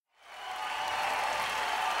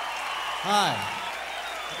Hi.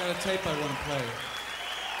 I got a tape I want to play.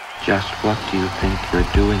 Just what do you think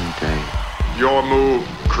you're doing, Dave? Your move,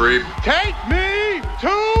 creep. Take me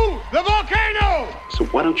to the volcano! So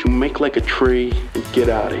why don't you make like a tree and get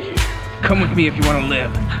out of here? Come with me if you want to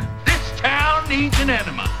live. This town needs an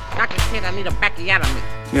enema. Dr. Kid, I need a backiotomy.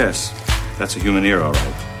 Yes, that's a human ear, all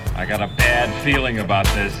right. I got a bad feeling about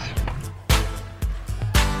this.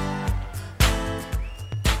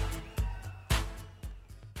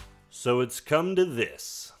 So it's come to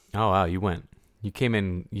this. Oh wow, you came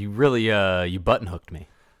in. You really you button hooked me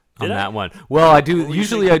on Did I? that one. Well, I do What were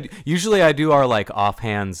you usually I do our like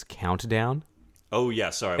offhands countdown, Oh yeah,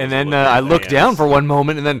 sorry. and then I look down for one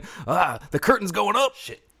moment, and then the curtain's going up.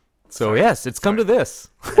 Shit. So yes, it's come to this.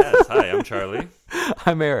 Yes, hi, I'm Charlie.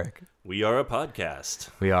 I'm Eric. We are a podcast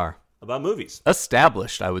We are about movies.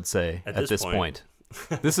 established, I would say, At at this this point.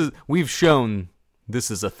 We've shown this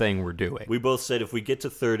is a thing we're doing. We both said if we get to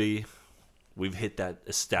 30, we've hit that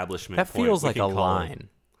establishment That point. feels We like can a call it. line,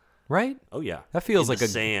 right? Oh yeah. That feels In like the a-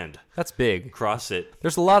 sand. That's big. Cross it.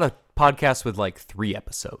 There's a lot of podcasts with like 3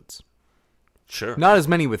 episodes. Sure. Not as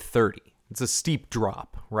many with 30. It's a steep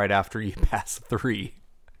drop right after you pass 3.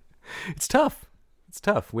 It's tough. It's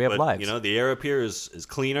tough. We have But, lives. you know, the air up here is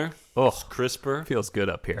cleaner, Ugh, crisper. feels good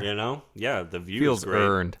up here. You know? Yeah, the view Feels is great.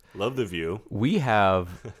 earned. Love the view. We have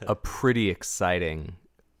a pretty exciting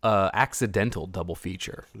accidental double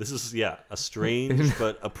feature. This is, a strange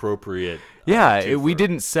but appropriate. We twofer.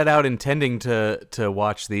 didn't set out intending to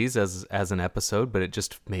watch these as an episode, but it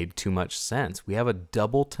just made too much sense. We have a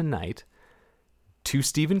double tonight. 2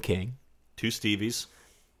 Stephen King, 2 Stevies.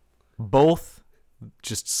 both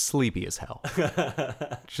just sleepy as hell.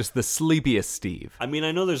 Just the sleepiest Steve. I mean,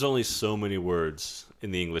 I know there's only so many words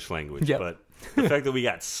in the English language, Yep. but the fact that we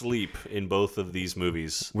got sleep in both of these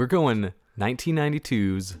movies. We're going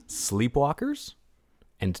 1992's Sleepwalkers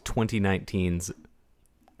and 2019's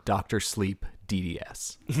Dr. Sleep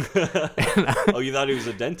DDS. Oh, you thought he was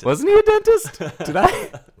a dentist? Wasn't he a dentist? Did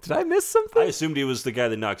I miss I something? assumed he was the guy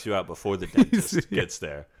that knocks you out before the dentist gets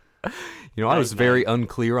there. You know, I was Nice, very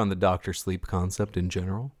unclear on the Dr. Sleep concept in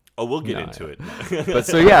general. Oh, we'll get No, into it. But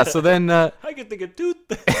so then I can think of 2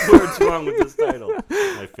 words wrong with this title.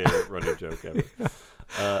 My favorite running joke ever.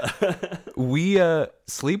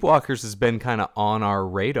 Sleepwalkers has been kind of on our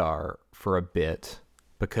radar for a bit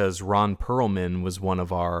because Ron Perlman was one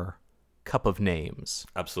of our cup of names.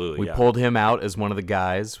 Absolutely, We yeah. pulled him out as one of the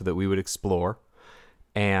guys that we would explore.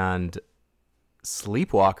 And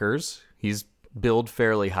Sleepwalkers, he's billed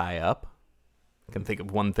fairly high up. I can think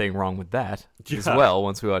of one thing wrong with that as Yeah. well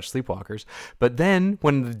once we watched Sleepwalkers. But then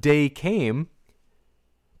when the day came,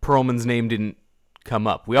 Perlman's name didn't come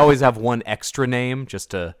up. We always have one extra name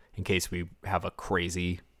just in case we have a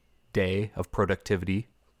crazy day of productivity.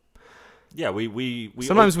 Yeah, we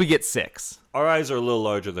Sometimes we get 6. our eyes are a little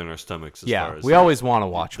larger than our stomachs as far Yeah, as we always want to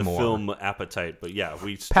watch the more. film appetite, but yeah,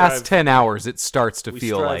 we Past strive, 10 hours, it starts to we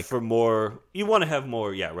feel strive like... for more. You want to have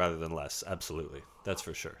more, rather than less. Absolutely, that's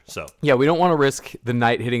for sure. So Yeah, we don't want to risk the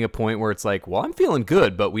night hitting a point where it's like, well, I'm feeling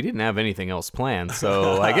good, but we didn't have anything else planned,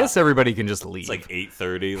 so I guess everybody can just leave. it's like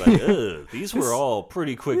 8:30. Like, ugh, these were all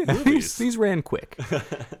pretty quick movies. these ran quick.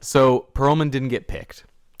 So Perlman didn't get picked,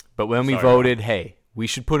 but when we Sorry, voted, hey, we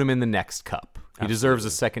should put him in the next cup. He deserves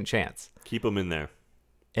a second chance. Keep them in there.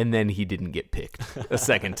 And then he didn't get picked a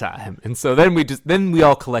second time, and so then we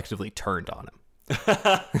all collectively turned on him.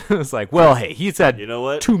 It was like, well, hey, he's had You know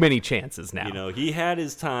what? too many chances now. You know, he had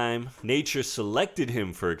his time. Nature selected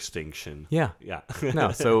him for extinction. Yeah. Yeah.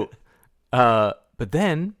 No, so, but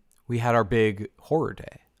then we had our big horror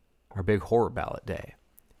day, our big horror ballot day,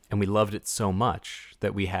 and we loved it so much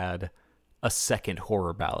that we had a second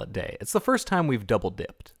horror ballot day. It's the first time we've double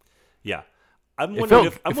dipped. Yeah. I'm It wondering,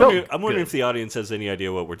 felt I'm wondering good. if the audience has any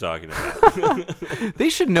idea what we're talking about. They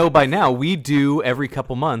should know by now. We do every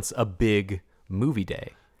couple months a big movie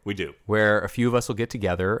day We do. where a few of us will get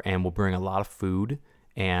together and we'll bring a lot of food,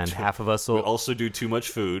 and half of us We will. also do too much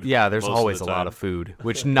food. Yeah, there's most always of a the lot time. of food,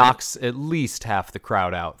 which knocks at least half the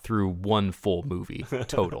crowd out through one full movie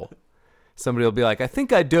total. Somebody will be like, I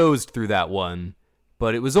think I dozed through that one,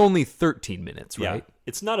 but it was only 13 minutes, Yeah. right?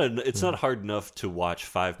 It's not hard enough to watch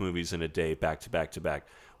 5 movies in a day back to back to back.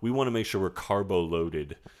 We want to make sure we're carbo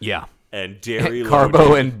loaded Yeah. and dairy Carbo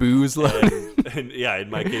loaded. and booze loaded. And yeah, in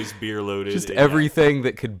my case, beer loaded. Just and, everything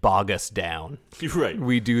that could bog us down. You're right.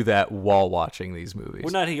 We do that while watching these movies.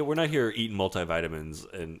 We're not here eating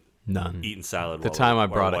multivitamins and None. eating salad. The while time we're- I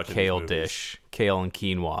while brought we're a watching kale these movies. dish, kale and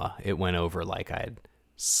quinoa, it went over like I'd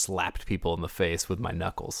slapped people in the face with my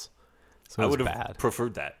knuckles. So it I was would have bad.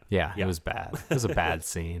 preferred that. Yeah, it was bad. It was a bad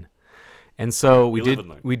scene. And so we live and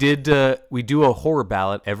learn. we do a horror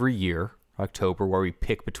ballot every year, October, where we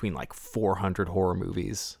pick between like 400 horror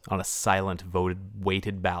movies on a silent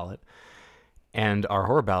weighted ballot. And our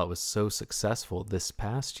horror ballot was so successful this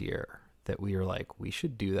past year that we were like, we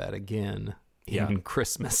should do that again in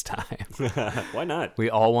Christmas time. Why not? We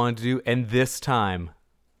all wanted to do, and this time,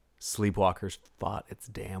 Sleepwalkers fought its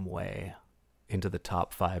damn way into the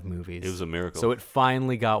top 5 movies. It was a miracle. So it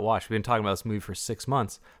finally got watched. We've been talking about this movie for 6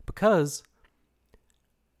 months because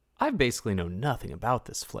I basically know nothing about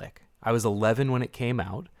this flick. I was 11 when it came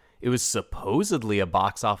out. It was supposedly a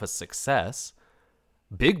box office success.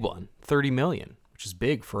 Big one, 30 million, which is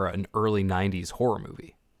big for an early 90s horror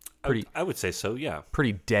movie. I would say so, yeah.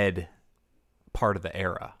 Pretty dead part of the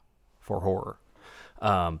era for horror,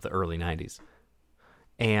 the early 90s.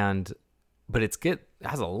 But it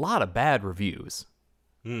has a lot of bad reviews.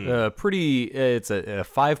 It's a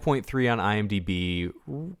 5.3 on IMDb.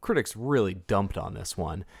 Critics really dumped on this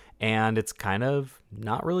one, and it's kind of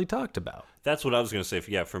not really talked about. That's what I was going to say.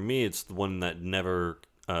 Yeah, for me, it's the one that never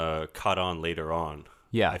caught on later on.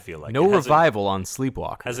 Yeah, I feel like no revival on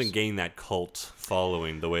Sleepwalkers. Hasn't gained that cult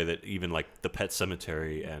following the way that even like the Pet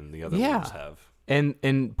Cemetery and the other ones have.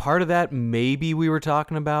 And part of that maybe we were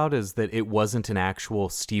talking about is that it wasn't an actual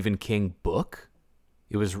Stephen King book.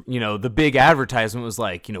 It was, the big advertisement was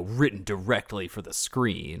like, written directly for the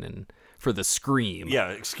screen and for the Scream. Yeah,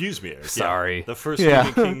 excuse me, Eric. Sorry. Yeah, the first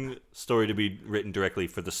Stephen King story to be written directly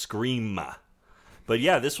for the Scream. But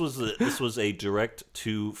yeah, this was a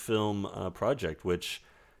direct-to-film project, which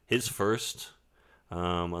his first,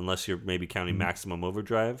 unless you're maybe counting Maximum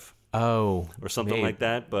Overdrive. Oh. Or something like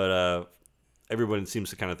that. But everyone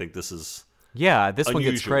seems to kind of think this is this unusual. one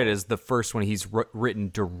gets credit as the first one he's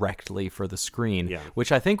written directly for the screen, Yeah.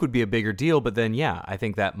 which I think would be a bigger deal. But then, I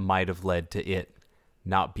think that might have led to it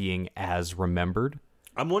not being as remembered.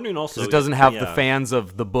 I'm wondering also... It doesn't have the fans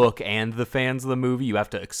of the book and the fans of the movie. You have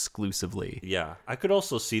to exclusively. Yeah. I could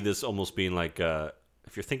also see this almost being like,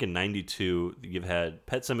 if you're thinking 92, you've had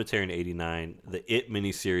Pet Cemetery in 89, the It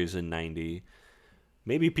miniseries in 90.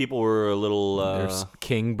 Maybe people were a little... There's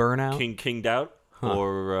King burnout? Kinged out. Huh.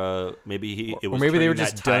 Or maybe it was maybe they were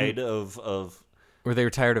that just tide of... Or they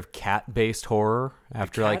were tired of cat-based horror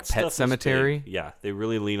after like Pet Cemetery. Yeah, they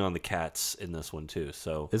really lean on the cats in this one too.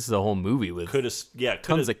 So this is a whole movie with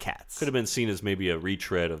tons of cats. Could have been seen as maybe a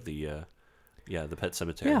retread of the Pet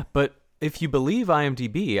Cemetery. Yeah, but if you believe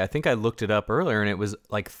IMDb, I think I looked it up earlier, and it was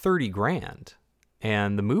like $30,000,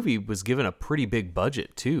 and the movie was given a pretty big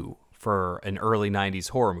budget too for an early '90s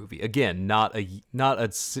horror movie. Again, not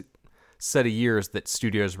a set of years that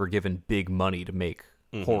studios were given big money to make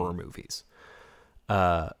horror movies.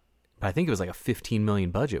 But I think it was like a $15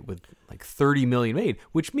 million budget with like $30 million made,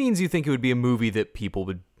 which means you think it would be a movie that people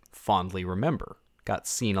would fondly remember. Got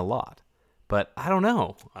seen a lot. But I don't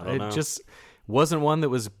know. It just wasn't one that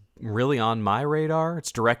was really on my radar.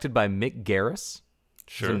 It's directed by Mick Garris.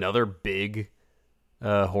 Sure. Who's another big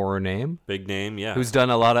horror name. Big name, yeah. Who's done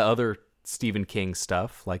a lot of other Stephen King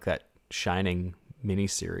stuff, like that Shining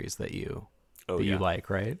miniseries that you like,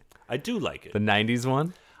 right? I do like it. The 90s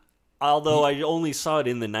one? Although I only saw it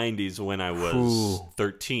in the 90s when I was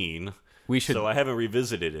 13. So I haven't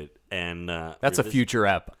revisited it. And that's a future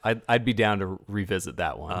ep. I'd be down to revisit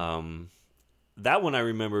that one. That one I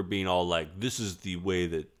remember being all like, this is the way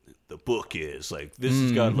that the book is. Like, this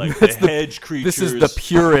has got like the hedge creatures. This is the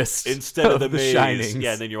purest instead of the maze. Shinings.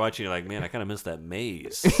 Yeah, and then you're watching, you're like, man, I kind of miss that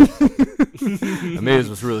maze. The maze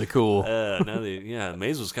was really cool. The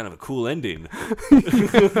maze was kind of a cool ending.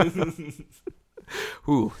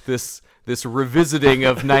 Ooh, this revisiting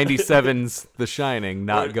of 97's The Shining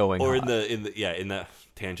going or hot. in the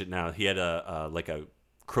tangent now, he had a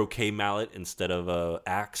croquet mallet instead of a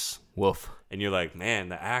axe. Woof. And you're like, man,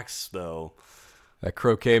 the axe though. That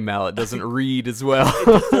croquet mallet doesn't read as well.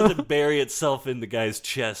 It doesn't bury itself in the guy's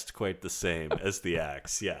chest quite the same as the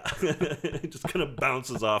axe. Yeah, it just kind of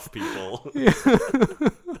bounces off people. Yeah.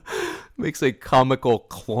 Makes a comical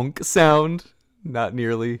clunk sound. Not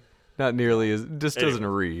nearly as just doesn't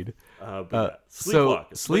read.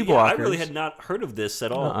 Sleepwalkers. Yeah, I really had not heard of this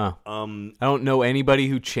at all. I don't know anybody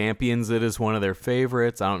who champions it as one of their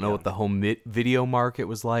favorites. I don't know what the home video market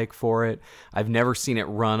was like for it. I've never seen it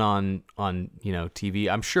run on TV.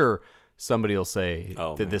 I'm sure somebody will say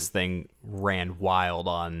this thing ran wild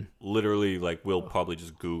on. Literally, like we'll probably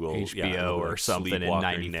just Google HBO or something in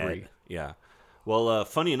 '93. Yeah. Well,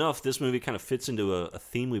 funny enough, this movie kind of fits into a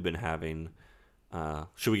theme we've been having.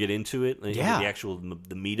 Should we get into it?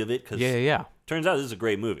 The meat of it? 'Cause turns out this is a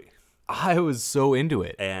great movie. I was so into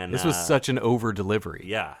it. And this was such an over delivery.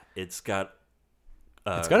 Yeah, it's got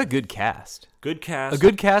It's got a good cast. Good cast. A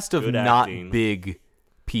good cast of good not acting. big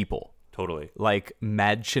people. Totally. Like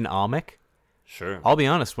Madchen Amick. Sure. I'll be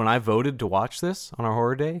honest, when I voted to watch this on our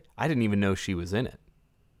horror day, I didn't even know she was in it.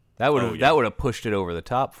 That would have pushed it over the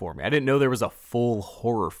top for me. I didn't know there was a full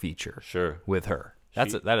horror feature with her.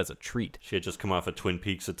 That is a treat. She had just come off of Twin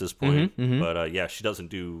Peaks at this point, but yeah, she doesn't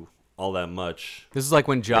do all that much. This is like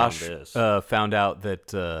when Josh found out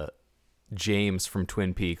that James from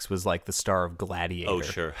Twin Peaks was like the star of Gladiator. Oh,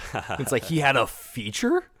 sure. It's like he had a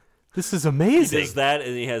feature? This is amazing. He does that,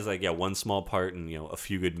 and he has like one small part in A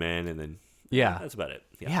Few Good Men, and then that's about it.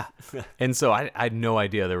 Yeah. And so I had no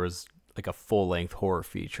idea there was like a full-length horror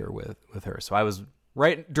feature with her. So I was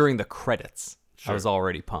right during the credits. Sure. I was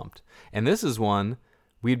already pumped. And this is one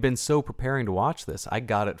we'd been so preparing to watch this. I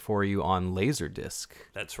got it for you on Laserdisc.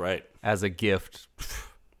 That's right. As a gift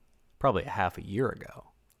probably half a year ago.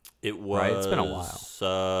 It was. Right? It's been a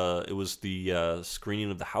while. It was the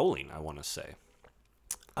screening of The Howling, I want to say.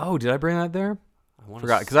 Oh, did I bring that there? I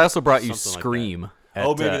forgot, because I also brought you Scream.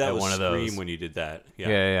 Like maybe that was one of those. Scream when you did that.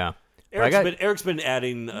 Yeah. Eric's been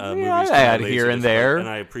adding movies to I add here and there, and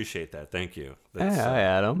I appreciate that. Thank you. I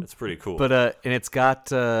add them. It's pretty cool. But and it's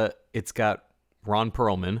got Ron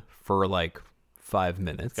Perlman for like 5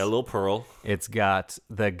 minutes. Got a little Pearl. It's got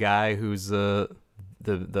the guy who's the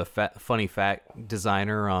funny fact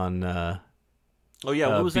designer on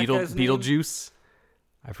what was that guy's name? Beetlejuice.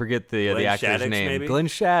 I forget the actor's Shaddix, name. maybe? Glenn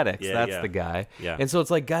Shaddix. That's the guy. Yeah. And so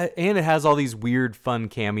it's like and it has all these weird fun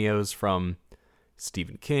cameos from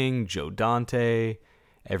Stephen King, Joe Dante,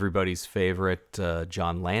 everybody's favorite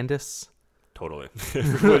John Landis. Totally.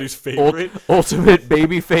 Everybody's favorite. Ultimate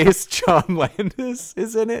babyface John Landis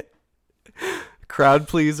is in it. Crowd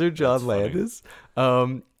pleaser John Landis.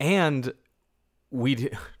 And we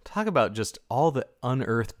talk about just all the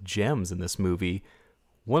unearthed gems in this movie.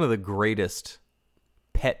 One of the greatest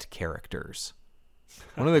pet characters.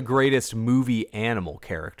 One of the greatest movie animal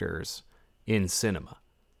characters in cinema.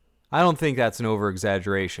 I don't think that's an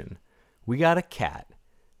over-exaggeration. We got a cat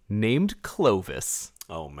named Clovis.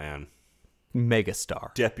 Oh, man.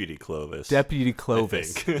 Megastar. Deputy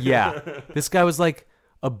Clovis. Yeah. This guy was like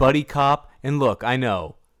a buddy cop. And look, I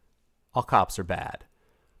know all cops are bad.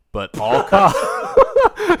 But all cops...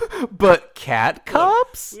 but cat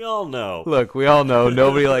cops? We all know. Look, we all know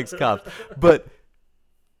nobody likes cops. But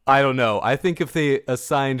I don't know. I think if they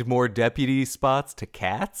assigned more deputy spots to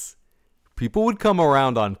cats, people would come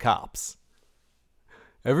around on cops.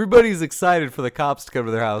 Everybody's excited for the cops to come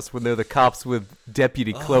to their house when they're the cops with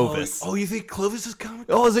Deputy Clovis. Oh, you think Clovis is coming?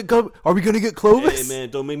 Oh, is it go? Are we going to get Clovis? Hey, man,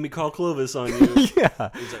 don't make me call Clovis on you. Yeah.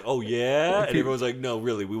 He's like, oh, yeah? And everyone's like, no,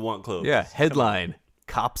 really, we want Clovis. Yeah, headline,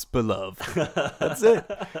 Cops Beloved. That's it.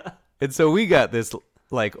 And so we got this,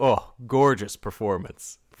 like, gorgeous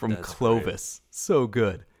performance from Clovis. Great. So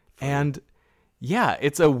good. And, yeah,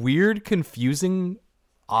 it's a weird, confusing,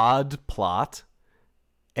 odd plot,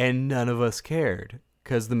 and none of us cared.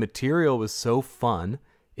 Because the material was so fun.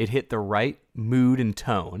 It hit the right mood and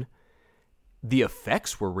tone. The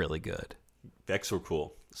effects were really good. Effects were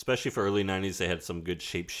cool. Especially for early 90s, they had some good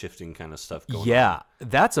shape-shifting kind of stuff going on. Yeah,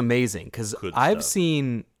 that's amazing. Because I've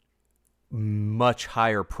seen much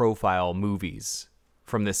higher profile movies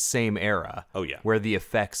from this same era. Oh, yeah. Where the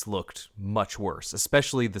effects looked much worse.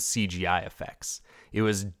 Especially the CGI effects. It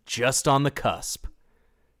was just on the cusp.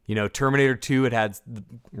 You know, Terminator 2, it had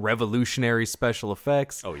revolutionary special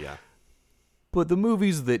effects. Oh, yeah. But the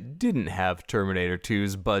movies that didn't have Terminator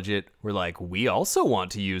 2's budget were like, we also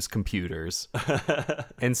want to use computers.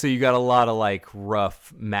 And so you got a lot of like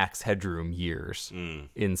rough Max Headroom years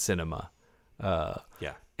in cinema.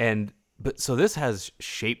 Yeah. But so this has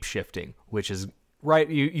shape shifting, which is right.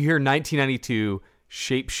 You hear 1992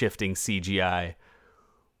 shape shifting CGI.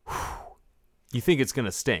 Whew, you think it's going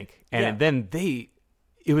to stink. And then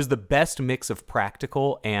it was the best mix of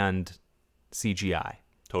practical and CGI.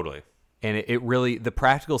 Totally. And it really, the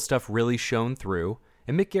practical stuff really shone through.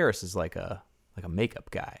 And Mick Garris is like a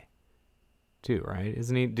makeup guy, too, right?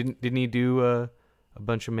 Isn't he? Didn't he do a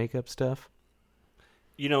bunch of makeup stuff?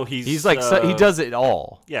 You know, he's like he does it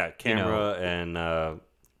all. Yeah, camera and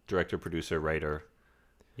director, producer, writer.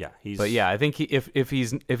 Yeah, But yeah, I think if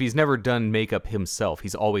he's never done makeup himself,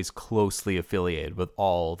 he's always closely affiliated with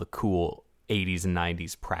all the cool 80s and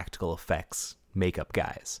 90s practical effects makeup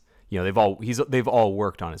guys. You know, they've all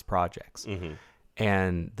worked on his projects. Mm-hmm.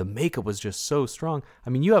 And the makeup was just so strong. I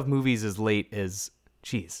mean, you have movies as late as,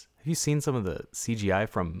 geez, have you seen some of the CGI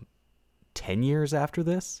from 10 years after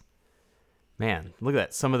this? Man, look at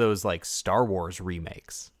that. Some of those like Star Wars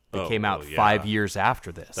remakes. that came out 5 years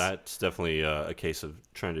after this. That's definitely a case of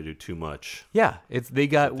trying to do too much. Yeah, they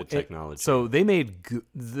got the technology. So they made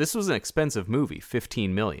this was an expensive movie, $15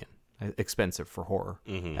 million, expensive for horror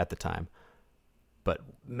at the time. But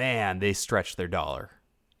man, they stretched their dollar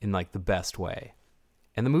in like the best way,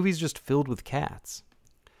 and the movie's just filled with cats.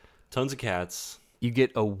 Tons of cats. You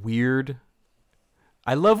get a weird.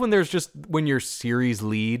 I love when your series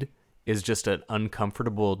lead is just an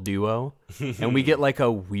uncomfortable duo, and we get like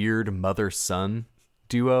a weird mother-son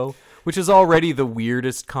duo, which is already the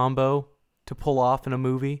weirdest combo to pull off in a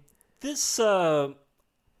movie. This, I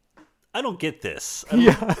don't get this.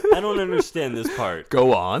 I don't understand this part.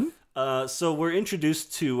 Go on. So we're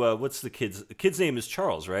introduced to what's the kid's? The kid's name is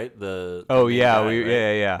Charles, right? Yeah, guy,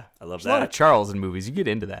 yeah. I love There's that. a lot of Charles in movies. You get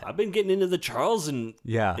into that. I've been getting into the Charles in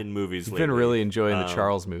movies. You've lately. been really enjoying the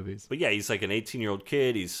Charles movies. But yeah, he's like an 18-year-old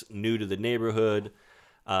kid. He's new to the neighborhood,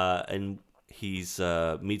 and he's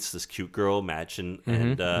meets this cute girl, Machen,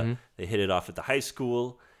 and they hit it off at the high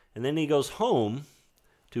school. And then he goes home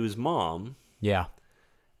to his mom. Yeah.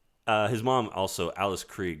 His mom also, Alice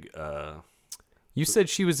Krieg. You said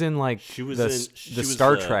she was in like the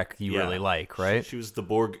Star Trek you really like, right? She was the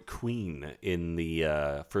Borg Queen in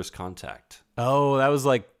the First Contact. Oh, that was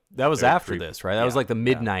Very after creepy. this, right? That was like the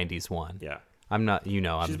mid-90s one. Yeah. I'm not,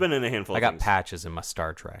 she's been in a handful I of got things. patches in my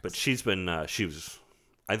Star Trek. But she's been, I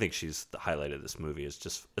think she's the highlight of this movie, is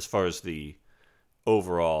just as far as the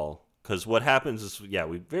overall, because what happens is,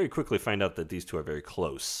 we very quickly find out that these two are very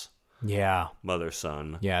close. Yeah.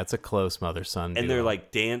 Mother-son. Yeah, it's a close mother-son And duo. they're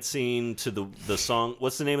like dancing to the song.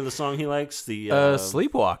 What's the name of the song he likes? The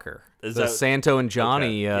Sleepwalker. Is the that- Santo and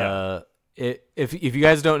Johnny. Okay, If you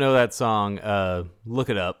guys don't know that song, look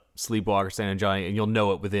it up. Sleepwalker, Santo and Johnny, and you'll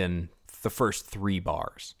know it within the first 3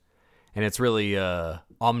 bars. And it's really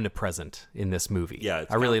omnipresent in this movie. Yeah,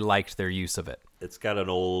 I really liked their use of it. It's got an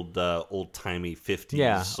old-timey 50s.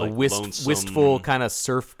 Yeah, like a lonesome- wistful kind of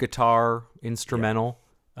surf guitar instrumental.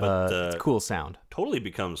 But, it's a cool sound. Totally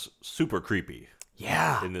becomes super creepy.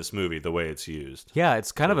 Yeah. In this movie, the way it's used. Yeah,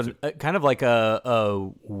 it's kind of like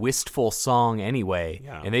a wistful song anyway,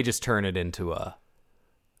 and they just turn it into a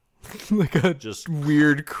like a just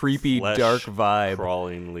weird, creepy, flesh dark vibe,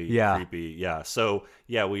 crawlingly creepy. Yeah. So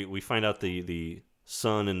we find out the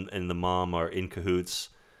son and the mom are in cahoots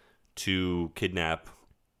to kidnap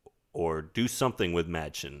or do something with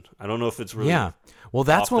Machen. I don't know if it's really Well,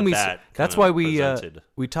 that's when that's why presented.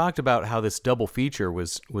 we talked about how this double feature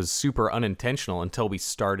was super unintentional until we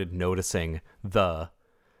started noticing the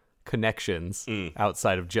connections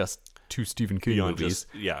outside of just 2 Stephen King Beyond movies.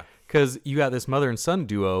 just Because you got this mother and son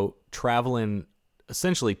duo traveling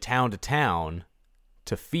essentially town to town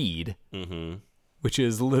to feed, which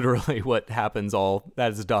is literally what happens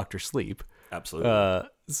that is Dr. Sleep. Absolutely.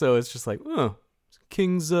 So it's just like,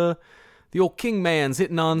 King's, the old King man's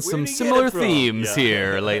hitting on some did he get similar it from? themes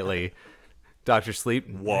here lately. Dr. Sleep.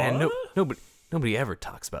 What? Man, nobody ever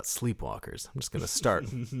talks about Sleepwalkers. I'm just going to start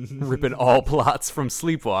ripping all plots from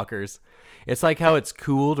Sleepwalkers. It's like how it's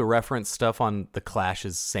cool to reference stuff on The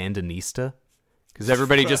Clash's Sandinista, because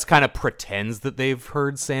everybody just kind of pretends that they've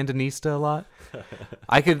heard Sandinista a lot.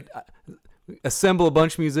 I could assemble a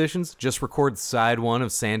bunch of musicians, just record side 1 of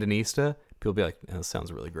Sandinista. People be like, that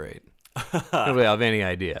sounds really great. Nobody have any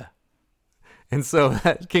idea. And so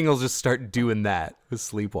King will just start doing that with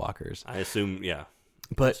Sleepwalkers. I assume,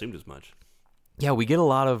 But I assumed as much. Yeah, we get a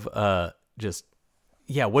lot of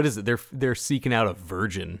what is it? They're seeking out a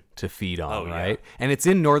virgin to feed on, right? And it's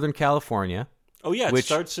in Northern California. Oh yeah, it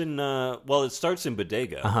starts in it starts in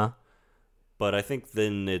Bodega. But I think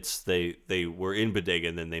then they were in Bodega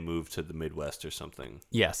and then they moved to the Midwest or something.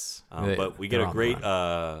 Yes. But we get a great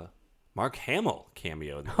Mark Hamill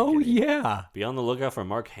cameo in the Oh beginning. yeah. Be on the lookout for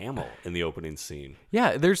Mark Hamill in the opening scene.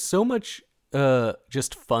 Yeah, there's so much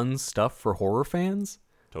just fun stuff for horror fans.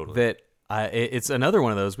 Totally. That it's another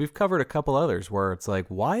one of those. We've covered a couple others where it's like,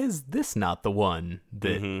 why is this not the one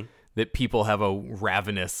that people have a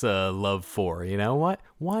ravenous love for? You know what?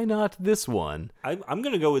 Why not this one? I'm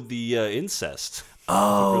gonna go with the incest.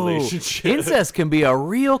 Relationship. Incest can be a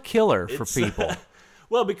real killer for people.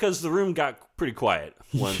 Well, because the room got pretty quiet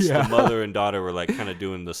once the mother and daughter were like kind of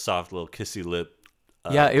doing the soft little kissy lip.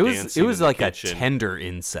 It was like a kitchen. tender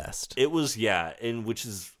incest. It was, and which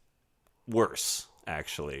is worse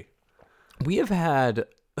actually. We have had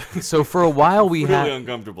for a while we really had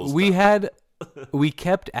uncomfortable stuff. we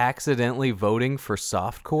kept accidentally voting for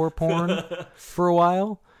softcore porn for a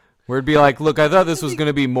while. Where it'd be like, look, I thought this was going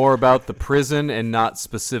to be more about the prison and not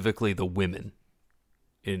specifically the women.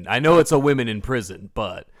 And I know it's a women in prison,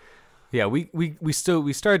 but yeah, we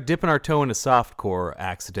started dipping our toe into softcore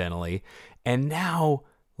accidentally, and now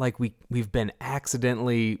like we've been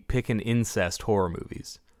accidentally picking incest horror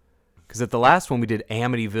movies. Because at the last one we did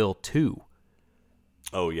Amityville 2.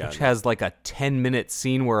 Oh, yeah. Which has like a 10-minute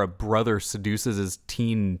scene where a brother seduces his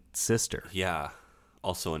teen sister. Yeah.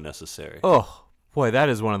 Also unnecessary. Oh, boy, that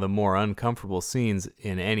is one of the more uncomfortable scenes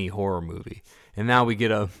in any horror movie. And now we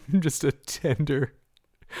get just a tender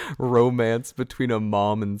romance between a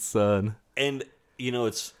mom and son. And,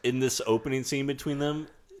 it's in this opening scene between them,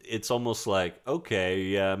 it's almost like, okay,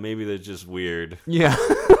 yeah, maybe they're just weird. Yeah.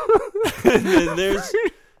 And then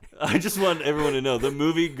I just want everyone to know, the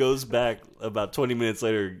movie goes back about 20 minutes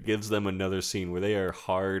later, gives them another scene where they are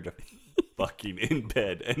hard fucking in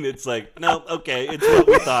bed. And it's like, no, okay, it's what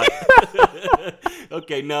we thought.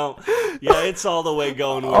 Okay, no. Yeah, it's all the way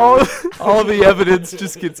going. All the evidence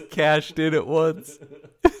just gets cashed in at once.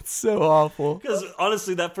 It's so awful. Because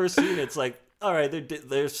honestly, that first scene, it's like, all right,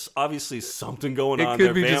 there's obviously something going on. Could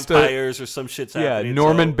They're be vampires or some shit's happening. Yeah,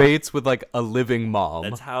 Norman Bates with like a living mom.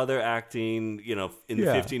 That's how they're acting, in the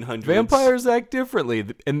 1500s. Vampires act differently,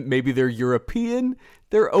 and maybe they're European.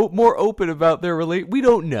 They're more open about their We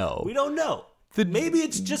don't know. We don't know. Maybe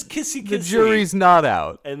it's just kissy-kissy. The jury's not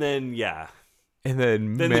out. And then, yeah. And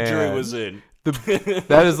then the jury was in.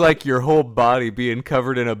 That is like your whole body being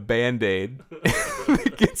covered in a Band-Aid.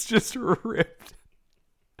 It gets just ripped.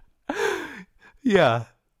 Yeah.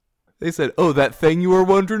 They said, oh, that thing you were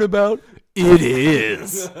wondering about? It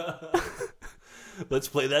is. Let's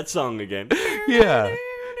play that song again. Yeah.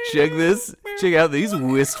 Check out these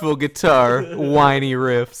wistful guitar whiny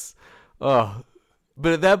riffs. Oh.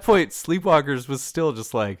 But at that point, Sleepwalkers was still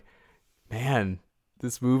just like, man,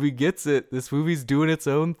 this movie gets it. This movie's doing its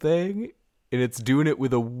own thing, and it's doing it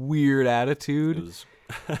with a weird attitude.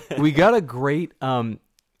 We got a great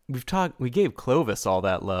we gave Clovis all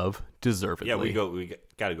that love, deservedly. Yeah, we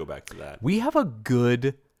got to go back to that. We have a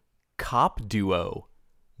good cop duo.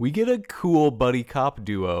 We get a cool buddy cop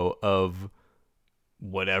duo of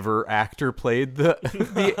whatever actor played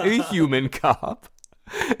the human cop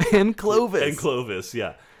and Clovis. And Clovis,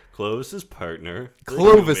 yeah. Clovis's partner.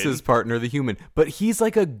 The human. But he's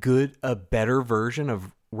like a better version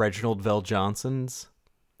of Reginald VelJohnson's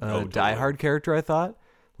Die Hard character, I thought.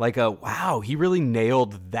 Like wow, he really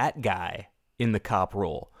nailed that guy in the cop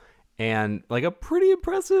role. And like a pretty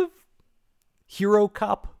impressive hero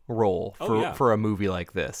cop role for a movie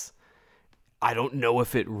like this. I don't know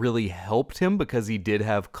if it really helped him because he did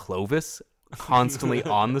have Clovis constantly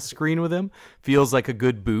on the screen with him. Feels like a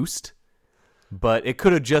good boost. But it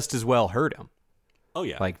could have just as well hurt him. Oh,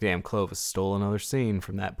 yeah. Like, damn, Clovis stole another scene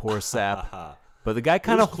from that poor sap. But the guy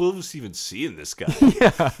kind of... Clovis even seeing this guy?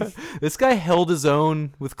 Yeah. This guy held his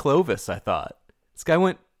own with Clovis, I thought. This guy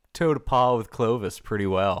went toe-to-paw with Clovis pretty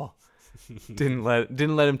well. Didn't let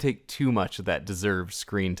him take too much of that deserved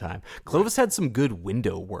screen time. Clovis had some good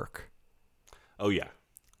window work. Oh, yeah.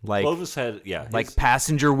 Like Clovis had, yeah. Like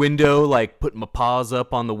passenger window, like putting my paws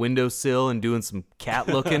up on the windowsill and doing some cat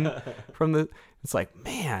looking from the... It's like,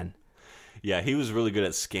 man... Yeah, he was really good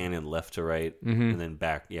at scanning left to right and then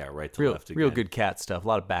back, right to left again. Real good cat stuff. A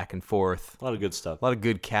lot of back and forth. A lot of good stuff. A lot of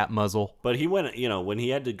good cat muzzle. But he went, when he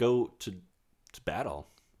had to go to battle.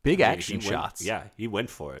 Big action shots. He went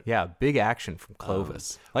for it. Yeah, big action from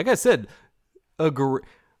Clovis. Like I said,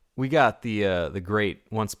 we got the great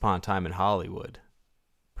Once Upon a Time in Hollywood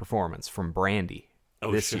performance from Brandy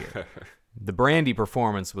this year. The Brandy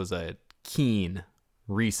performance was a keen,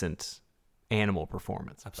 recent animal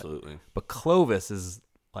performance. Absolutely. But Clovis is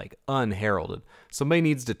like unheralded. Somebody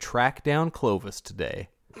needs to track down Clovis today.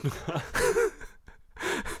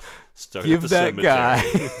 Give that guy.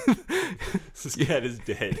 This cat is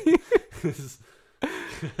dead.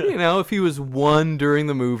 If he was one during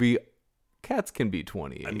the movie, cats can be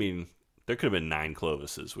 20. I mean, there could have been 9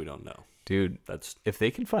 Clovises. We don't know. Dude, if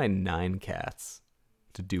they can find 9 cats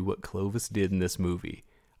to do what Clovis did in this movie,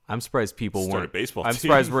 I'm surprised people Start weren't. A baseball I'm team.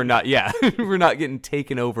 surprised we're not. Yeah, we're not getting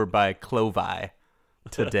taken over by Clovi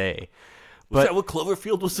today. Was that what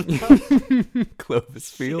Cloverfield was about?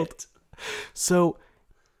 Clovisfield. Shit. So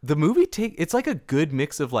the movie it's like a good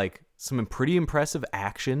mix of like some pretty impressive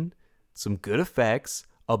action, some good effects,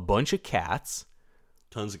 a bunch of cats.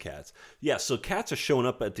 Tons of cats. Yeah, so cats are showing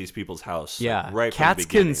up at these people's house. Yeah, right. Cats from the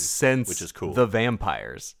beginning, can sense which is cool. The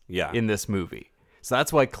vampires. Yeah. In this movie, so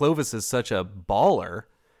that's why Clovis is such a baller.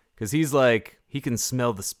 Because he's like, he can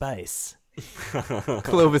smell the spice.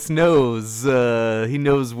 Clovis knows, he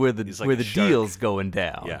knows where the deal's going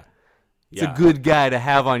down. Yeah. It's a good guy to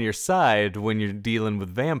have on your side when you're dealing with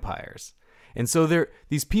vampires. And so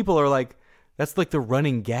these people are like, that's like the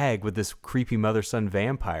running gag with this creepy mother-son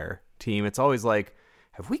vampire team. It's always like,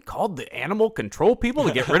 have we called the animal control people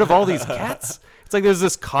to get rid of all these cats? It's like there's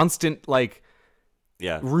this constant like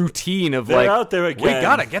routine of They're out there again. We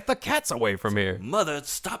gotta get the cats away from here. Mother,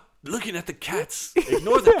 stop looking at the cats.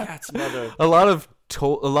 Ignore the cats, mother. A lot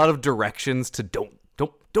of directions to don't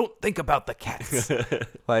think about the cats.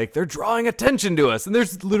 Like they're drawing attention to us, and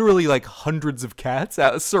there's literally like hundreds of cats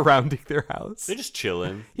out surrounding their house. They're just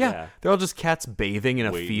chilling. Yeah, they're all just cats bathing in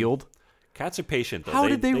a field. Cats are patient, though. How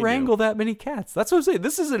did they wrangle that many cats? That's what I'm saying.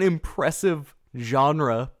 This is an impressive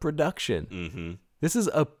genre production. Mm-hmm. This is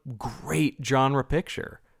a great genre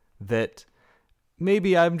picture that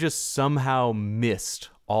maybe I've just somehow missed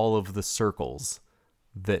all of the circles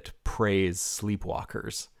that praise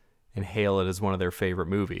Sleepwalkers and hail it as one of their favorite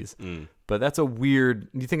movies. But that's a weird...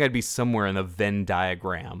 You think I'd be somewhere in the Venn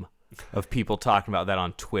diagram of people talking about that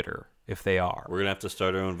on Twitter, if they are. We're going to have to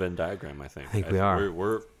start our own Venn diagram, I think. I think we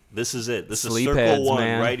are. This is it. This is Sleep circle heads, one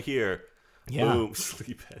man. right here. Yeah. Boom,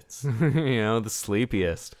 sleepheads. The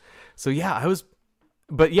sleepiest. So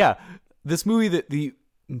yeah, this movie, that the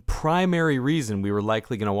primary reason we were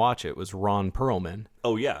likely going to watch it was Ron Perlman.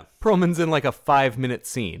 Oh, yeah. Perlman's in like a 5-minute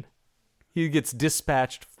scene. He gets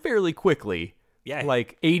dispatched fairly quickly. Yeah.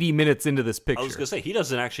 Like 80 minutes into this picture. I was going to say, he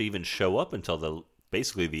doesn't actually even show up until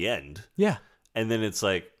basically the end. Yeah. And then it's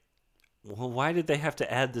like, well, why did they have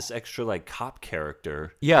to add this extra like cop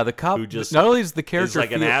character? Yeah, the cop. Who just not only is the character is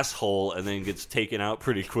like an asshole and then gets taken out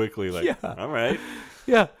pretty quickly. Like, all right,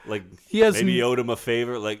 yeah. Like he has maybe he owed him a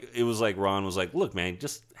favor. Like it was like Ron was like, look, man,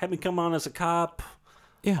 just have me come on as a cop.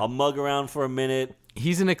 Yeah, I'll mug around for a minute.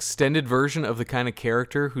 He's an extended version of the kind of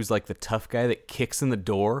character who's like the tough guy that kicks in the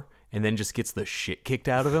door and then just gets the shit kicked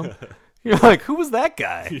out of him. You're like, who was that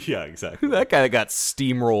guy? Yeah, exactly. Who's that guy that got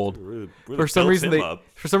steamrolled? Really For some reason,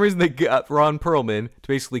 they got Ron Perlman to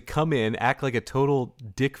basically come in, act like a total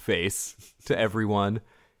dick face to everyone,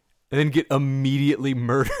 and then get immediately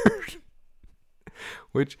murdered.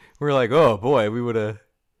 Which we're like, oh boy, we would have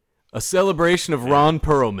a celebration of Ron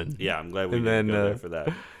Perlman. Yeah, I'm glad we didn't go there for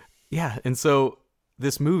that. Yeah, and so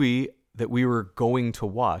this movie that we were going to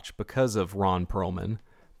watch because of Ron Perlman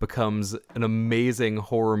becomes an amazing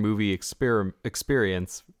horror movie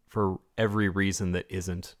experience for every reason that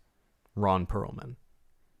isn't Ron Perlman.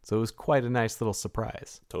 So it was quite a nice little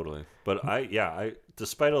surprise. Totally. But I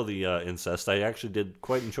despite all the incest, I actually did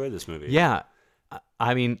quite enjoy this movie. Yeah.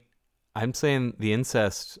 I mean, I'm saying the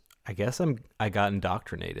incest, I guess I got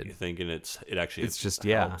indoctrinated. You're thinking it's just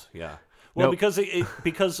helped. Yeah. Well,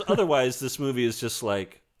 because otherwise this movie is just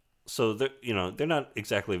like, so they're not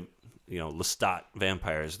exactly Lestat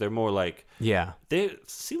vampires. They're more like, they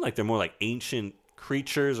seem like they're more like ancient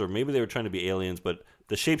creatures, or maybe they were trying to be aliens, but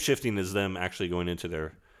the shape-shifting is them actually going into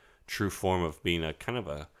their true form of being a kind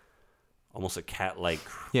of almost a cat-like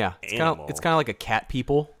animal. It's kind of like a cat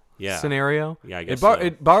people scenario. Yeah, I guess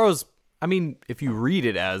it borrows, I mean, if you read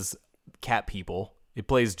it as cat people, it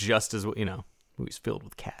plays just as, movies filled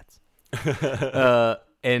with cats.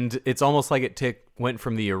 And it's almost like it went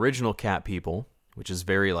from the original cat people, which is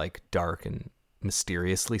very like dark and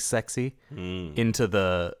mysteriously sexy, into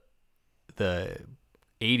the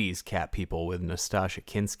 80s cat people with Nastasha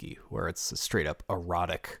Kinski, where it's a straight up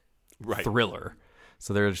erotic thriller.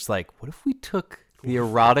 So they're just like, what if we took the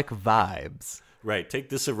erotic vibes? Right, take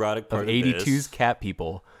this erotic part of 82's cat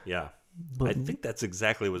people. Yeah. I think that's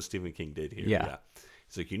exactly what Stephen King did here. Yeah.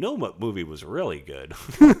 He's like, what movie was really good?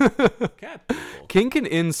 Cat people. King can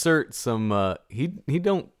insert some. He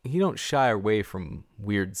don't shy away from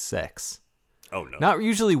weird sex. Oh no, not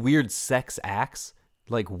usually weird sex acts,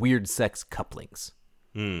 like weird sex couplings,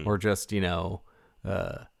 or just the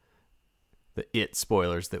It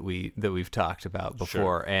spoilers that we've talked about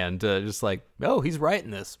before, and just like, oh, he's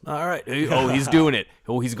writing this. All right, oh, he's doing it.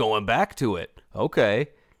 Oh, he's going back to it. Okay,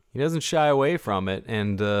 he doesn't shy away from it,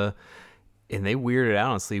 and they weirded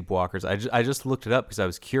out on Sleepwalkers. I just looked it up because I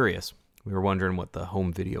was curious. We were wondering what the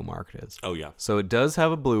home video market is. Oh, yeah. So it does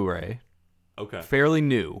have a Blu-ray. Okay. Fairly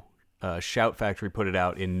new. Shout Factory put it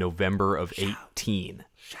out in November of 2018.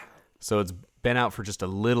 So it's been out for just a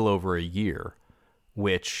little over a year,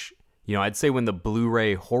 which, I'd say when the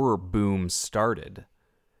Blu-ray horror boom started,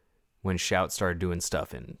 when Shout started doing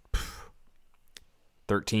stuff in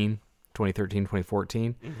 2013,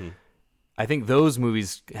 2014, I think those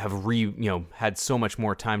movies have had so much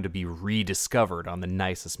more time to be rediscovered on the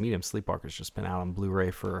nicest medium. Sleepwalker's just been out on Blu-ray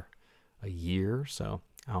for a year, so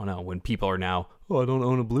I don't know. When people are now, I don't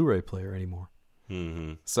own a Blu-ray player anymore.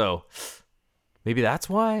 Mm-hmm. So maybe that's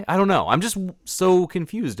why. I don't know. I'm just so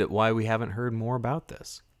confused at why we haven't heard more about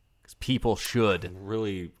this. People should. I'm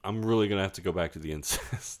really gonna have to go back to the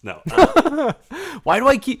incest. No. Why do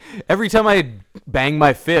I keep every time I bang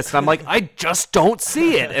my fist? I'm like, I just don't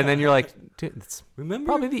see it, and then you're like, dude, it's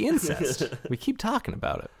probably the incest. We keep talking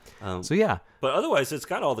about it. So yeah, but otherwise, it's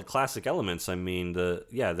got all the classic elements. I mean,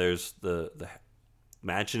 there's the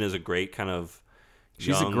Madchen is a great kind of.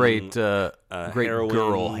 She's young, a great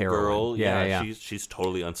heroine girl. Yeah. She's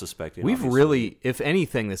totally unsuspecting. We've obviously. really, if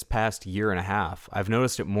anything, this past year and a half, I've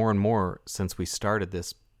noticed it more and more since we started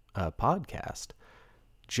this podcast.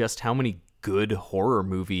 Just how many good horror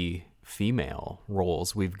movie female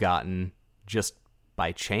roles we've gotten just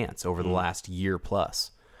by chance over the last year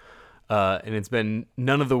plus, and it's been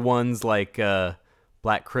none of the ones like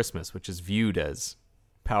Black Christmas, which is viewed as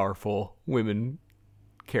powerful women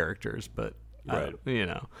characters, but. Right.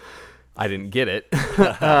 I didn't get it.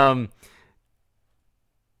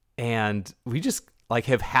 And we just like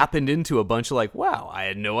have happened into a bunch of like, wow, I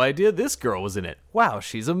had no idea this girl was in it. Wow,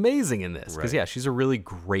 she's amazing in this. Because, she's a really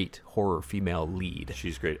great horror female lead.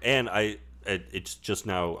 She's great. And it's just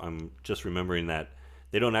now, I'm just remembering that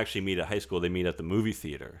they don't actually meet at high school. They meet at the movie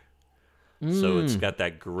theater. So it's got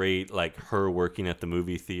that great, like, her working at the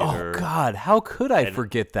movie theater. Oh, God. How could I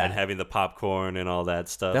forget that? And having the popcorn and all that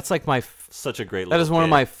stuff. That's like such a great That is one bit. of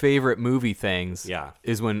my favorite movie things. Yeah.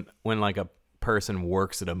 Is when like, a person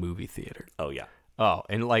works at a movie theater. Oh, yeah. Oh,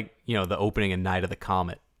 and, like, the opening in Night of the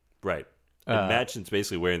Comet. Right. And Madchen's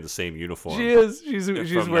basically wearing the same uniform. She is. She's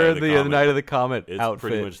wearing the Night of the Comet outfit.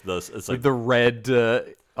 Pretty much it's like with the red,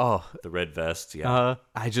 the red vest, yeah.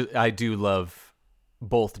 I do love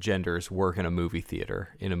both genders work in a movie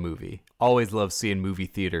theater in a movie. Always love seeing movie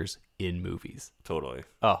theaters in movies. Totally.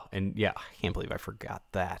 Oh, and yeah, I can't believe I forgot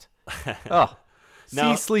that. Oh,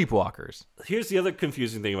 Now, Sleepwalkers. Here's the other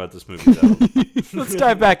confusing thing about this movie, though. Let's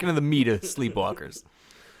dive back into the meat of Sleepwalkers.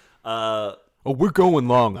 We're going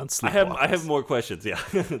long on Sleepwalkers. I have more questions. Yeah.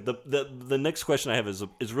 the next question I have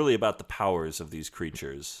is really about the powers of these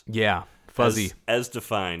creatures. Yeah. Fuzzy. As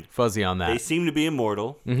defined. Fuzzy on that. They seem to be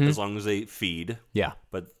immortal as long as they feed. Yeah.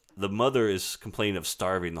 But the mother is complaining of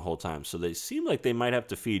starving the whole time, so they seem like they might have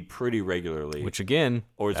to feed pretty regularly. Which again,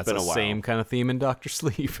 or that's been a while. Same kind of theme in Dr.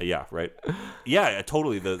 Sleep. Yeah, right. Yeah,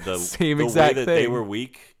 totally. The same the exact way that thing. they were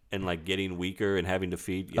weak and like getting weaker and having to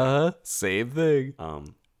feed. Yeah. Same thing.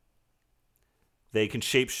 They can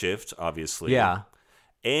shapeshift, obviously. Yeah.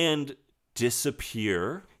 And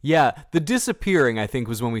disappear. Yeah, the disappearing, I think,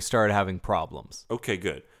 was when we started having problems. Okay,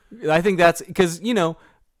 good. I think that's because,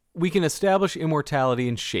 we can establish immortality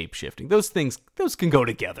and shape-shifting. Those can go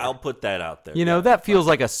together. I'll put that out there. That feels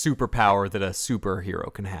like a superpower that a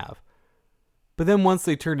superhero can have. But then once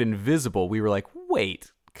they turned invisible, we were like,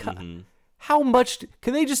 wait, how much...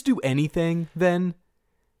 Can they just do anything then?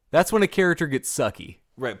 That's when a character gets sucky.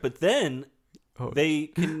 Right, but then they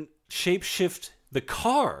can shapeshift the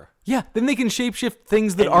car. Yeah, then they can shapeshift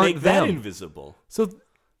things that aren't make them. That invisible. So,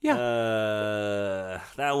 yeah.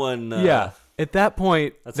 That one... yeah. At that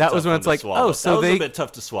point, that was when it's like, swallow. so that was they... a bit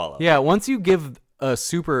tough to swallow. Yeah, once you give a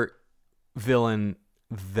super villain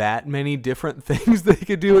that many different things they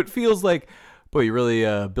could do, it feels like, boy, you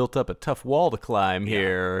really built up a tough wall to climb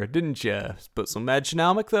here, didn't you? Put some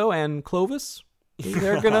Madgenomic, though, and Clovis.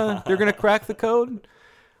 They're gonna crack the code.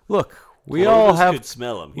 Look, we Clovis all could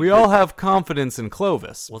smell him. We all have confidence in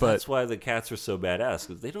Clovis. Well, but, that's why the cats are so badass,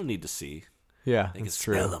 because they don't need to see. Yeah, they can that's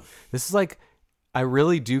smell true. them. This is like, I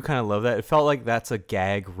really do kind of love that. It felt like that's a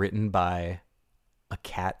gag written by a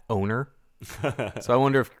cat owner. So I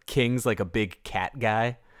wonder if King's like a big cat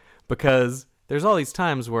guy, because there's all these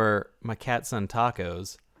times where my cat son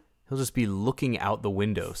Tacos, he'll just be looking out the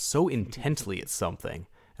window so intently at something,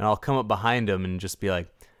 and I'll come up behind him and just be like,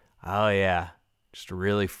 oh yeah, just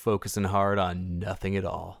really focusing hard on nothing at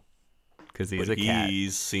all. Because he's a cat.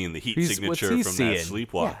 He's seeing the heat signature from that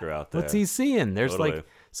sleepwalker out there. What's he seeing? There's totally. like...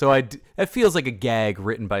 So it feels like a gag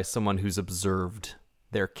written by someone who's observed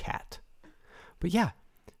their cat. But yeah.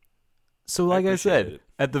 So like I said,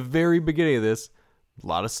 at the very beginning of this, a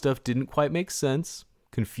lot of stuff didn't quite make sense.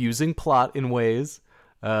 Confusing plot in ways.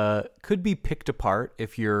 Could be picked apart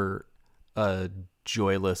if you're a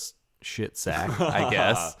joyless shit sack, I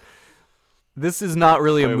guess. This is not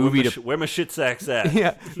really a movie where my shit sacks at.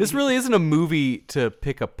 Yeah, this really isn't a movie to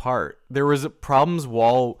pick apart. There was problems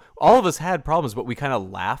all of us had problems, but we kind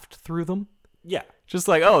of laughed through them. Yeah. Just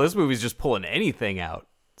like, oh, this movie's just pulling anything out.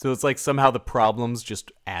 So it's like somehow the problems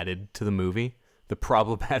just added to the movie, the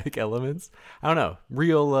problematic elements. I don't know,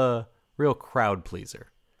 real crowd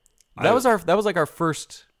pleaser. That was like our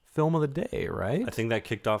first film of the day, right? I think that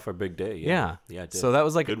kicked off our big day. Yeah. Yeah, it did. So that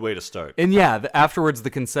was like good way to start. And yeah, afterwards the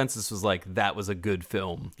consensus was like that was a good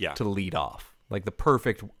film to lead off. like the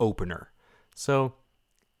perfect opener. So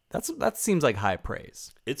that seems like high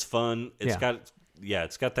praise. It's fun. It's got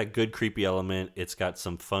that good creepy element. It's got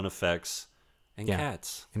some fun effects and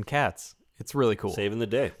cats. And cats. It's really cool. Saving the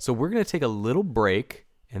day. So we're going to take a little break,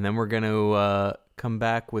 and then we're going to come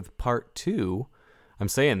back with part 2. I'm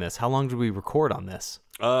saying this. How long did we record on this?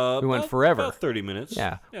 We went forever. About 30 minutes.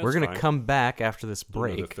 Yeah. We're going to come back after this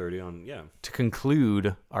break. Another 30 on, to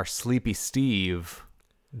conclude our Sleepy Steve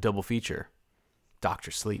double feature, Dr.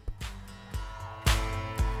 Sleep.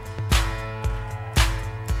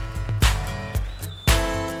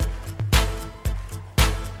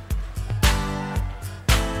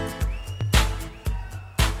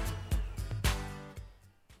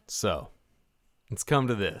 So, let's come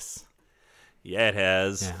to this. Yeah, it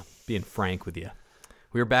has. Yeah, being frank with you.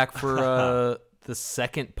 We're back for the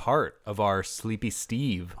second part of our Sleepy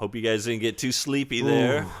Steve. Hope you guys didn't get too sleepy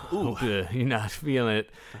there. Ooh. Hope you're not feeling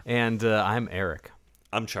it. And I'm Eric.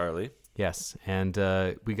 I'm Charlie. Yes, and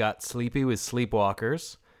we got sleepy with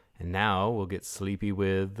Sleepwalkers, and now we'll get sleepy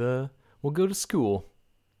with, we'll go to school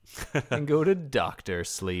and go to Dr.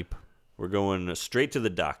 Sleep. We're going straight to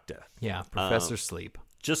the doctor. Yeah, Professor Sleep.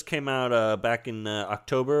 Just came out back in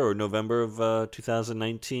October or November of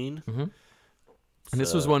 2019. Mm-hmm. And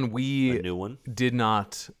this was one we a new one. Did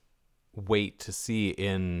not wait to see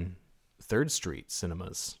in 3rd Street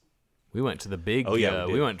cinemas. We went to the big, we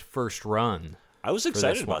went first run. I was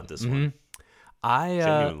excited about this one.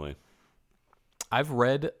 Genuinely. I've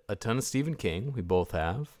read a ton of Stephen King. We both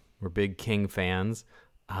have. We're big King fans.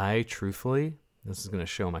 I truthfully, this is going to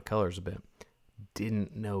show my colors a bit,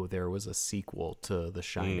 didn't know there was a sequel to The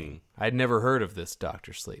Shining. I'd never heard of this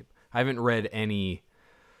Dr. Sleep. I haven't read any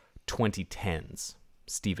 2010s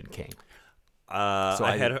Stephen King. So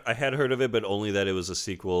I had heard of it, but only that it was a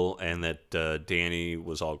sequel and that Danny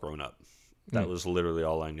was all grown up. That was literally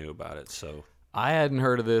all I knew about it. So I hadn't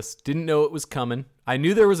heard of this. Didn't know it was coming. I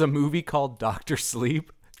knew there was a movie called Dr.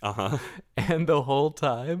 Sleep. And the whole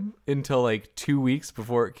time until like 2 weeks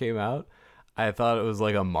before it came out, I thought it was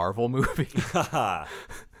like a Marvel movie.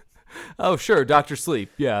 Oh, sure, Dr.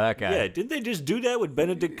 Sleep. Yeah, that guy. Yeah, didn't they just do that with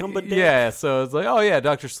Benedict Cumberbatch? Yeah, so it's like, oh yeah,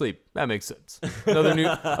 Dr. Sleep. That makes sense.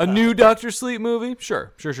 A new Dr. Sleep movie?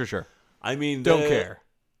 Sure. I mean, don't care.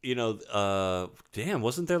 You know, damn,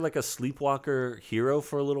 wasn't there like a Sleepwalker hero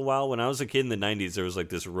for a little while? When I was a kid in the 90s, there was like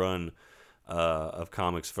this run of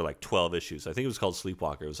comics for like 12 issues. I think it was called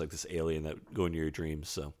Sleepwalker. It was like this alien that would go into your dreams,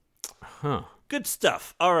 so. Good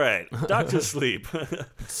stuff. All right, Dr. Sleep.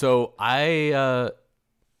 So I,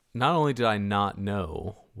 not only did I not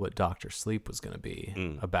know what Dr. Sleep was going to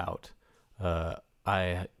be about,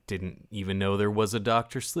 I didn't even know there was a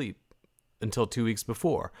Dr. Sleep until 2 weeks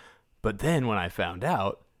before. But then when I found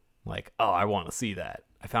out, like, oh, I want to see that.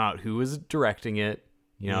 I found out who was directing it.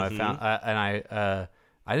 You know, I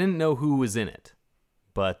didn't know who was in it,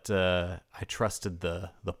 but I trusted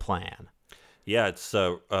the plan. Yeah, it's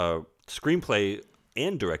screenplay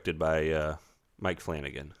and directed by Mike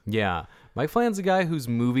Flanagan. Yeah, Mike Flanagan's a guy whose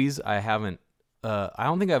movies I haven't. I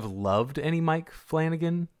don't think I've loved any Mike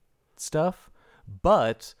Flanagan stuff,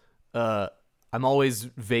 but I'm always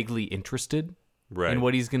vaguely interested in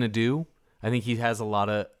what he's gonna do. I think he has a lot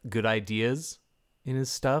of good ideas in his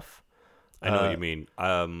stuff. I know what you mean.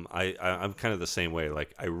 I'm kind of the same way.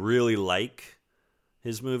 Like, I really like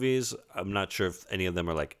his movies. I'm not sure if any of them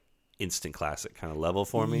are like instant classic kind of level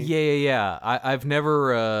for me. Yeah. I've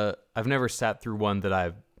never sat through one that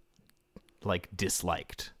I've like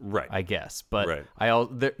disliked. Right. I guess, but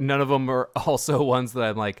none of them are also ones that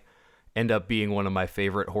I'm like end up being one of my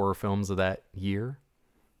favorite horror films of that year.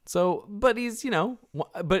 So, but he's,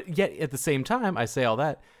 but yet at the same time, I say all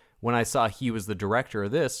that. When I saw he was the director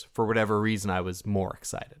of this, for whatever reason, I was more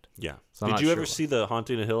excited. Yeah. So Did you ever see the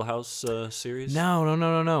Haunting of Hill House series? No.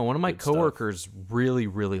 One of my coworkers really,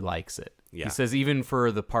 really likes it. Yeah. He says even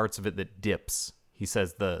for the parts of it that dips, he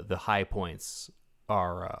says the high points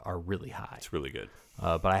are really high. It's really good.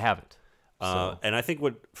 But I haven't. And I think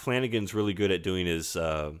what Flanagan's really good at doing is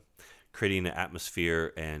creating an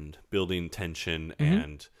atmosphere and building tension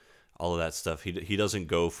and all of that stuff. He doesn't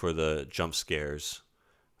go for the jump scares.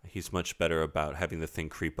 He's much better about having the thing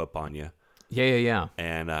creep up on you. Yeah.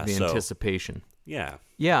 And the anticipation. Yeah.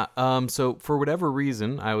 Yeah. So for whatever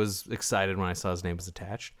reason, I was excited when I saw his name was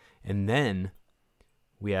attached. And then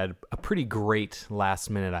we had a pretty great last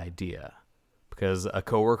minute idea because a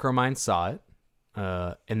coworker of mine saw it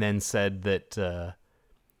and then said that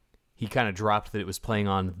he kind of dropped that it was playing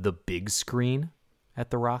on the big screen at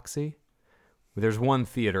the Roxy. There's one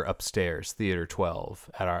theater upstairs, Theater 12,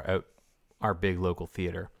 at our big local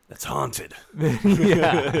theater. That's haunted.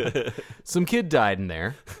 Yeah. Some kid died in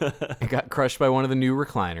there. It got crushed by one of the new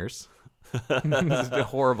recliners. It was a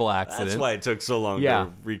horrible accident. That's why it took so long Yeah.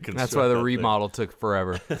 to reconstruct. That's why the that remodel took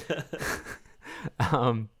forever.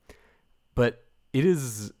 But it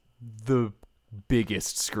is the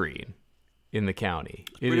biggest screen in the county.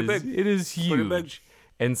 pretty big. It is pretty big. huge.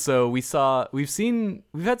 And so we've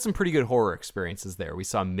had some pretty good horror experiences there. We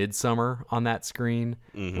saw Midsummer on that screen,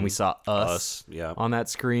 and we saw Us yeah. on that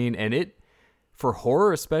screen. And it, for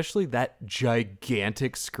horror especially, that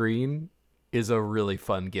gigantic screen is a really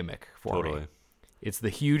fun gimmick for me. It's the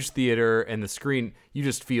huge theater and the screen. You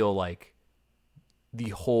just feel like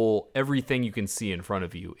everything you can see in front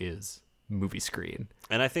of you is movie screen.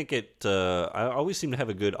 And I think I always seem to have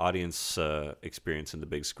a good audience experience in the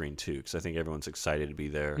big screen too, because I think everyone's excited to be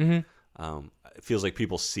there. Mm-hmm. It feels like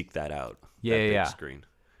people seek that out. Yeah, that big yeah. screen.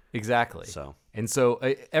 Exactly. So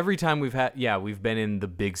Every time we've been in the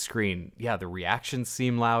big screen, the reactions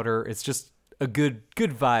seem louder. It's just a good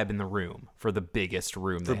vibe in the room for the biggest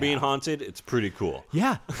room. For being haunted, it's pretty cool.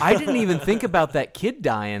 Yeah, I didn't even think about that kid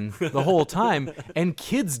dying the whole time, and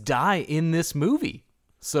kids die in this movie.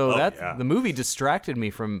 So the movie distracted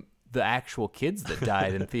me from the actual kids that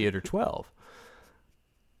died in Theater 12.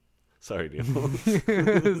 Sorry,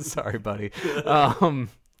 Neil. Sorry, buddy.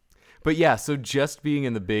 But yeah, so just being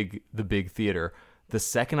in the big theater, the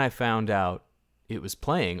second I found out it was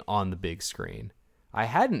playing on the big screen, I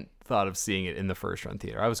hadn't thought of seeing it in the first run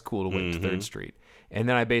theater. I was cool to wait to 3rd Street. And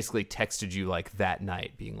then I basically texted you like that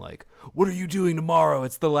night being like, "What are you doing tomorrow?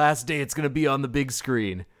 It's the last day it's going to be on the big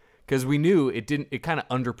screen." Because we knew it kind of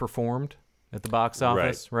underperformed at the box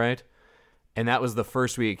office, right? And that was the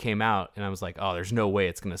first week it came out, and I was like, oh, there's no way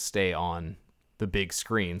it's going to stay on the big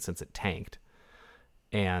screen since it tanked.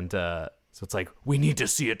 And so it's like, we need to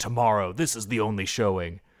see it tomorrow. This is the only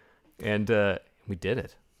showing. And we did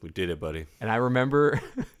it. We did it, buddy. And I remember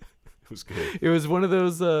It was good. it was one of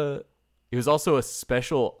those, it was also a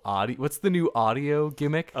special audio. What's the new audio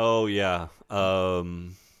gimmick? Oh, yeah.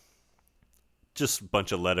 Just a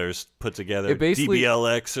bunch of letters put together. It basically-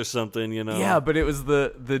 DBLX or something, you know? Yeah, but it was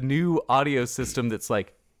the new audio system that's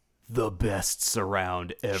like the best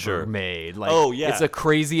surround ever made. Like, Oh, yeah. it's a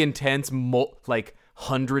crazy intense,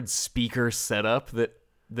 100 speaker setup that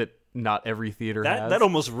not every theater has. That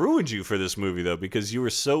almost ruined you for this movie, though, because you were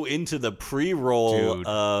so into the pre-roll Dude.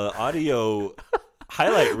 audio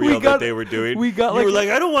highlight reel that they were doing. We got you were like,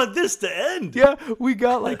 I don't want this to end. Yeah, we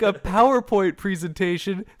got like a PowerPoint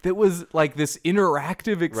presentation that was like this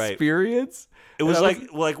interactive experience. It was And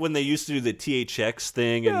I like when they used to do the THX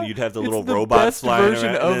thing, and Yeah, you'd have the it's little the robots best flying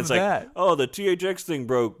version around, of and it's that. like, oh, the THX thing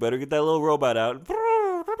broke. Better get that little robot out.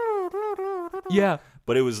 Yeah.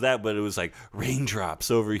 But it was like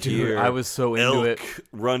raindrops over here. I was so into elk it.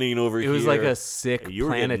 running over here. It was like a sick You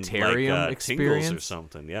were getting, planetarium like, experience tingles or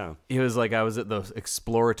something. Yeah, It was like I was at the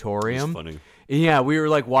Exploratorium. it was funny. Yeah, we were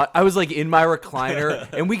like, I was like in my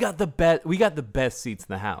recliner, and we got the best seats in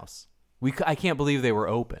the house. I can't believe they were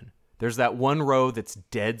open. There's that one row that's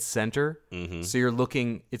dead center, so you're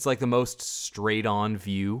looking. It's like the most straight on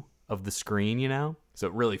view of the screen, you know. So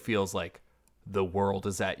it really feels like the world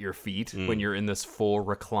is at your feet when you're in this full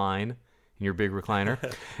recline in your big recliner.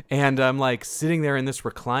 And I'm like sitting there in this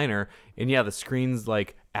recliner, and the screen's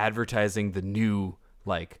like advertising the new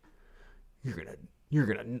like you're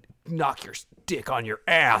gonna knock your dick on your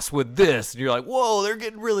ass with this, and you're like, whoa, they're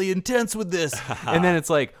getting really intense with this. And then it's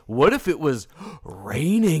like, what if it was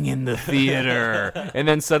raining in the theater? And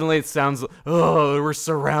then suddenly it sounds, oh, we're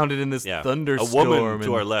surrounded in this thunderstorm. A woman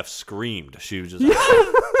to our left screamed. She was just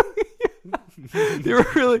They were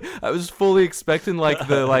really. I was fully expecting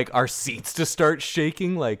our seats to start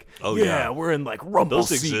shaking. Like, oh yeah, we're in like rumble those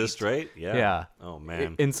seats. exist, right? Yeah. Yeah. Oh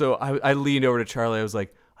man. And so I leaned over to Charlie. I was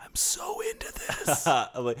like, I'm so into this.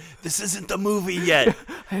 I'm like, this isn't the movie yet.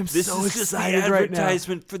 I am this so is just the excited right now.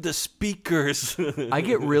 advertisement for the speakers. I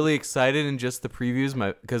get really excited in just the previews,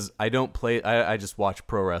 because I don't play. I just watch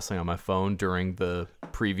pro wrestling on my phone during the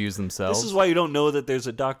previews themselves. This is why you don't know that there's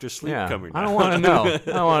a Dr. Sleep coming. I don't want to know. I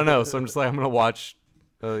don't want to know. So I'm just like, I'm gonna watch.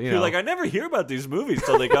 You're like, I never hear about these movies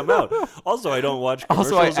till they come out. Also, I don't watch.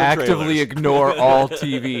 Also, I commercials or actively trailers. ignore all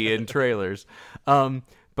TV and trailers.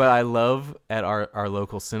 But I love at our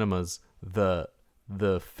local cinemas the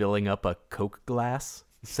filling up a Coke glass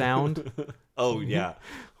sound. Oh yeah!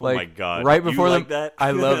 Oh Like, my god! Right before you like that?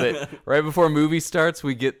 I love it. Right before a movie starts,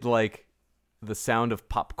 we get like the sound of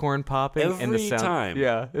popcorn popping Every and the sound. time.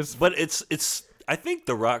 Yeah, But it's. I think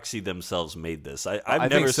the Roxy themselves made this. I've I never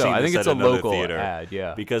think so. seen I this think it's at a another local theater ad.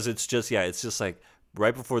 Yeah, because it's just like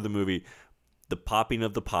right before the movie. the popping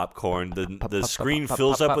of the popcorn, the screen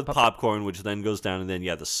fills up with popcorn, which then goes down, and then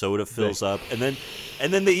the soda fills up, and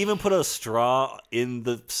then they even put a straw in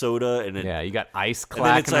the soda, and you got ice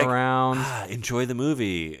clacking around. Enjoy the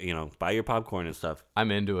movie, buy your popcorn and stuff. I'm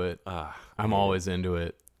into it. I'm always into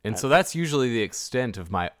it, and so that's usually the extent of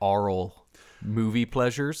my oral movie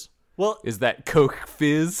pleasures. Well, is that Coke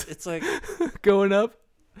Fizz? It's like going up,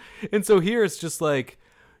 and so here it's just like,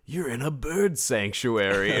 you're in a bird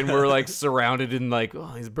sanctuary, and we're like surrounded in like,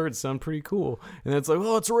 oh, these birds sound pretty cool, and then it's like,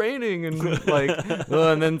 oh, it's raining, and like,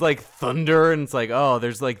 and then like thunder, and it's like, oh,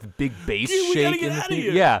 there's like big bass shake in the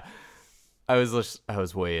theater. Yeah, I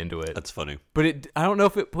was way into it. That's funny, but I don't know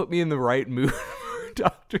if it put me in the right mood for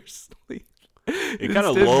Dr. Sleep. It kind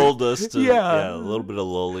of lulled us to a little bit of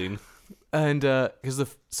lulling, and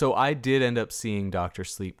so I did end up seeing Dr.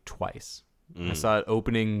 Sleep twice. I saw it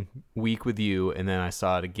opening week with you, and then I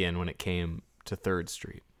saw it again when it came to 3rd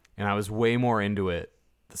Street. And I was way more into it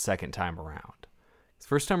the second time around. The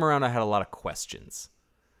first time around, I had a lot of questions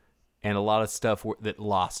and a lot of stuff that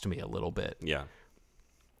lost me a little bit. Yeah.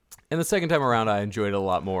 And the second time around, I enjoyed it a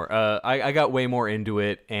lot more. I got way more into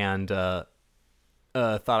it, and thought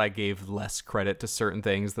I gave less credit to certain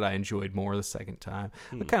things that I enjoyed more the second time.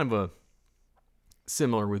 Kind of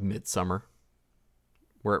similar with Midsummer,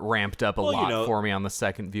 where it ramped up a lot for me on the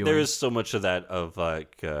second viewing. There is so much of that of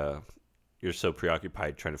like you're so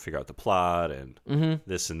preoccupied trying to figure out the plot and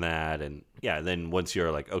this and that, and then once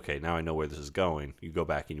you're like, okay, now I know where this is going, you go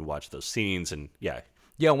back and you watch those scenes, and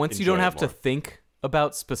once you don't have to think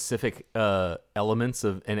about specific elements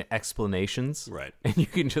and explanations, right? And you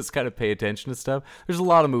can just kind of pay attention to stuff. There's a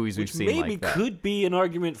lot of movies we've seen like that. Maybe could be an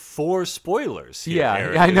argument for spoilers here,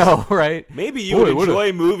 Eric. I know, right? Maybe you would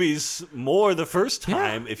enjoy movies more the first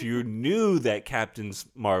time if you knew that Captain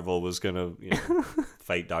Marvel was going to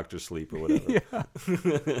fight Dr. Sleep or whatever. Yeah.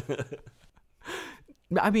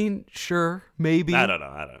 I mean, sure, maybe. I don't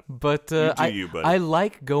know. But I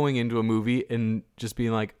like going into a movie and just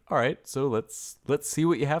being like, all right, so let's see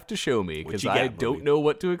what you have to show me, because I don't know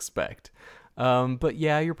what to expect. But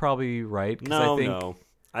you're probably right. It's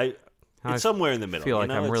somewhere in the middle. I feel like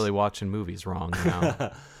I'm really watching movies wrong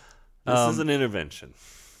now. This is an intervention.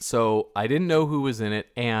 So I didn't know who was in it,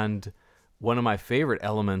 and one of my favorite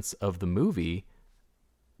elements of the movie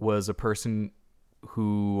was a person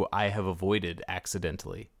who I have avoided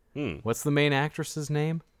accidentally. What's the main actress's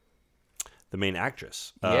name? The main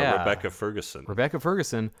actress, Rebecca Ferguson. Rebecca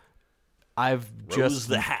Ferguson. Rose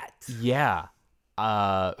the Hat. Yeah,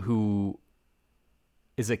 who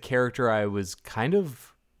is a character I was kind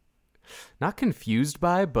of not confused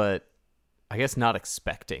by, but I guess not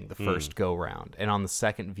expecting the first go round. And on the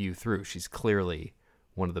second view through, she's clearly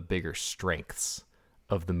one of the bigger strengths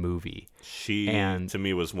of the movie. She, to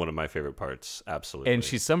me, was one of my favorite parts. Absolutely. And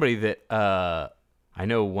she's somebody that I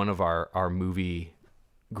know one of our movie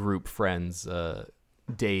group friends,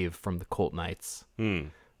 Dave from the Colt Knights,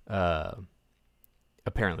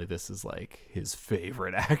 apparently this is like his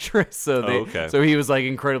favorite actress. So so he was like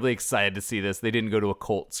incredibly excited to see this. They didn't go to a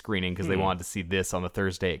Colt screening because they wanted to see this on the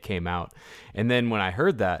Thursday it came out. And then when I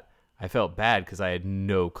heard that, I felt bad because I had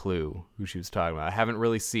no clue who she was talking about. I haven't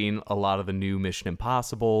really seen a lot of the new Mission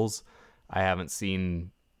Impossibles. I haven't seen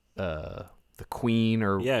the Queen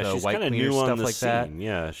or the White Queen or stuff like that.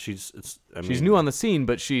 Yeah, she's new on the scene,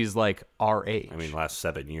 but she's like our age. I mean, last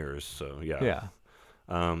 7 years. So yeah.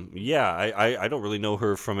 I don't really know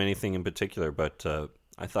her from anything in particular, but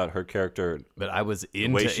I thought her character. But I was into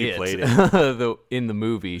the way she played it in the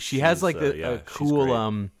movie. She has like a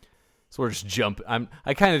cool So we're just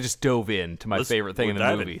I kind of just dove into my favorite thing in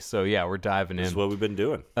the movie. So yeah, we're diving in. That's what we've been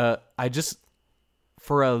doing.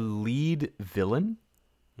 For a lead villain,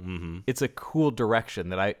 it's a cool direction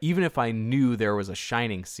that even if I knew there was a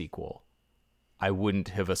Shining sequel, I wouldn't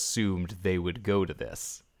have assumed they would go to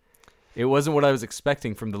this. It wasn't what I was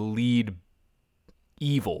expecting from the lead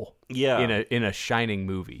evil in a Shining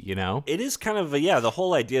movie, you know? It is kind of the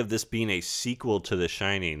whole idea of this being a sequel to The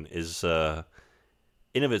Shining is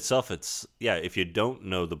in of itself, it's if you don't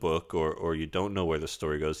know the book or you don't know where the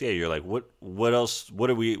story goes, you're like, what else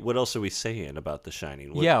are we saying about The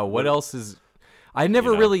Shining? What else is? I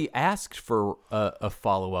never really asked for a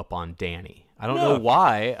follow up on Danny. I don't know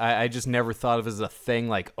why. I just never thought of it as a thing.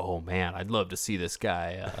 Like, oh man, I'd love to see this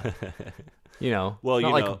guy. Well,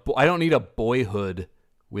 I don't need a Boyhood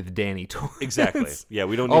with Danny Torrance. Exactly. Yeah,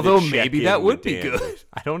 we don't. Need Although to check maybe in that would with be Danny. good.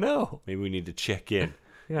 I don't know. Maybe we need to check in.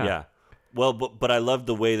 Yeah. Well, but I love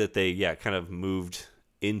the way that they kind of moved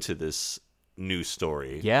into this new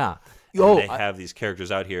story. Yeah. And they have these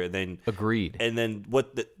characters out here, and then agreed. And then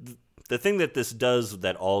what the the thing that this does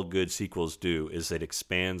that all good sequels do is it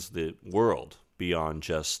expands the world beyond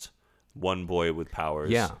just one boy with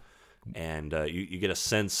powers. Yeah. And you get a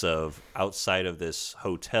sense of outside of this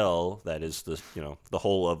hotel that is the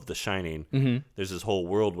whole of The Shining. Mm-hmm. There's this whole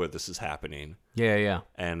world where this is happening. Yeah.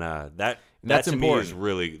 And that That's to important. me is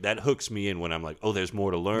really, that hooks me in when I'm like, oh, there's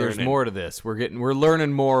more to learn. There's more to this. We're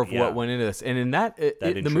learning more of Yeah. what went into this, and in that, the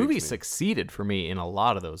intrigues movie me. succeeded for me in a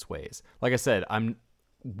lot of those ways. Like I said, I'm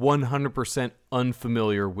 100%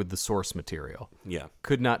 unfamiliar with the source material. Yeah.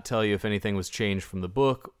 Could not tell you if anything was changed from the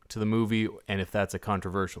book to the movie, and if that's a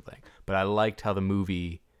controversial thing. But I liked how the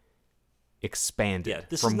movie expanded Yeah,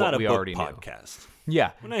 this from is not what a we book already knew. podcast.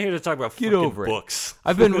 Yeah. We're not here to talk about Get fucking over it. books.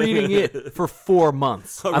 I've been reading it for 4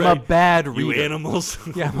 months. All I'm right. a bad reader. You animals.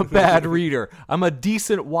 Yeah, I'm a bad reader. I'm a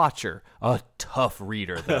decent watcher. A tough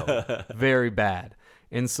reader, though. Very bad.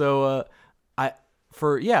 And so,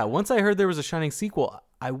 once I heard there was a Shining sequel,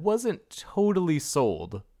 I wasn't totally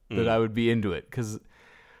sold that I would be into it, because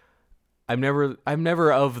I'm never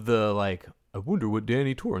of the, like, I wonder what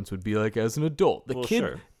Danny Torrance would be like as an adult.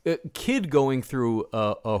 The kid going through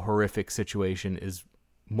a horrific situation is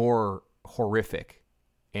more horrific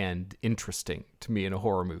and interesting to me in a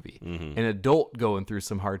horror movie. Mm-hmm. An adult going through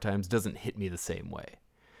some hard times doesn't hit me the same way.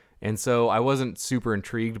 And so I wasn't super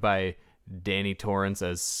intrigued by Danny Torrance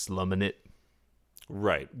as slumming it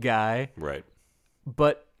Right. guy. Right.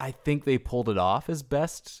 But I think they pulled it off as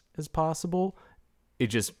best as possible. It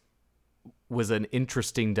just was an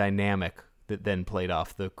interesting dynamic that then played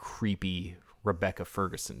off the creepy Rebecca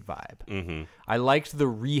Ferguson vibe. Mm-hmm. I liked the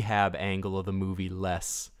rehab angle of the movie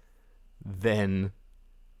less than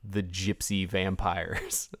the gypsy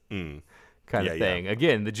vampires kind of thing. Yeah.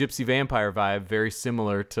 Again, the gypsy vampire vibe, very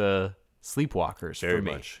similar to Sleepwalkers Very for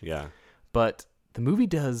me. much. Yeah. But the movie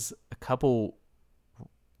does a couple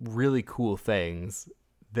really cool things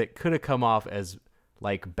that could have come off as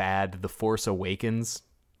like bad The Force Awakens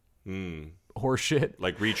horseshit.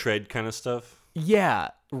 Like retread kind of stuff. Yeah,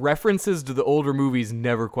 references to the older movies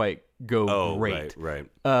never quite go Oh, great. right.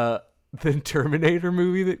 The Terminator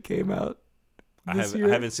movie that came out I this year.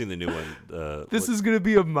 haven't seen the new one. This is going to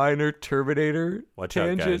be a minor Terminator Watch out,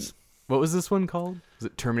 tangent. guys. What was this one called? Was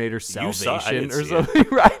it Terminator I Salvation didn't or see it. something?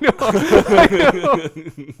 I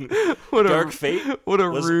know. What Dark Fate? What a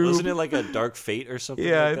rube. Wasn't it like a Dark Fate or something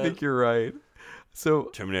Yeah, like I that? think you're right. So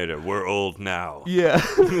Terminator, we're old now. yeah,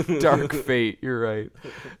 Dark Fate. You're right.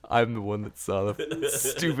 I'm the one that saw the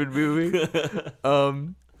stupid movie.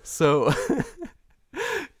 So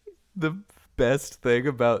the best thing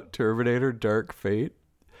about Terminator Dark Fate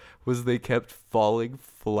was they kept falling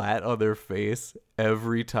flat on their face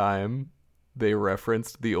every time they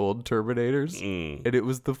referenced the old Terminators. And it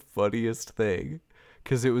was the funniest thing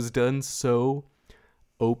because it was done so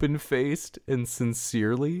open-faced and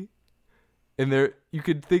sincerely. And there, you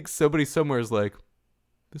could think somebody somewhere is like,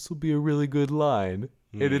 this will be a really good line.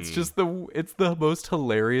 And it's just it's the most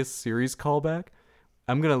hilarious series callback.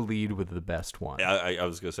 I'm going to lead with the best one. I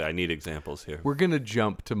was going to say, I need examples here. We're going to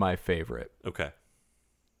jump to my favorite. Okay.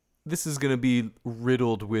 This is going to be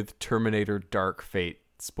riddled with Terminator Dark Fate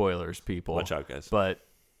spoilers, people. Watch out, guys. But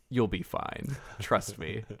you'll be fine. Trust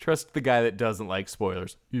me. Trust the guy that doesn't like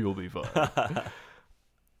spoilers. You'll be fine.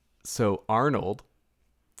 So Arnold,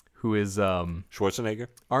 who is Schwarzenegger?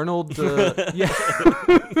 Arnold, yeah.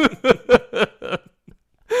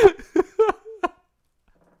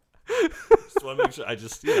 Just want to make sure. I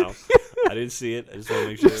didn't see it. I just want to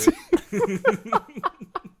make sure.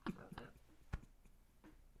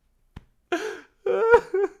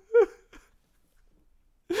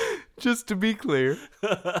 Just to be clear.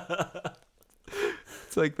 It's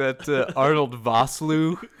like that Arnold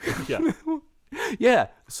Vosloo. Yeah. Yeah,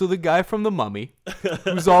 so the guy from The Mummy,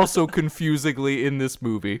 who's also confusingly in this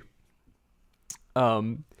movie.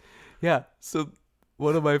 Yeah, so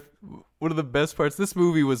one of the best parts, this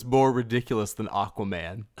movie was more ridiculous than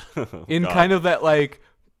Aquaman. In God. kind of that, like,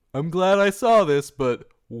 I'm glad I saw this, but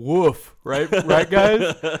woof, right,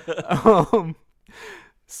 guys?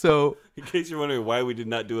 So In case you're wondering why we did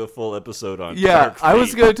not do a full episode on yeah, Dark I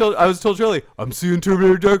was Fate. told Charlie, I'm seeing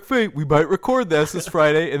Terminator Dark Fate. We might record this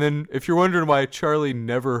Friday. And then if you're wondering why Charlie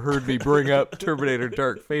never heard me bring up Terminator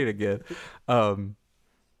Dark Fate again.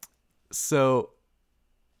 So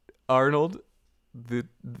Arnold, the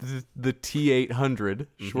T-800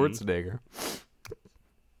 Schwarzenegger,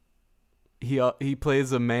 he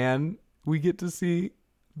plays a man we get to see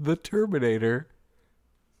the Terminator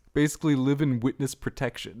basically live in witness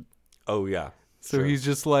protection. Oh, yeah. So Sure. he's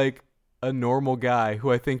just like a normal guy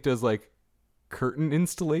who I think does like curtain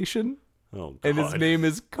installation. Oh, God. And his name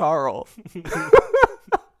is Carl.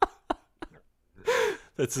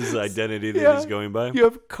 That's his identity that he's going by. You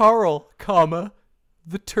have Carl, comma,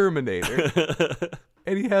 the Terminator.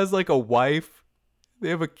 And he has like a wife. They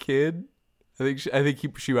have a kid. I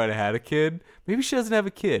think she might have had a kid. Maybe she doesn't have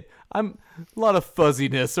a kid. A lot of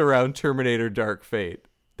fuzziness around Terminator Dark Fate.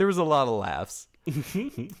 There was a lot of laughs.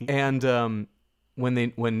 And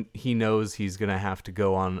when he knows he's gonna have to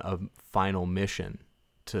go on a final mission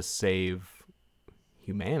to save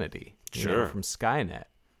humanity, from Skynet,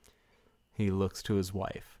 he looks to his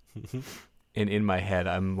wife. And in my head,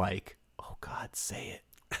 I'm like, "Oh God, say it.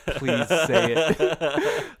 Please say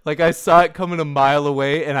it." Like I saw it coming a mile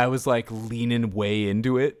away and I was like leaning way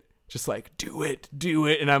into it. Just like, do it.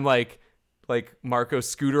 And I'm like Marco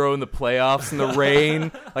Scudero in the playoffs in the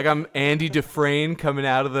rain. Like I'm Andy Dufresne coming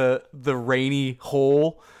out of the rainy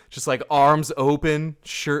hole. Just like arms open,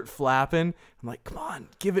 shirt flapping. I'm like, come on,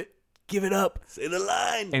 give it up. Say the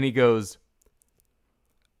line. And he goes,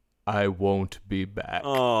 "I won't be back."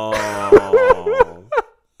 Oh,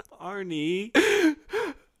 Arnie.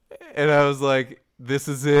 And I was like, this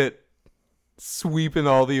is it. Sweeping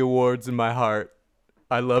all the awards in my heart.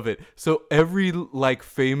 I love it. So every like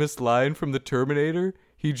famous line from the Terminator,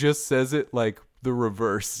 he just says it like the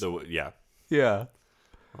reverse. Yeah. Yeah.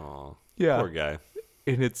 Oh, yeah. Poor guy.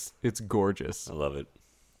 And it's gorgeous. I love it.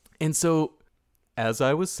 And so, as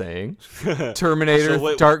I was saying,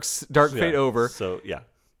 Terminator Dark Fate over. So yeah,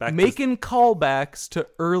 making callbacks to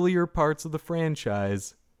earlier parts of the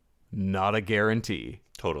franchise, not a guarantee.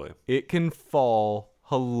 Totally. It can fall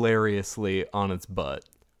hilariously on its butt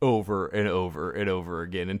over and over and over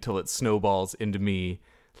again until it snowballs into me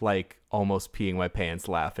like almost peeing my pants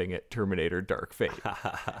laughing at Terminator Dark Fate.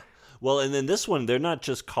 Well, and then this one, they're not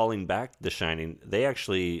just calling back The Shining.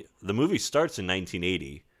 The movie starts in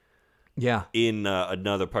 1980. Yeah. In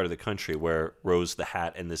another part of the country where Rose the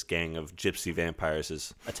Hat and this gang of gypsy vampires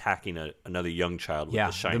is attacking another young child with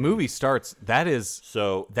the Shining. The movie starts. That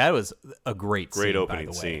was a great scene, opening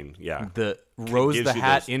by the way. scene. Yeah. The Rose the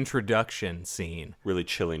Hat introduction scene. Really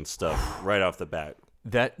chilling stuff right off the bat.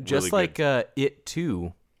 That just really like It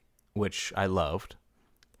 2, which I loved,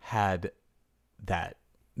 had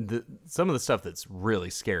some of the stuff that's really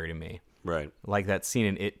scary to me. Right. Like that scene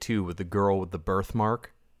in It 2 with the girl with the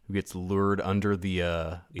birthmark who gets lured under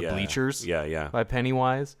the bleachers by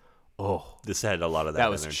Pennywise. Oh, this had a lot of that. That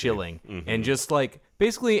was chilling. Mm-hmm. And just like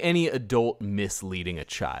basically any adult misleading a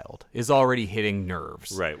child is already hitting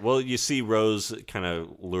nerves. Right. Well, you see Rose kind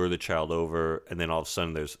of lure the child over, and then all of a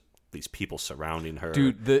sudden there's these people surrounding her.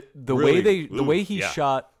 Dude, the way he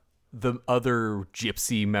shot the other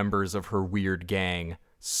gypsy members of her weird gang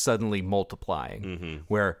suddenly multiplying,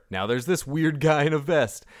 where now there's this weird guy in a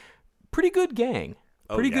vest. Pretty good gang.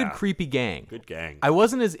 Good creepy gang. Good gang. I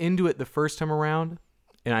wasn't as into it the first time around,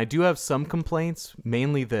 and I do have some complaints,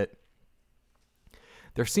 mainly that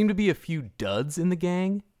there seem to be a few duds in the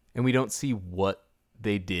gang, and we don't see what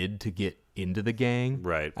they did to get into the gang.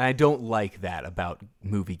 Right. And I don't like that about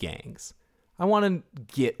movie gangs. I want to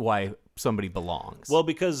get why somebody belongs. Well,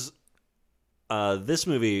 because this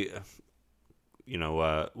movie,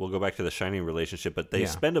 we'll go back to the Shining relationship, but they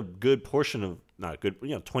spend a good portion of,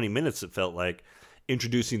 20 minutes it felt like,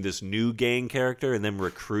 introducing this new gang character and then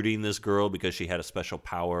recruiting this girl because she had a special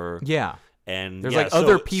power. Yeah. And there's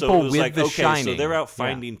other people with the Shining. So they're out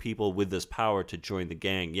finding people with this power to join the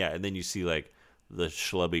gang. Yeah. And then you see like the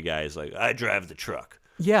schlubby guys like, I drive the truck.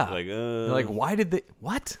 Yeah. They're like, why did they,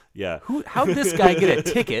 what? Yeah. How did this guy get a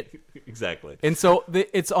ticket? Exactly. And so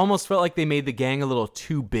it's almost felt like they made the gang a little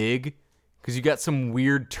too big because you got some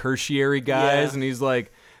weird tertiary guys and he's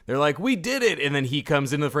like, they're like, we did it. And then he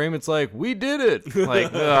comes into the frame. It's like, we did it.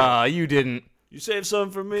 Like, you didn't. You saved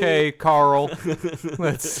something for me. Okay, Carl.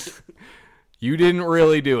 You didn't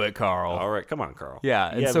really do it, Carl. All right. Come on, Carl. Yeah.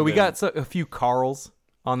 And so we got a few Carls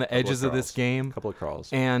on the edges of this game. A couple of Carls.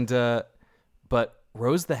 And, but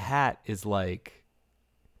Rose the Hat is like,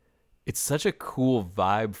 it's such a cool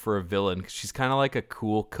vibe for a villain because she's kind of like a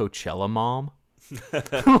cool Coachella mom.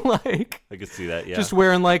 Like, I could see that, yeah. Just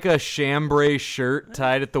wearing like a chambray shirt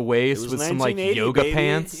tied at the waist with some like yoga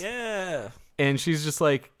pants. Yeah. And she's just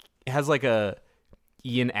like, has like a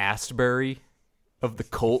Ian Astbury of the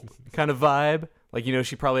cult kind of vibe. Like,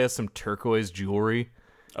 she probably has some turquoise jewelry.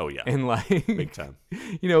 Oh, yeah. And like, big time.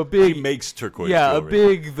 Big. He makes turquoise jewelry. Yeah, a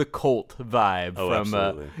big The Cult vibe. Oh, from,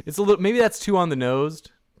 absolutely. It's a little, maybe that's too on the nose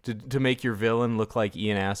to make your villain look like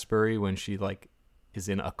Ian Astbury when she like is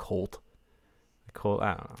in a cult. Cult,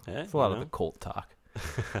 I don't know. It's a lot of the cult talk.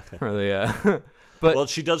 But well,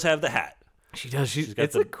 she does have the hat. She does.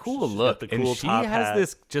 It's a cool look, and she has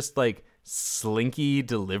this just like slinky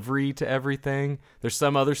delivery to everything. There's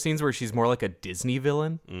some other scenes where she's more like a Disney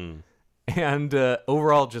villain, And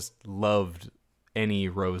overall, just loved any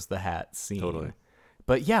Rose the Hat scene. Totally.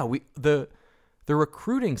 But yeah, the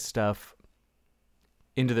recruiting stuff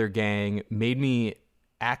into their gang made me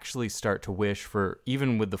actually start to wish for,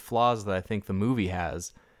 even with the flaws that I think the movie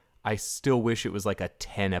has, I still wish it was like a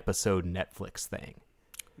 10-episode Netflix thing.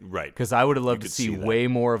 Right. Because I would have loved to could see see that. way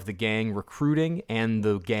more of the gang recruiting and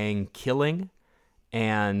the gang killing.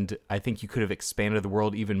 And I think you could have expanded the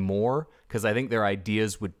world even more, because I think their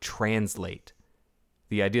ideas would translate.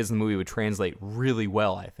 The ideas in the movie would translate really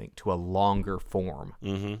well, I think, to a longer form.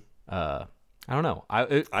 Mm-hmm. I don't know. I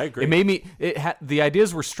agree. It made me. The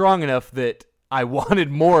ideas were strong enough that I wanted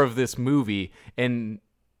more of this movie, and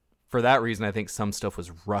for that reason, I think some stuff was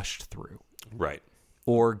rushed through. Right.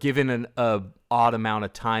 Or given an odd amount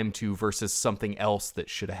of time to versus something else that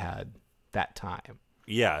should have had that time.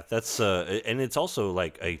 Yeah, that's and it's also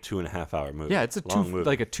like a 2.5 hour movie. Yeah, it's a long movie.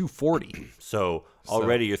 like a 240. So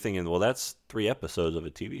already you're thinking, well, that's 3 episodes of a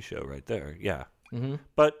TV show right there. Yeah,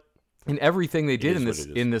 but And everything they did is in what this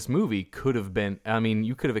it is. in this movie could have been. I mean,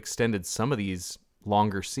 you could have extended some of these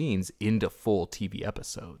longer scenes into full TV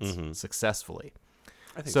episodes successfully.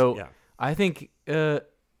 I think So yeah. I think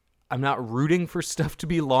I'm not rooting for stuff to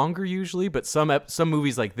be longer usually, but some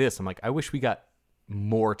movies like this, I'm like, I wish we got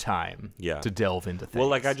more time to delve into things. Well,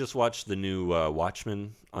 like I just watched the new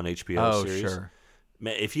Watchmen on HBO Oh, series. sure.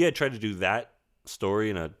 Man, if you had tried to do that story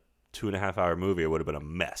in a 2.5 hour movie, it would have been a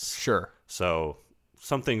mess. Sure. So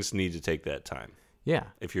some things need to take that time. Yeah.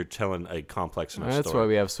 If you're telling a complex enough That's story. why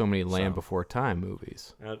we have so many Land Before Time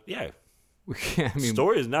movies. Yeah. I mean,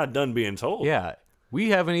 Story is not done being told. yeah.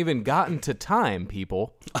 We haven't even gotten to time,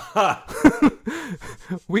 people.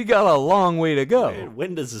 We got a long way to go. Man,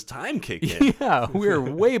 when does this time kick in? Yeah, we're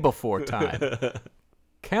way before time.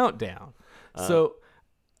 Countdown. So,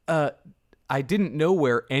 I didn't know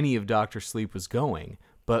where any of Dr. Sleep was going,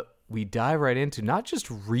 but we dive right into not just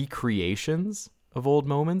recreations of old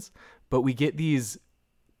moments, but we get these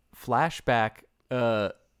flashback,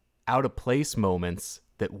 out of place moments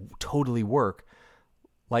that totally work,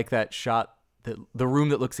 like that shot. The room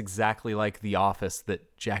that looks exactly like the office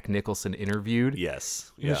that Jack Nicholson interviewed.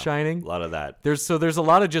 Yes. In The Shining. A lot of that. There's a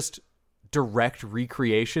lot of just direct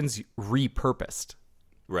recreations repurposed.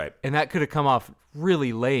 Right. And that could have come off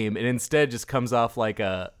really lame, and instead just comes off like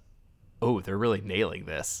they're really nailing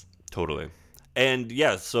this. Totally. And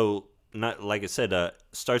yeah, so not like I said,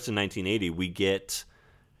 starts in 1980. We get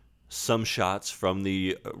some shots from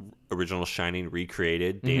the original Shining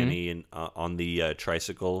recreated. Danny and on the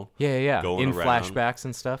tricycle. Yeah. Going In around. flashbacks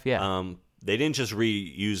and stuff. Yeah. They didn't just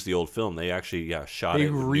reuse the old film. They actually shot They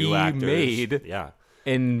it with new actors. remade. Yeah.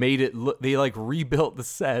 And made it look. They like rebuilt the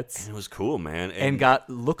sets It was cool, man. and got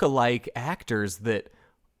look-alike actors that.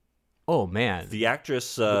 Oh man. the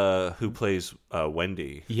actress who plays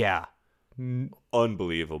Wendy. Yeah.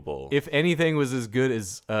 Unbelievable. If anything was as good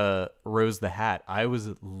as Rose the Hat, I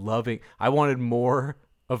wanted more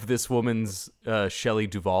of this woman's Shelley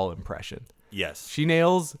Duvall impression. yes. She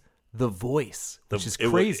nails the voice, which is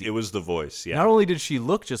crazy. It was the voice, yeah. Not only did she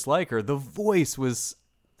look just like her, the voice was...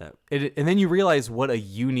 and then you realize what a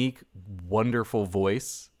unique, wonderful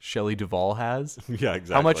voice Shelley Duvall has. Yeah,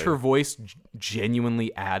 exactly. How much her voice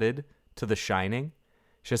genuinely added to The Shining.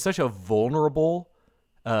 She has such a vulnerable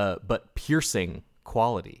but piercing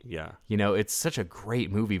quality. Yeah. You know, it's such a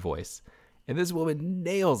great movie voice. And this woman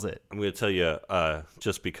nails it. I'm going to tell you,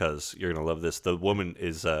 just because you're going to love this, the woman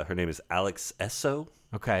is, her name is Alex Esso.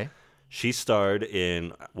 Okay. She starred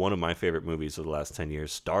in one of my favorite movies of the last 10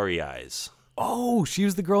 years, Starry Eyes. Oh, she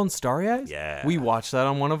was the girl in Starry Eyes? Yeah. We watched that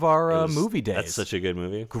on one of our movie days. That's such a good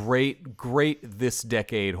movie. Great this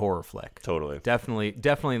decade horror flick. Totally. Definitely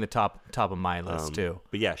in the top of my list too.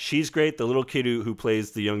 But yeah, she's great. The little kid who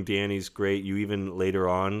plays the young Danny's great. You even later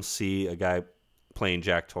on see a guy playing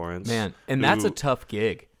Jack Torrance. Man, and that's a tough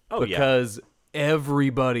gig. Oh, yeah. Because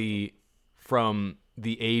everybody from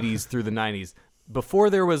the 80s through the 90s, before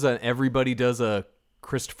there was everybody does a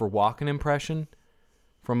Christopher Walken impression,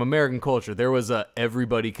 from American culture, there was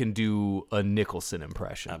everybody can do a Nicholson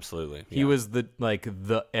impression. Absolutely. He was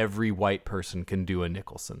the every white person can do a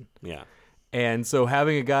Nicholson. Yeah. And so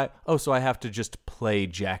having a guy, so I have to just play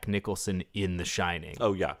Jack Nicholson in The Shining.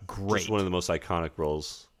 Oh, yeah. Great. Just one of the most iconic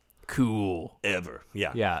roles Cool. ever.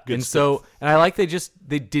 Yeah. Yeah. Good and stuff. and I like they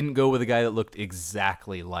didn't go with a guy that looked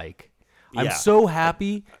exactly like. I'm Yeah. so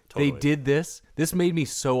happy Totally. they did this. This made me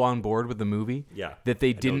so on board with the movie. Yeah. That they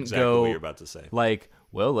I know didn't exactly go what you're about to say. like,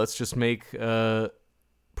 well, let's just make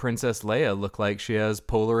Princess Leia look like she has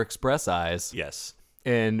Polar Express eyes. Yes.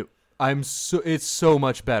 And it's so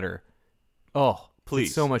much better. Oh, Please.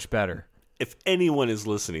 It's so much better. if anyone is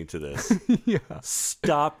listening to this,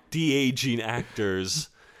 stop de-aging actors.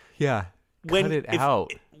 Yeah, cut it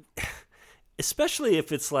out. Especially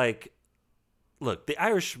if it's like, look, The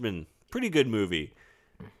Irishman, pretty good movie.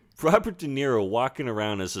 Robert De Niro walking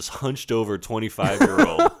around as this hunched over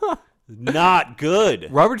 25-year-old. Not good.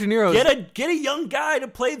 Robert De Niro. Get a young guy to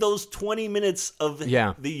play those 20 minutes of the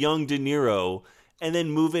young De Niro, and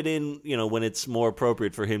then move it in, when it's more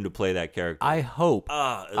appropriate for him to play that character. I hope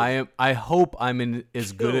I hope I'm in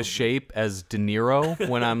as good a shape as De Niro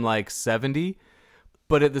when I'm like 70,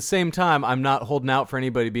 but at the same time, I'm not holding out for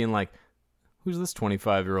anybody being like, who's this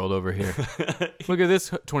 25-year-old over here? Look at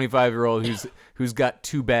this 25-year-old who's got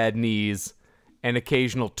 2 bad knees and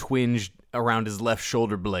occasional twinge around his left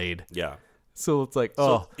shoulder blade. Yeah. So it's like,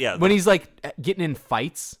 when he's like getting in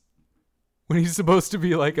fights, when he's supposed to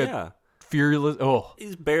be like a fearless. Oh,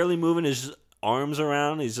 he's barely moving his arms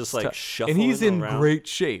around. He's just like shuffling around. And he's in around. Great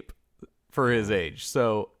shape for his age.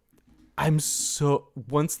 So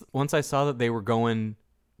once I saw that they were going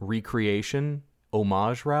recreation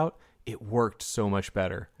homage route, it worked so much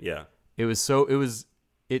better. Yeah.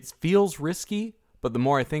 It feels risky, but the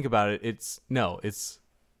more I think about it, it's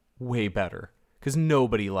way better because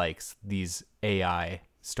nobody likes these AI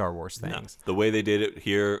Star Wars things. No. The way they did it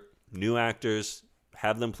here, new actors,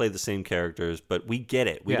 have them play the same characters, but we get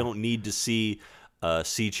it. We don't need to see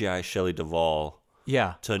CGI Shelley Duvall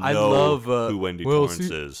to know who Wendy Torrance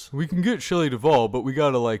is. We can get Shelley Duvall, but we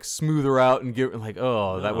got to like smooth her out and get like,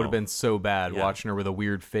 that would have been so bad watching her with a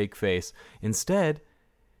weird fake face. Instead,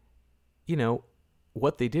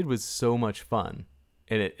 what they did was so much fun.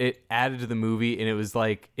 And it added to the movie, and it was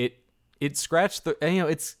like it scratched the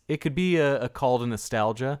it could be a call to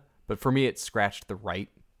nostalgia, but for me it scratched the right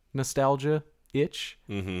nostalgia itch.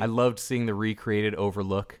 Mm-hmm. I loved seeing the recreated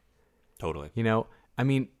Overlook. Totally. I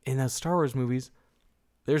mean, in those Star Wars movies,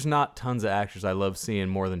 there's not tons of actors I love seeing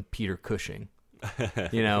more than Peter Cushing.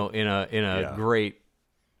 In a great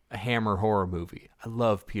Hammer horror movie. I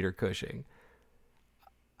love Peter Cushing.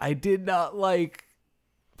 I did not like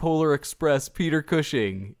Polar Express Peter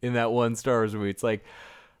Cushing in that one Star Wars movie. It's like,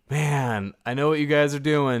 man, I know what you guys are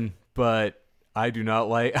doing, but I'm not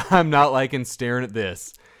liking staring at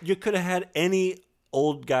this. You could have had any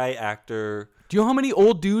old guy actor. Do you know how many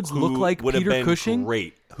old dudes look like would Peter have been Cushing?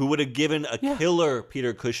 Great. Who would have given a killer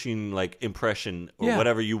Peter Cushing like impression or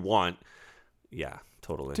whatever you want. Yeah,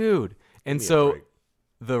 totally. Dude. And so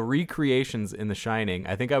the recreations in The Shining,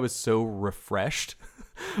 I think I was so refreshed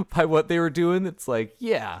by what they were doing. It's like,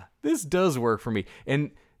 this does work for me.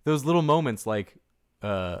 And those little moments like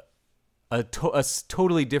a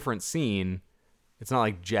totally different scene. It's not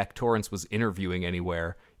like Jack Torrance was interviewing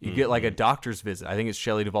anywhere. You get like a doctor's visit. I think it's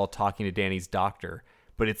Shelley Duvall talking to Danny's doctor,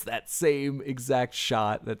 but it's that same exact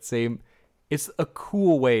shot, it's a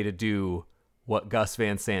cool way to do what Gus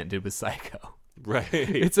Van Sant did with Psycho. Right.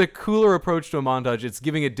 It's a cooler approach to a montage. It's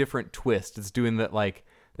giving a different twist. It's doing that like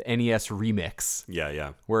the NES remix.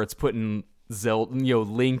 Yeah. Where it's putting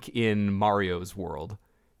Link in Mario's world.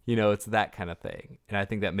 It's that kind of thing. And I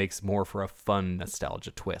think that makes more for a fun nostalgia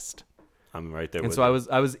twist. I'm right there and with so you.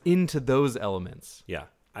 I was into those elements. Yeah.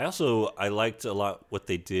 I liked a lot what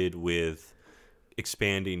they did with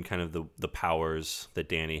expanding kind of the powers that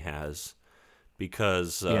Danny has,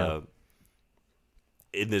 because in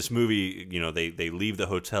this movie, they leave the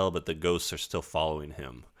hotel, but the ghosts are still following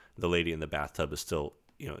him. The lady in the bathtub is still,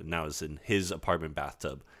 now is in his apartment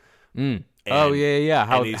bathtub. And, How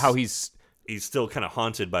he's still kind of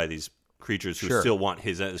haunted by these creatures who still want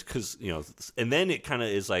his, because and then it kind of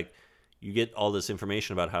is like, you get all this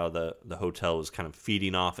information about how the hotel is kind of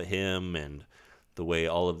feeding off of him and the way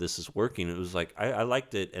all of this is working. It was like, I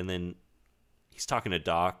liked it. And then he's talking to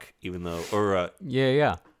Doc, even though, or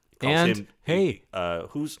and him, hey,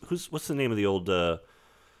 what's the name of the old,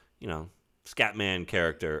 Scatman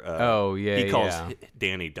character? He calls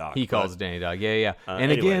Danny Doc. He calls Danny Doc. And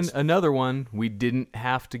anyways. again, another one we didn't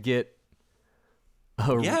have to get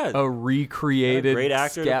a recreated great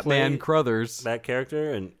actor Scatman Crothers, that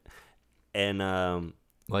character, and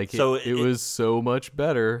so it was so much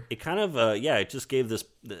better. It kind of it just gave this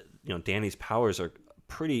Danny's powers are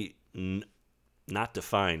pretty not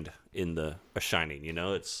defined in The Shining.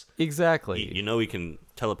 It's exactly he can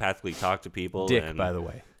telepathically talk to people. Dick, by the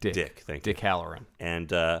way, Dick, thank you. Dick Halloran. And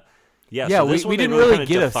so we didn't really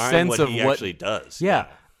get a sense what of he what actually does.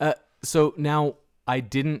 So now I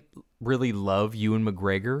didn't really love Ewan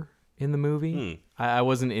McGregor in the movie. I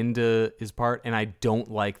wasn't into his part, and I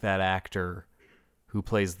don't like that actor who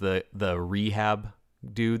plays the rehab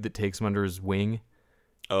dude that takes him under his wing.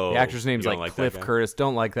 Oh, the actor's name's like Cliff Curtis.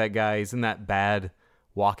 Don't like that guy. He's in that bad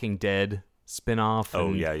Walking Dead spinoff. Oh,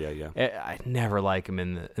 and yeah. I never like him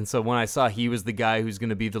and so when I saw he was the guy who's going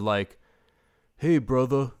to be the like, hey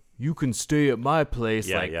brother, you can stay at my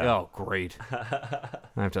place. Oh great. I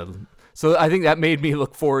have to. So I think that made me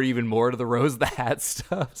look forward even more to the Rose the Hat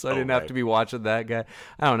stuff. So I didn't have to be watching that guy.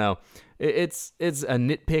 I don't know. It's a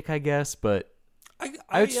nitpick, I guess, but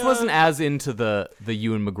I just wasn't as into the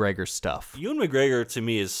Ewan McGregor stuff. Ewan McGregor to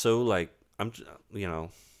me is so like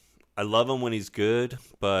I love him when he's good,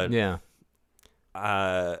 but yeah,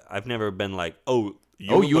 I've never been like, Ewan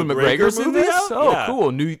McGregor's in this? out? Oh, Yeah.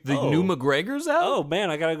 cool. New McGregor's out? Oh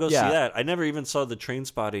man, I gotta go see that. I never even saw the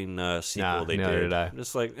Trainspotting sequel they neither did. did I. I'm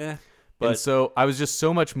just like, But But so I was just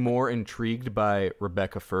so much more intrigued by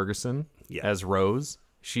Rebecca Ferguson as Rose.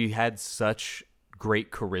 She had such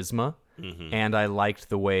great charisma, and I liked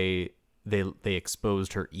the way they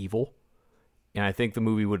exposed her evil. And I think the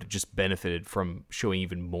movie would have just benefited from showing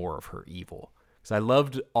even more of her evil. Because I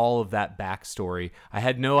loved all of that backstory. I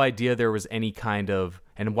had no idea there was any kind of,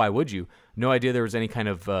 and why would you? No idea there was any kind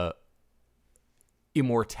of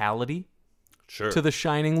immortality to the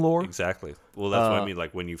Shining lore. Exactly. Well, that's what I mean.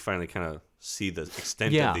 Like when you finally kind of see the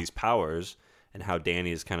extent of these powers and how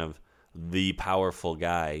Danny is kind of the powerful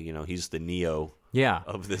guy. You know, he's the Neo.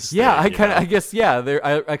 Of this. Yeah, thing, I guess.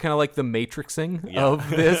 I kind of like the matrixing of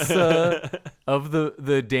this of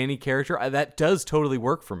the Danny character. That does totally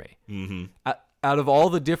work for me. Mm-hmm. Out of all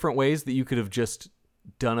the different ways that you could have just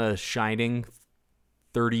done a Shining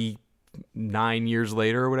 39 years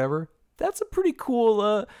later or whatever, that's a pretty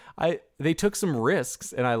cool. They took some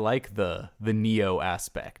risks, and I like the Neo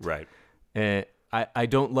aspect. Right. I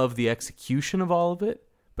don't love the execution of all of it,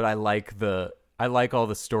 but I like all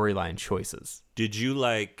the storyline choices. Did you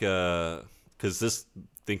like, because this,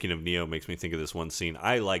 thinking of Neo makes me think of this one scene.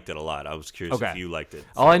 I liked it a lot. I was curious if you liked it.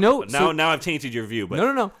 Oh, I know. But now I've tainted your view. But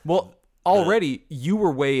No. Well, already you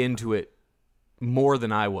were way into it more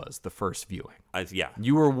than I was the first viewing.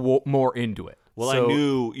 You were more into it. Well, I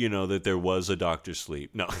knew, that there was a Dr.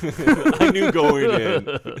 Sleep. No, I knew going in.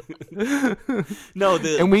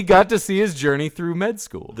 And we got to see his journey through med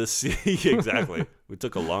school. Exactly. It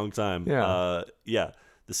took a long time. Yeah.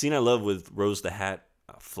 The scene I love with Rose the Hat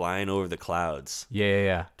flying over the clouds.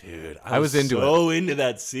 Yeah. Dude, I was into it. So into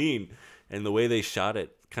that scene. And the way they shot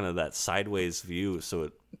it, kind of that sideways view, so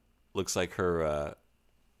it looks like her...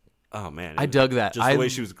 oh man, I dug that. Just the way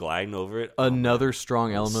she was gliding over it. Another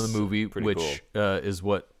strong element of the movie, which cool. Is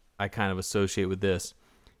what I kind of associate with this,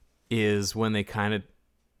 is when they kind of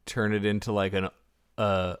turn it into like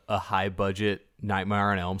a high budget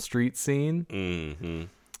Nightmare on Elm Street scene. Mm-hmm.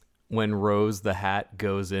 When Rose the Hat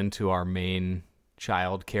goes into our main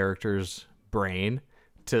child character's brain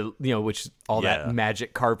to, which all that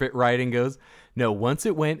magic carpet riding goes. No, once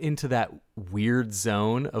it went into that weird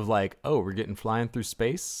zone of like, oh, we're getting flying through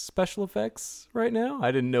space special effects right now.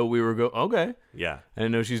 I didn't know we were okay. Yeah. I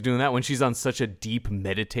didn't know she's doing that when she's on such a deep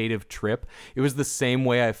meditative trip. It was the same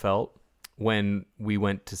way I felt when we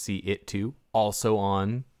went to see It 2, also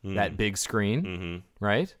on that big screen,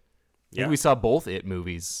 right? I think we saw both It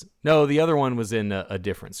movies. No, the other one was in a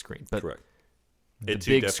different screen. But correct. The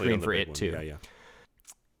big screen for It 2. Yeah.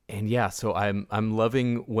 And so I'm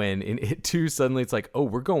loving when in It 2 suddenly it's like, oh,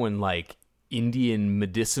 we're going like Indian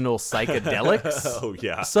medicinal psychedelics. Oh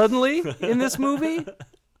yeah. Suddenly in this movie,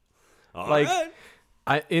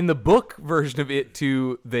 in the book version of It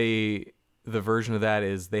 2, the version of that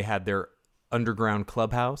is they had their underground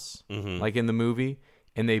clubhouse, like in the movie,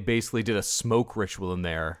 and they basically did a smoke ritual in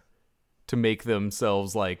there to make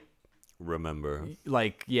themselves remember.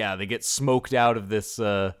 They get smoked out of this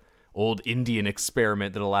old Indian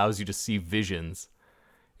experiment that allows you to see visions.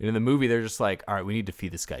 And in the movie, they're just like, all right, we need to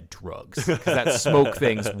feed this guy drugs because that smoke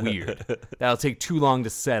thing's weird. That'll take too long to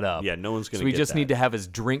set up. Yeah, no one's going to So we get just that. need to have his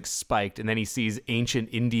drink spiked, and then he sees ancient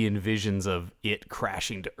Indian visions of it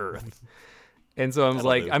crashing to Earth. And so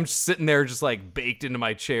I'm just sitting there just like baked into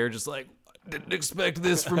my chair, just like, didn't expect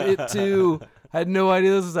this from It too. I had no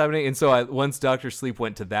idea this was happening. And so once Dr. Sleep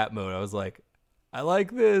went to that mode, I was like, I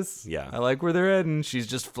like this. Yeah. I like where they're heading. She's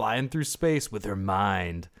just flying through space with her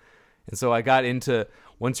mind. And so I got into,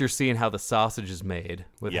 once you're seeing how the sausage is made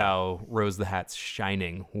with how Rose the Hat's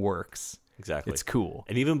shining works. Exactly. It's cool.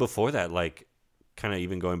 And even before that, kind of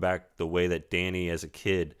even going back, the way that Danny as a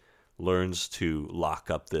kid learns to lock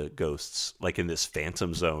up the ghosts, like in this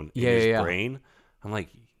phantom zone in his brain. I'm like,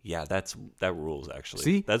 yeah, that rules actually.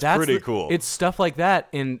 See, that's pretty cool. It's stuff like that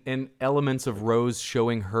and elements of Rose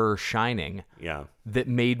showing her shining. Yeah. That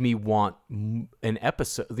made me want an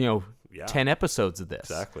episode, 10 episodes of this.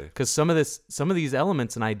 Exactly. Because some of these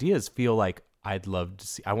elements and ideas feel like I'd love to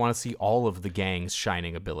see. I want to see all of the gang's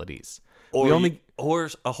shining abilities. or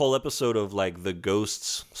a whole episode of like the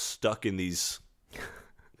ghosts stuck in these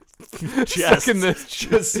chests,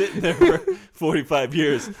 just sitting there for 45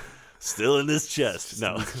 years, still in this chest.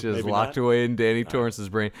 No, just locked away in Danny Torrance's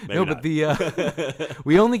brain. No, but the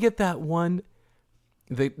we only get that one.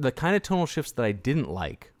 The kind of tonal shifts that I didn't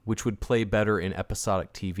like, which would play better in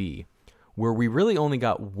episodic TV, where we really only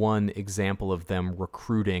got one example of them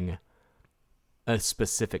recruiting a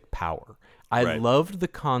specific power. I loved the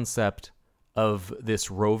concept of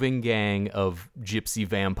this roving gang of gypsy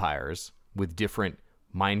vampires with different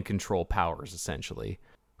mind control powers, essentially,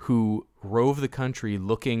 who rove the country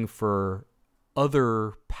looking for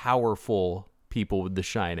other powerful people with the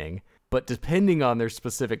Shining. But depending on their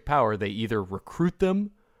specific power, they either recruit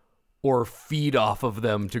them or feed off of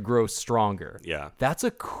them to grow stronger. Yeah. That's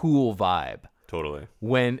a cool vibe. Totally.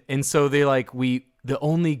 And so they the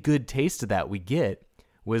only good taste of that we get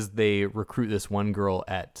was they recruit this one girl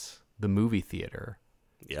at the movie theater.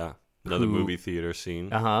 Yeah. Another movie theater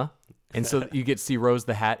scene. Uh-huh. And so you get to see Rose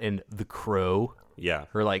the Hat and the Crow. Yeah.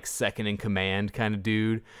 Her like second in command kind of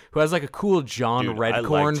dude who has like a cool John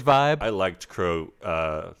Redcorn vibe. I liked Crow.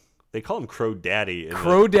 They call him Crow Daddy.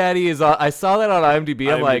 Crow Daddy is. I saw that on IMDb.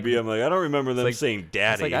 I'm like, I don't remember them saying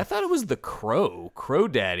Daddy. It's like I thought it was the Crow. Crow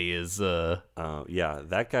Daddy is. Yeah,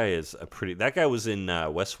 that guy is That guy was in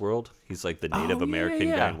Westworld. He's like the Native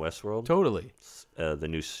American guy in Westworld. Totally. The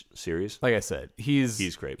new series. Like I said,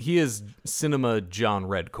 he's great. He is cinema John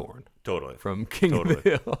Redcorn. Totally. From King of the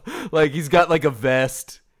Hill. Like he's got like a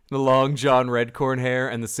vest, the long John Redcorn hair,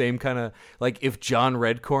 and the same kind of like if John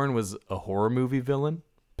Redcorn was a horror movie villain.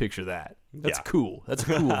 Picture that. That's cool. That's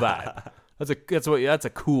a cool vibe. That's a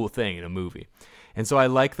cool thing in a movie. And so I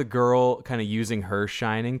like the girl kind of using her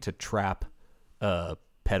Shining to trap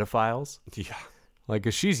pedophiles. Yeah. Like,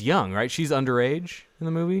 'cause she's young, right? She's underage in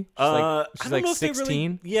the movie. She's like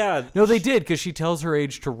 16. Yeah. No, they did, because she tells her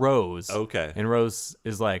age to Rose. Okay. And Rose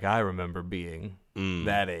is like, I remember being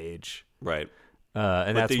that age. Right.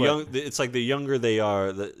 And but that's it's like the younger they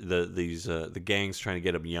are, the gang's trying to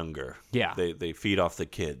get them younger. Yeah. They feed off the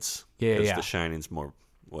kids. Yeah, because yeah. the Shining's more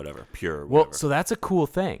pure. Well, so that's a cool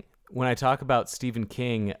thing. When I talk about Stephen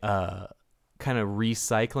King kind of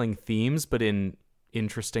recycling themes, but in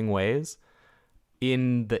interesting ways,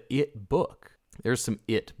 in the It book, there's some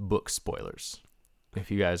It book spoilers.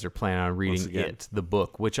 If you guys are planning on reading It, the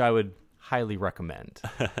book, which I would highly recommend.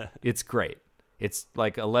 It's great. It's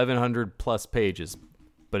like 1,100 plus pages,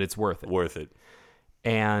 but it's worth it. Worth it.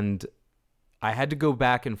 And I had to go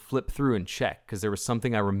back and flip through and check because there was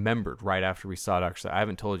something I remembered right after we saw Dr. Sleep. I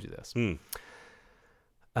haven't told you this. And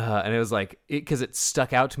it was like, because it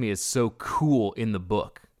stuck out to me as so cool in the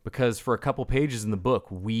book. Because for a couple pages in the book,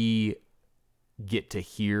 we get to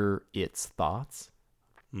hear its thoughts.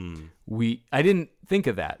 I didn't think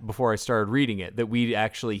of that before I started reading it, that we'd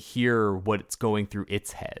actually hear what it's going through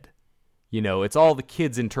its head. You know, it's all the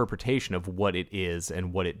kid's interpretation of what it is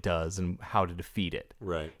and what it does and how to defeat it.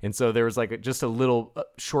 Right. And so there was like just a little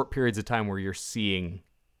short periods of time where you're seeing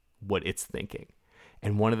what it's thinking.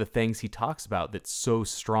 And one of the things he talks about that's so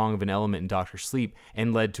strong of an element in Dr. Sleep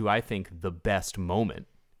and led to, I think, the best moment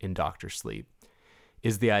in Dr. Sleep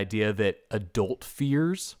is the idea that adult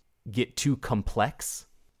fears get too complex.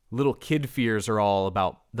 Little kid fears are all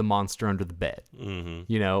about the monster under the bed. Mm-hmm.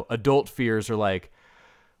 You know, adult fears are like,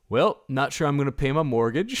 well, not sure I'm going to pay my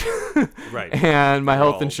mortgage. Right. And my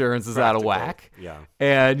health insurance is out of whack. Yeah.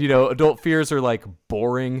 And, you know, adult fears are like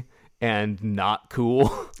boring and not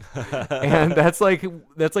cool. And that's like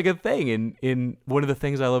a thing. In one of the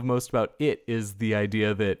things I love most about It is the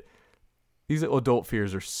idea that these adult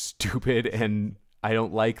fears are stupid and I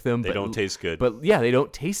don't like them. They don't taste good. But yeah, they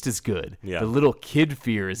don't taste as good. Yeah. The little kid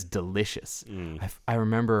fear is delicious. I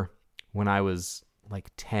remember when I was like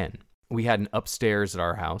 10, we had an upstairs at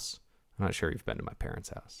our house. I'm not sure you've been to my parents'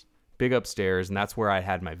 house. Big upstairs, and that's where I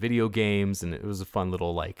had my video games, and it was a fun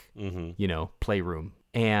little, like, you know, playroom.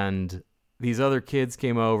 And these other kids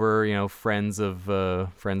came over, you know, friends of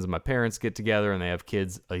my parents get together, and they have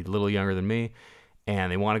kids a little younger than me,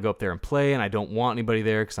 and they want to go up there and play, and I don't want anybody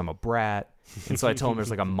there because I'm a brat. And so I told them there's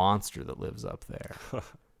like a monster that lives up there.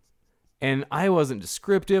 And I wasn't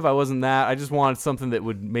descriptive. I wasn't that. I just wanted something that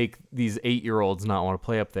would make these 8-year-olds not want to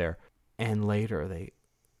play up there. And later,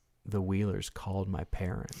 the Wheelers called my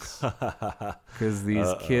parents because these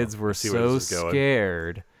kids were so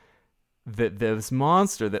scared that this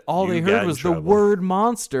monster, that all they heard was the word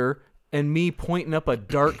monster and me pointing up a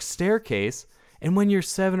dark staircase. And when you're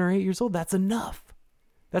 7 or 8 years old, that's enough.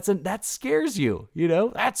 That scares you, you know?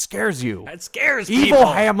 That scares you. That scares Evil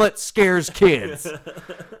people. Hamlet scares kids.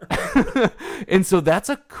 And so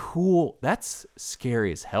that's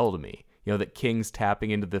scary as hell to me. that King's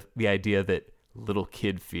tapping into the idea that little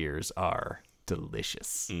kid fears are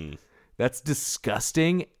delicious. That's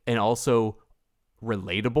disgusting and also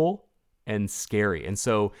relatable and scary. And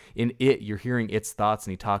so in It, you're hearing It's thoughts,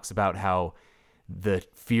 and he talks about how the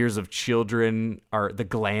fears of children the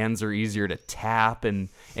glands are easier to tap, and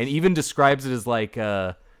even describes it as like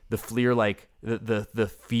the fear, like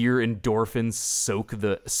the fear endorphins soak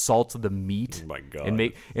the salt of the meat. Oh my God.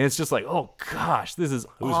 And it's just like, oh gosh, this is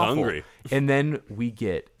Who's awful. hungry? And then we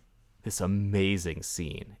get this amazing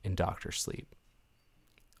scene in Dr. Sleep.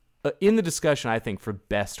 In the discussion, I think, for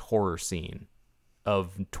best horror scene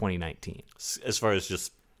of 2019. As far as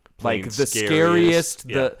just Like plain the scariest,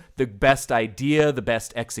 yeah. the best idea, the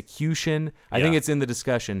best execution. I think Yeah. it's in the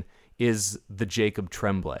discussion is the Jacob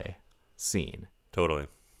Tremblay scene Totally.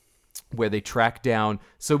 where they track down.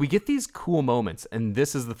 So we get these cool moments, and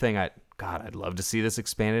this is the thing I'd love to see this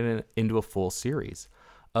expanded into a full series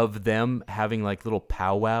of them having like little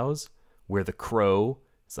powwows where the crow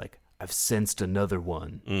is like, I've sensed another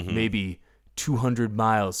one, maybe 200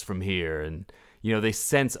 miles from here. And, they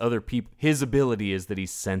sense other people. His ability is that he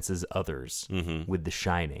senses others with The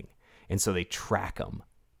Shining. And so they track him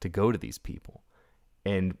to go to these people.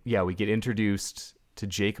 And yeah, we get introduced to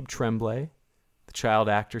Jacob Tremblay, the child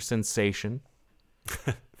actor sensation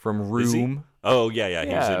from Is he? Room. Oh, yeah.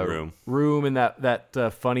 He was in Room. Room, and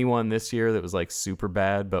that funny one this year that was like super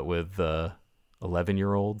bad, but with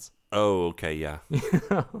 11-year-olds. Oh, okay, yeah.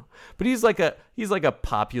 But he's like a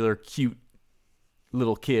popular, cute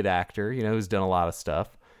little kid actor, who's done a lot of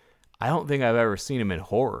stuff. I don't think I've ever seen him in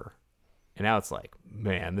horror. And now it's like,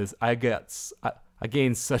 man, I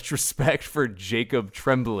gained such respect for Jacob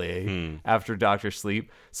Tremblay after Dr. Sleep.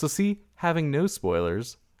 So see, having no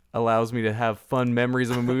spoilers allows me to have fun memories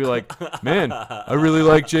of a movie like, man, I really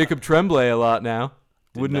like Jacob Tremblay a lot now.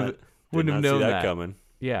 Wouldn't have known see that coming.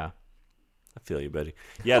 Yeah. I feel you, buddy.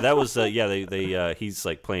 Yeah, that was they he's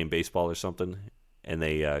like playing baseball or something, and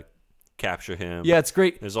they capture him. Yeah, it's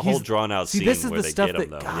great. There's a whole drawn out scene this is where the they stuff get him,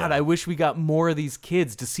 that, though. God, Yeah. I wish we got more of these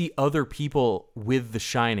kids to see other people with The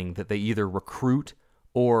Shining that they either recruit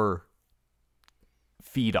or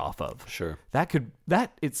feed off of. Sure.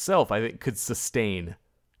 That itself, I think, could sustain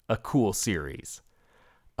a cool series.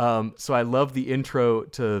 So I love the intro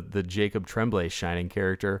to the Jacob Tremblay Shining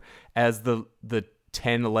character as the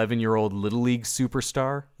 10, 11-year-old Little League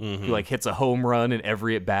superstar who like hits a home run in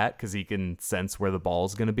every at bat because he can sense where the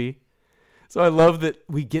ball's going to be. So I love that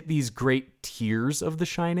we get these great tiers of The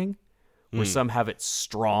Shining where some have it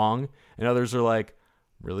strong and others are like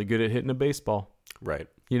really good at hitting a baseball. Right.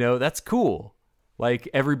 That's cool. Like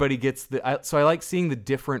everybody gets so I like seeing the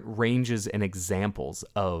different ranges and examples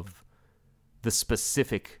of the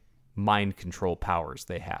specific mind control powers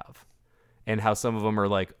they have and how some of them are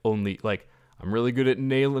like only like, I'm really good at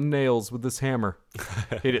nailing nails with this hammer.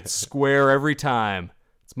 Hit it square every time.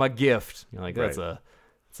 It's my gift. You're like,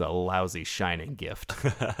 it's a lousy Shining gift,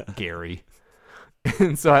 Gary.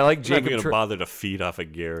 And so I like I'm Jacob. not going to bother to feed off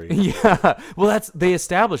of Gary. Yeah. Well, they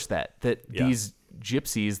established that Yeah. these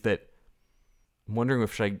gypsies that I'm wondering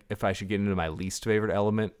if I should get into my least favorite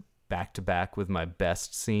element back to back with my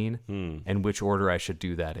best scene and which order I should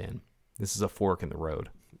do that in. This is a fork in the road.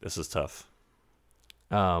 This is tough.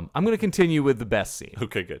 I'm going to continue with the best scene.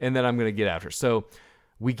 Okay, good. And then I'm going to get after. So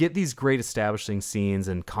we get these great establishing scenes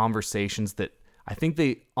and conversations that I think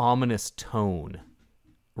the ominous tone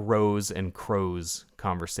Rose and Crow's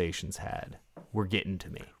conversations had were getting to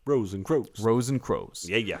me. Rose and Crows. Rose and Crows.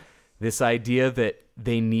 Yeah. This idea that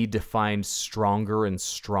they need to find stronger and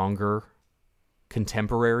stronger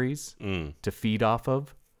contemporaries to feed off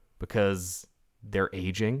of because they're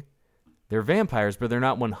aging. They're vampires, but they're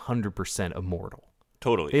not 100% immortal.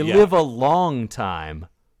 Totally. They yeah. live a long time,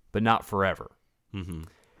 but not forever. Mm-hmm.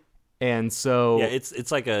 And so, Yeah,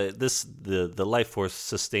 it's like the life force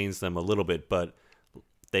sustains them a little bit, but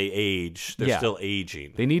they age. They're still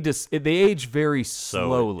aging. they need to. They age very So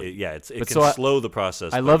slowly. it But can so slow the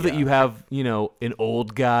process. I but love that yeah. you have an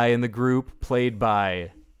old guy in the group played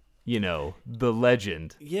by the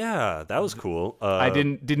legend. Yeah, that was cool. I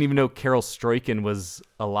didn't even know Carol Stroiken was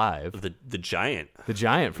alive. The giant. The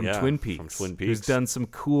giant from Yeah, Twin Peaks. from Twin Who's Peaks. done some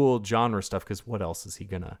cool genre stuff, because what else is he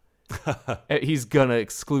gonna... He's gonna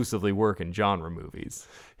exclusively work in genre movies.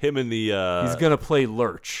 Him and the He's gonna play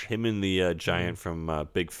Lurch. him and the giant from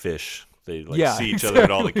Big Fish. They Yeah, see each other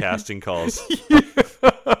at all the casting calls.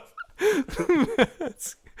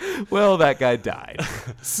 Well, that guy died.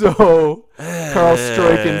 So Carl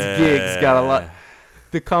Stroiken's gigs got a lot...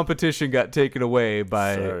 The competition got taken away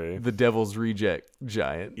by Sorry. the Devil's Reject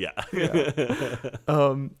giant. Yeah.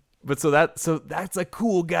 But so that's a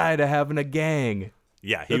cool guy to have in a gang.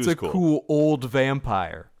 Yeah, he That's was a cool old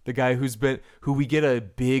vampire. The guy who we get a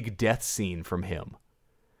big death scene from him,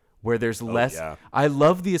 where there's less. Yeah. I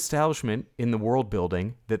love the establishment in the world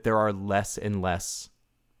building that there are less and less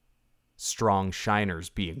strong shiners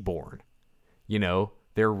being born. You know,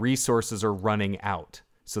 their resources are running out,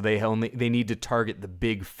 so they need to target the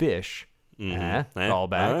big fish. Call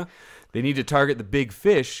back. They need to target the big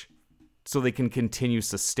fish so they can continue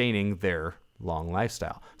sustaining their long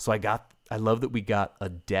lifestyle. So I love that we got a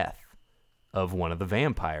death of one of the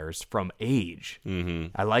vampires from age. Mm-hmm.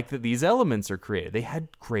 I like that these elements are created. They had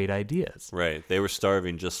great ideas. Right. They were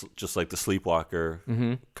starving just like the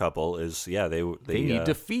Sleepwalker couple is. Yeah, they need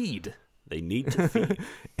to feed. They need to feed.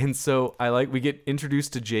 And so we get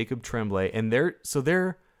introduced to Jacob Tremblay, and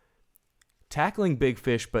they're tackling big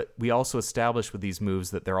fish, but we also establish with these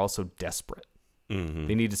moves that they're also desperate. Mm-hmm.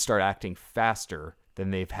 They need to start acting faster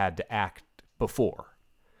than they've had to act before.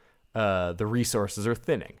 The resources are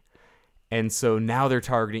thinning. And so now they're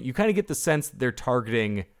targeting, you kind of get the sense that they're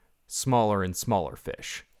targeting smaller and smaller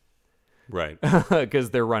fish. Right.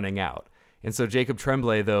 Because they're running out. And so Jacob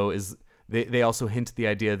Tremblay, though, they also hint at the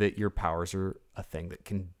idea that your powers are a thing that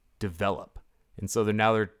can develop. And so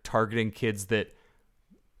they're targeting kids that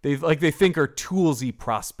they think are toolsy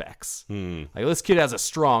prospects. Like, this kid has a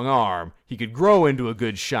strong arm. He could grow into a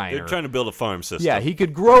good shiner. They're trying to build a farm system. Yeah, he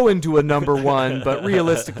could grow into a number 1, but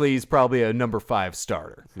realistically, he's probably a number 5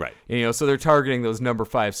 starter. Right. And, so they're targeting those number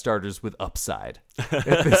 5 starters with upside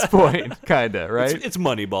at this point, kind of, right? It's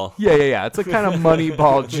Moneyball. Yeah. It's a kind of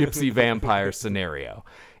Moneyball gypsy vampire scenario.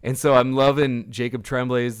 And so I'm loving Jacob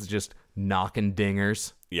Tremblay's just knocking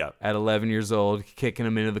dingers. Yeah. At 11 years old, kicking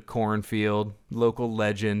him into the cornfield, local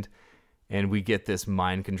legend. And we get this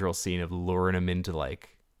mind control scene of luring him into,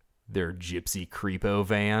 like, their gypsy creepo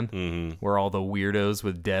van where all the weirdos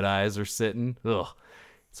with dead eyes are sitting. Ugh.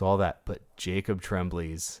 It's all that. But Jacob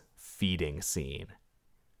Tremblay's feeding scene,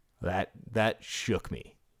 that shook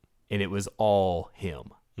me. And it was all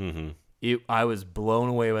him. Mm-hmm. I was blown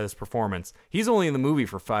away by this performance. He's only in the movie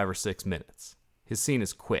for 5 or 6 minutes. His scene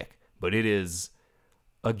is quick, but it is...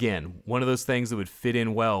 Again, one of those things that would fit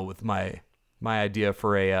in well with my idea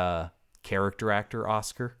for a character actor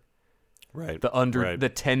Oscar. Right.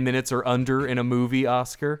 The 10 minutes or under in a movie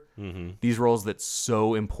Oscar. Mm-hmm. These roles that's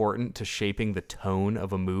so important to shaping the tone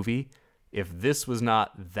of a movie. If this was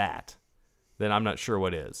not that, then I'm not sure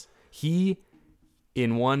what is. He,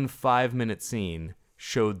 in one 5-minute scene,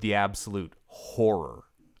 showed the absolute horror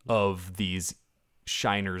of these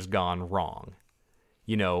shiners gone wrong.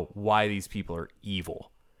 You know, why these people are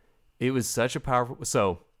evil. It was such a powerful...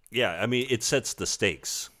 So... Yeah, I mean, it sets the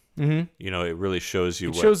stakes. Mm-hmm. You know, it really shows you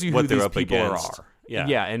what who they're these up people against. are.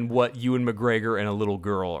 Yeah, and what Ewan McGregor and a little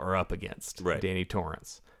girl are up against. Right. Danny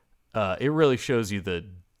Torrance. It really shows you the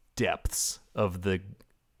depths of the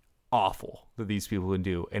awful that these people can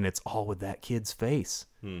do. And it's all with that kid's face.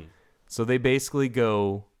 So they basically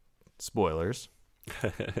go... Spoilers.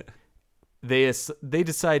 They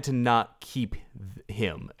decide to not keep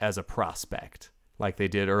him as a prospect like they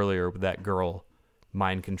did earlier with that girl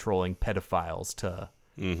mind-controlling pedophiles to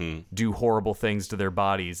do horrible things to their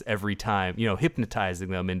bodies every time, hypnotizing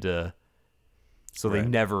them into so they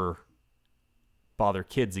never bother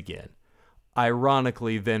kids again.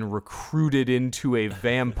 Ironically, then recruited into a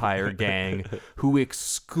vampire gang who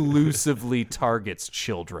exclusively targets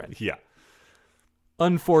children. Yeah.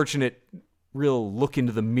 Unfortunate real look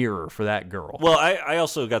into the mirror for that girl. Well, I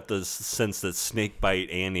also got the sense that Snakebite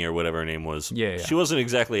Annie or whatever her name was, she wasn't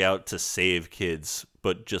exactly out to save kids,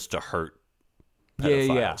 but just to hurt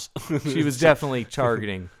pedophiles. Yeah. She was definitely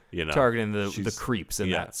targeting the creeps in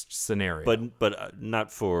that scenario. But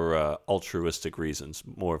not for altruistic reasons,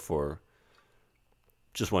 more for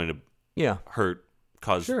just wanting to hurt,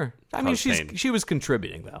 cause Sure. I cause mean, pain. she was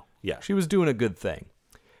contributing, though. Yeah. She was doing a good thing.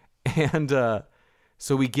 And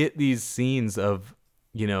so we get these scenes of,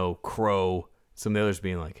 Crow, some of the others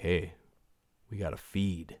being like, hey, we got to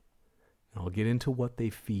feed. And I'll get into what they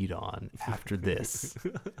feed on after this.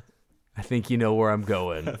 I think you know where I'm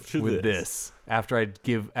going with this. After I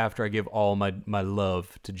give all my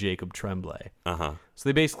love to Jacob Tremblay. So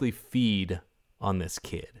they basically feed on this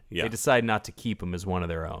kid. Yeah. They decide not to keep him as one of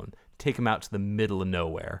their own. Take him out to the middle of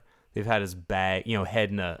nowhere. They've had his bag, head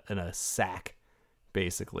in a sack,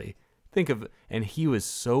 basically. And he was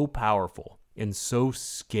so powerful and so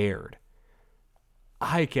scared.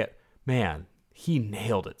 He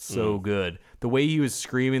nailed it so good. The way he was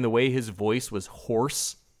screaming, the way his voice was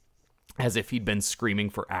hoarse, as if he'd been screaming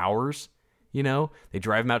for hours. They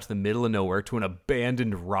drive him out to the middle of nowhere to an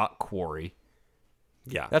abandoned rock quarry.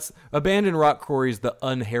 Yeah. That's abandoned rock quarry is the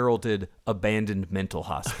unheralded abandoned mental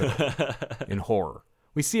hospital in horror.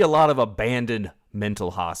 We see a lot of abandoned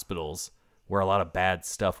mental hospitals where a lot of bad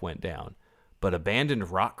stuff went down. But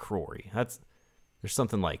abandoned rock quarry, there's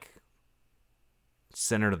something like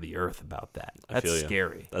center of the earth about that. That's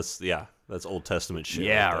scary. That's Old Testament shit.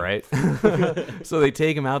 Yeah, right? So they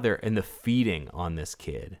take him out there, and the feeding on this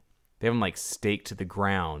kid, they have him like staked to the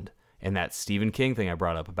ground. And that Stephen King thing I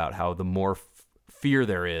brought up about how the more fear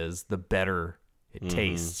there is, the better it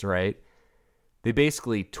tastes, right? They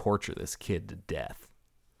basically torture this kid to death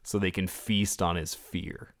so they can feast on his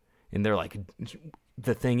fear. And they're like,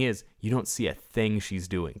 the thing is, you don't see a thing she's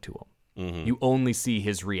doing to him. You only see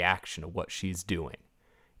his reaction to what she's doing.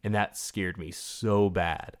 And that scared me so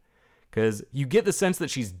bad. Because you get the sense that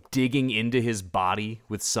she's digging into his body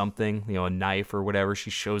with something, a knife or whatever. She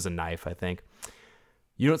shows a knife, I think.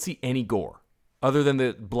 You don't see any gore other than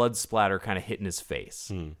the blood splatter kind of hitting his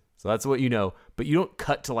face. So that's what you know. But you don't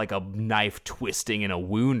cut to like a knife twisting in a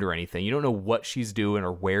wound or anything. You don't know what she's doing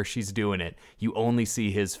or where she's doing it. You only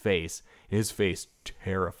see his face. His face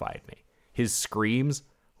terrified me. His screams,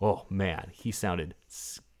 oh man, he sounded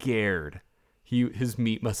scared. His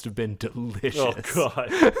meat must have been delicious. Oh God,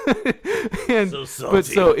 so salty. But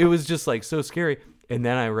so it was just like so scary. And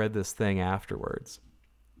then I read this thing afterwards,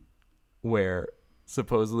 where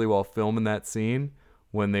supposedly while filming that scene,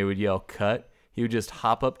 when they would yell "cut," he would just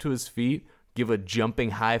hop up to his feet, give a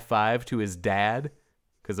jumping high five to his dad,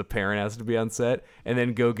 because a parent has to be on set, and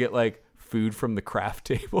then go get like food from the craft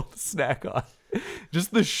table to snack on.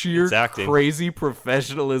 Just the sheer crazy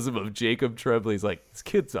professionalism of Jacob Tremblay. He's like, this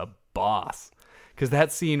kid's a boss. Because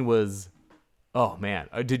that scene was, oh man,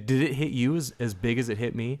 did it hit you as big as it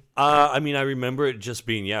hit me? I mean, I remember it just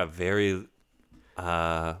being very.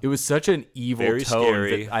 It was such an evil very tone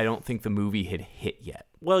scary. that I don't think the movie had hit yet.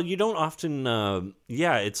 Well, you don't often.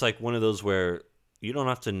 It's like one of those where you don't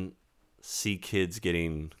often see kids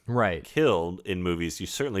getting killed in movies. You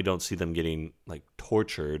certainly don't see them getting like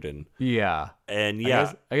tortured and I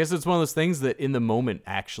guess it's one of those things that in the moment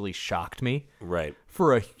actually shocked me. Right.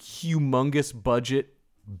 For a humongous budget,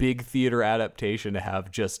 big theater adaptation to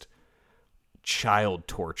have just child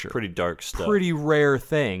torture. Pretty dark stuff. Pretty rare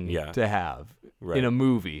thing to have in a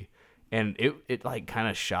movie. And it like kind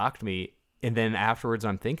of shocked me. And then afterwards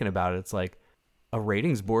I'm thinking about it. It's like a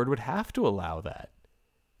ratings board would have to allow that.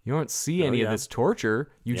 You don't see any of this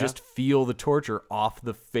torture. You just feel the torture off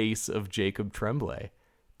the face of Jacob Tremblay.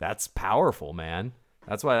 That's powerful, man.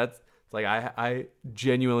 That's why it's like I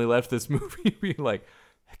genuinely left this movie being like,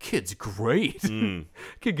 that kid's great.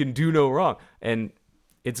 Kid can do no wrong. And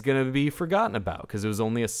it's going to be forgotten about because it was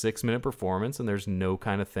only a 6-minute performance and there's no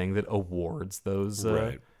kind of thing that awards those.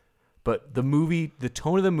 But the movie, the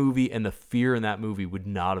tone of the movie and the fear in that movie would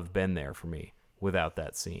not have been there for me without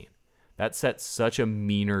that scene. That set such a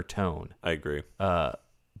meaner tone. I agree.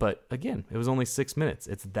 But again, it was only 6 minutes.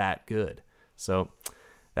 It's that good. So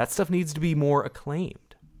that stuff needs to be more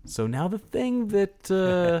acclaimed. So now the thing that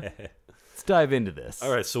let's dive into this.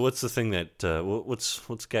 All right. So what's the thing that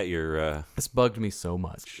what's got your? This bugged me so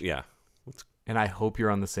much. Yeah. And I hope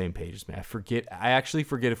you're on the same page as me. I actually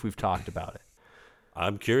forget if we've talked about it.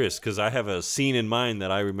 I'm curious because I have a scene in mind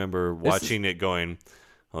that I remember watching it going,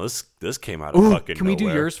 "Oh, this came out of fucking Can we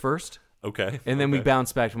nowhere." do yours first? Okay. And then we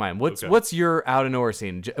bounce back to mine. What's your out of nowhere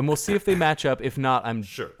scene? And we'll see if they match up. If not,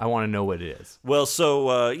 I want to know what it is. Well,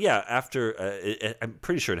 so after I'm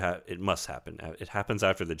pretty sure it must happen. It happens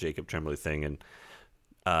after the Jacob Tremblay thing, and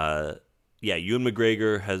Ewan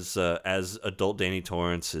McGregor has as adult Danny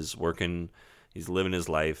Torrance is working. He's living his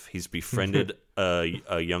life. He's befriended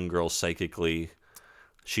a young girl psychically.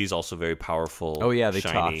 She's also very powerful. Oh yeah, they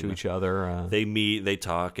shining. talk to each other. They meet, they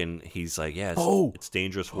talk, and he's like, "Yeah, it's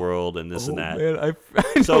dangerous world and this and that." Man, I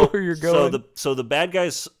know where you're going. So the bad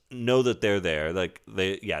guys know that they're there. Like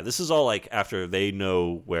this is all like after they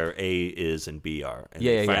know where A is and B are, and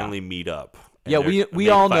they finally meet up. Yeah, we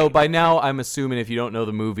all know by now. I'm assuming if you don't know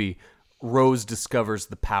the movie, Rose discovers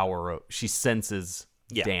the power. She senses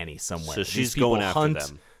Danny somewhere. So she's going after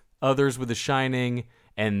them. Others with the Shining,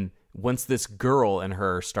 and once this girl and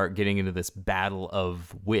her start getting into this battle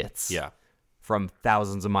of wits from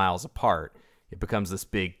thousands of miles apart, it becomes this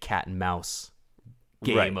big cat and mouse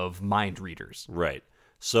game of mind readers. Right.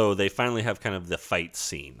 So they finally have kind of the fight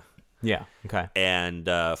scene. Yeah. Okay. And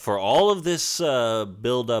for all of this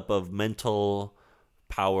buildup of mental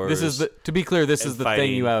powers, to be clear, this is the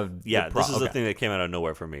thing you have. Yeah, this is the thing that came out of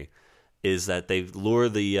nowhere for me, is that they lure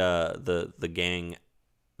the gang.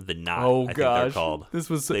 The Knot, I think they're called.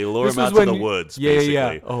 They lure them out to the woods, basically.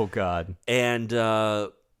 Yeah. Oh, God. And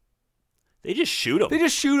they just shoot them. They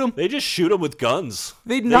just shoot them with guns.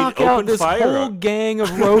 They knock out this whole gang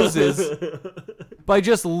of roses by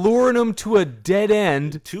just luring them to a dead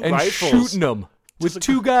end Two and rifles. shooting them with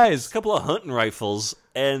two guys. A couple of hunting rifles,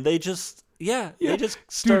 and they just they just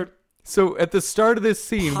start. Dude, so at the start of this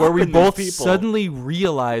scene where we popping both these people. suddenly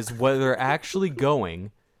realize where they're actually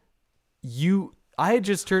going, I had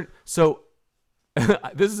just turned. So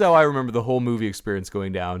this is how I remember the whole movie experience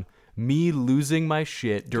going down. Me losing my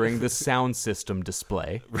shit during the sound system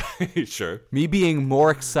display. Right, sure. Me being more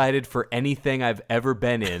excited for anything I've ever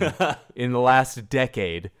been in the last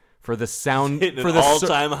decade for the sound Hitting for an the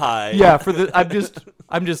all-time high. Yeah, for the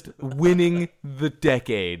I'm just winning the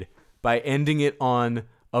decade by ending it on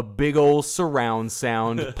a big old surround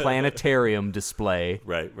sound planetarium display.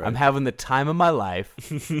 Right. I'm having the time of my life.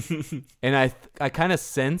 And I kind of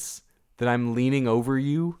sense that I'm leaning over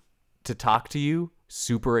you to talk to you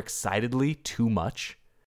super excitedly too much.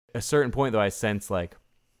 At a certain point, though, I sense like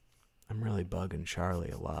I'm really bugging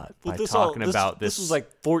Charlie a lot by talking about this. This was like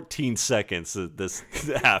 14 seconds that this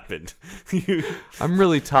happened. I'm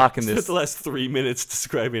really talking Spent this. the last 3 minutes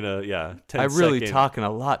describing 10 I'm really second- talking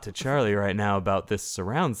a lot to Charlie right now about this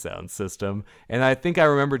surround sound system, and I think I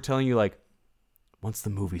remember telling you like, once the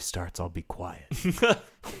movie starts, I'll be quiet.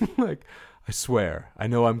 Like, I swear, I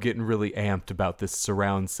know I'm getting really amped about this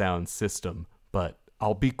surround sound system, but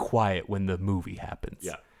I'll be quiet when the movie happens.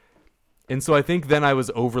 Yeah. And so I think then I was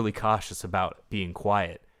overly cautious about being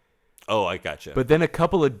quiet. Oh, I gotcha. But then a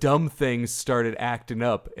couple of dumb things started acting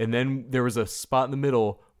up, and then there was a spot in the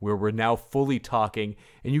middle where we're now fully talking,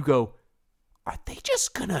 and you go, are they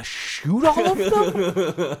just gonna shoot all of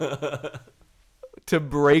them? To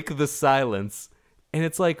break the silence. And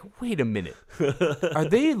it's like, wait a minute. Are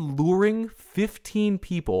they luring 15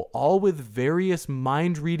 people, all with various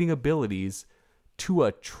mind-reading abilities, to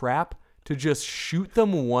a trap to just shoot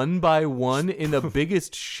them one by one in the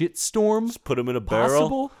biggest shitstorm Just put them in a barrel.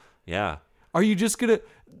 possible? Yeah. Are you just gonna?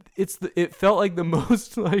 It felt like the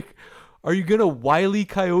most like. Are you gonna Wile E.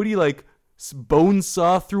 Coyote like bone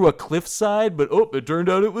saw through a cliffside? But it turned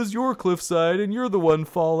out it was your cliffside, and you're the one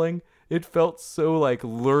falling. It felt so like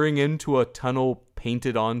luring into a tunnel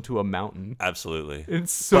painted onto a mountain. Absolutely.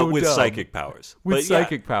 It's so but with dumb. psychic powers. With But yeah,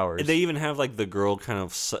 psychic powers. They even have like the girl kind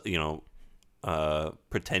of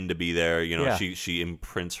pretend to be there. Yeah. She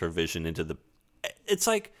imprints her vision into the. It's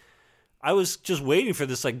like I was just waiting for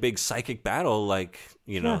this like big psychic battle, like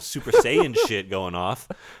Super Saiyan shit going off,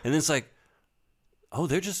 and then it's like, oh,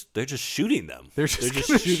 they're just shooting them. They're just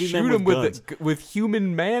gonna shoot them with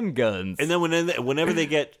human man guns. And then whenever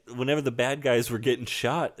the bad guys were getting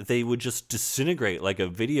shot, they would just disintegrate like a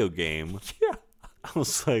video game. Yeah. I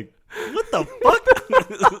was like, what the fuck?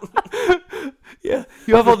 Yeah,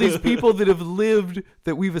 you have all these people that have lived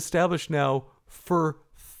that we've established now for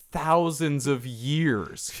thousands of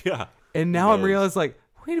years. Yeah. And now I'm realizing, like,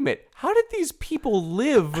 wait a minute, how did these people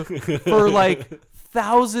live for like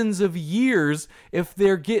thousands of years if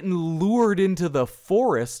they're getting lured into the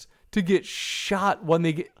forest to get shot when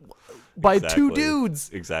they get by two dudes?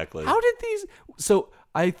 Exactly. How did these? So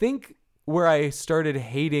I think where I started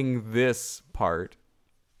hating this part.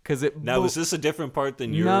 Now, is this a different part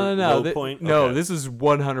than your no. low point? No, Okay. this is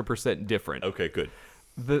 100% different. Okay, good.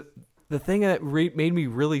 The thing that made me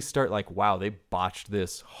really start like, wow, they botched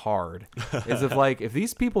this hard. Is if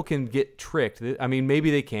these people can get tricked. I mean,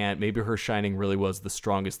 maybe they can't. Maybe her Shining really was the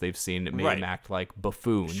strongest they've seen. It made them act like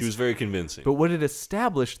buffoons. She was very convincing. But what it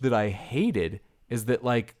established that I hated is that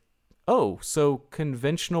like, oh, so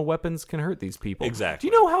conventional weapons can hurt these people. Exactly.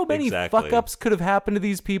 Do you know how many Exactly. fuck-ups could have happened to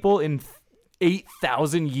these people in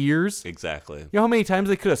 8,000 years? Exactly. You know how many times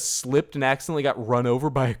they could have slipped and accidentally got run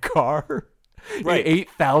over by a car? Right. In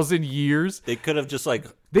 8,000 years? They could have just like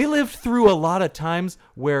They lived through a lot of times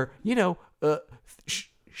where,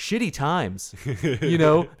 shitty times.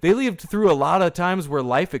 They lived through a lot of times where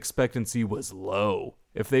life expectancy was low.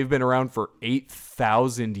 If they've been around for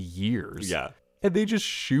 8,000 years. Yeah. And they just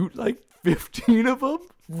shoot like 15 of them?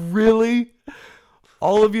 Really?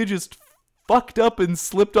 All of you just fucked up and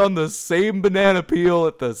slipped on the same banana peel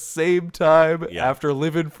at the same time after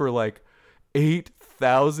living for like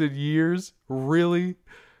 8,000 years? Really?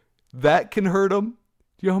 That can hurt them?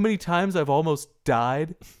 Do you know how many times I've almost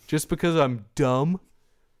died just because I'm dumb?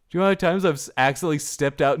 Do you know how many times I've accidentally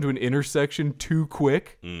stepped out into an intersection too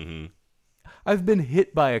quick? Mm-hmm. I've been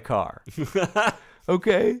hit by a car.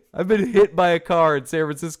 Okay? I've been hit by a car in San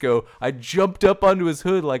Francisco. I jumped up onto his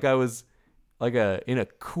hood like I was in a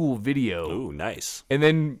cool video. Ooh, nice. And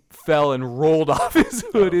then fell and rolled off his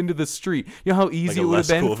hood into the street. You know how easy Like a it would have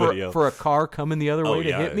less been cool for a car coming the other way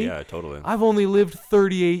to hit me? Yeah, totally. I've only lived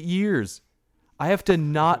 38 years. I have to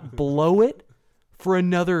not blow it for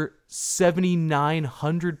another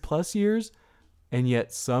 7,900 plus years, and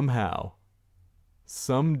yet somehow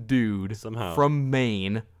some dude Somehow. from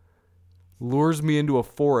Maine lures me into a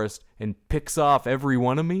forest and picks off every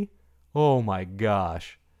one of me. Oh my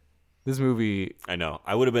gosh. This movie... I know.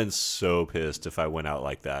 I would have been so pissed if I went out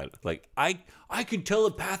like that. Like, I can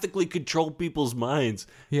telepathically control people's minds.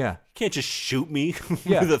 Yeah. You can't just shoot me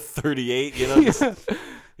Yeah. with a 38, just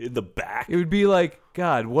in the back. It would be like,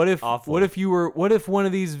 God, what if Awful. what if one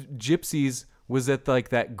of these gypsies was at like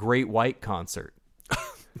that Great White concert?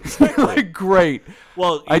 Like, great.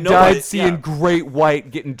 Well, I know died what? seeing Yeah. Great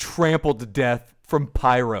White getting trampled to death from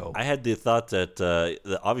pyro. I had the thought that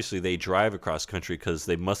obviously they drive across country because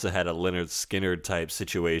they must have had a Leonard Skinner type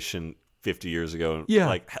situation 50 years ago. And, Yeah.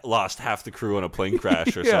 like, lost half the crew on a plane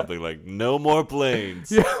crash or Yeah. something. Like, no more planes.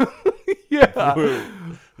 Yeah.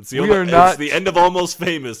 It's the, We are not- it's the end of Almost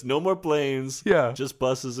Famous. No more planes. Yeah. Just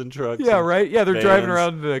buses and trucks. Yeah, and right? Yeah, they're driving vans.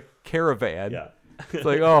 around in a caravan. Yeah. It's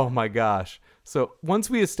like, oh my gosh. So once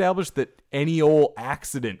we establish that any old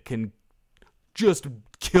accident can just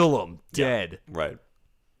kill them dead. Right.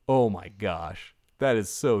 Oh my gosh. That is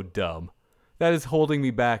so dumb. That is holding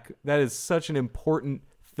me back. That is such an important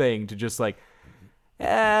thing to just like,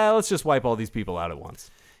 let's just wipe all these people out at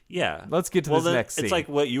once. Yeah. Let's get to this then next scene. It's like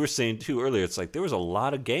what you were saying too earlier. It's like there was a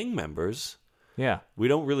lot of gang members. Yeah. We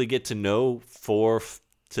don't really get to know 4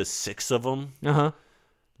 to 6 of them. Uh-huh.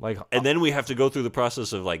 Like, And then we have to go through the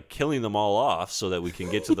process of like killing them all off so that we can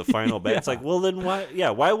get to the final bit. It's like, well, then why? Yeah,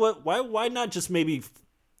 why not just maybe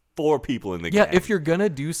 4 people in the yeah, gang? if you're gonna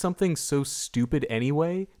do something so stupid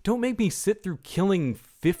anyway, don't make me sit through killing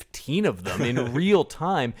 15 of them in real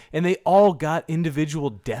time, and they all got individual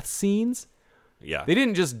death scenes. Yeah. They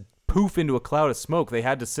didn't just poof into a cloud of smoke. They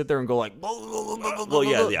had to sit there and go like, Well,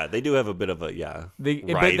 yeah, they do have a bit of a but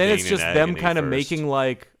then writhing it's just in them agony kind of first. making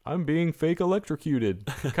like, I'm being fake electrocuted,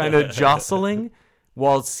 kind of jostling,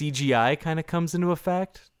 while CGI kind of comes into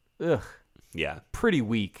effect. Ugh, Yeah. pretty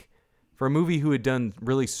weak for a movie who had done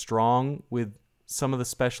really strong with some of the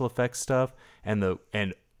special effects stuff and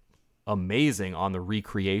amazing on the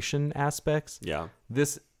recreation aspects. Yeah.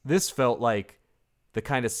 This felt like the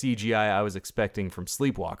kind of CGI I was expecting from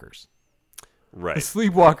Sleepwalkers. Right. The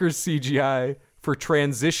Sleepwalkers CGI for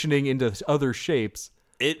transitioning into other shapes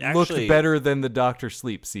It actually looked better than the Dr.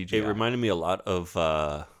 Sleep CGI. It reminded me a lot of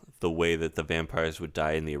the way that the vampires would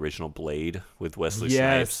die in the original Blade with Wesley Yes.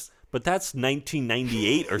 Snipes. But that's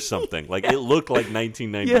 1998 or something. Like it looked like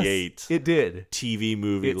 1998 Yes, it did. TV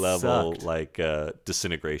movie It level sucked. like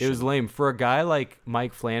disintegration. It was lame. For a guy like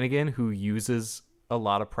Mike Flanagan who uses a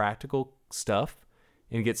lot of practical stuff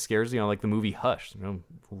and gets scares, like the movie Hush,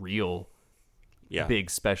 real yeah. big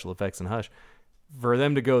special effects in Hush. For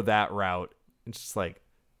them to go that route, it's just like,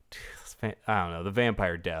 I don't know, the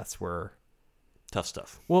vampire deaths were... Tough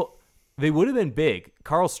stuff. Well, they would have been big.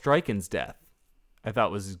 Carl Stryken's death, I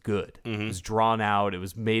thought, was good. Mm-hmm. It was drawn out. It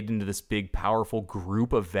was made into this big, powerful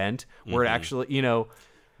group event where it actually,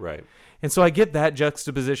 Right. And so I get that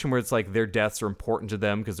juxtaposition where it's like their deaths are important to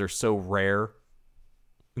them because they're so rare.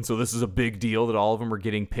 And so this is a big deal that all of them are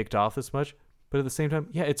getting picked off this much. But at the same time,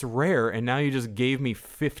 yeah, it's rare. And now you just gave me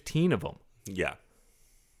 15 of them. Yeah.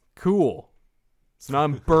 Cool. So now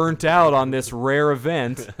I'm burnt out on this rare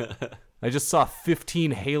event. I just saw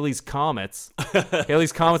 15 Halley's Comets.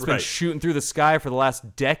 Halley's Comet's been Right. shooting through the sky for the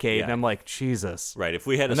last decade. Yeah. And I'm like, Jesus. Right. If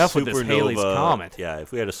we had Enough a with supernova, this Halley's Comet. Yeah,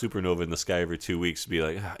 if we had a supernova in the sky every 2 weeks, it'd be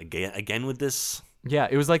like again with this. Yeah,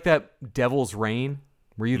 it was like that Devil's Rain.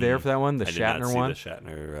 Were you there for that one? The I did Shatner not see one? the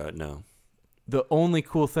Shatner. No. The only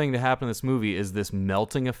cool thing to happen in this movie is this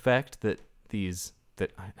melting effect that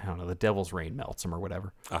I don't know, the Devil's Rain melts them or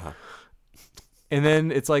whatever. Uh-huh. And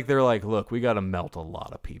then it's like they're like, look, we got to melt a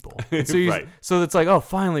lot of people. And so Right. So it's like, oh,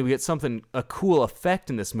 finally we get a cool effect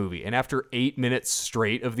in this movie. And after 8 minutes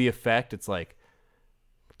straight of the effect, it's like,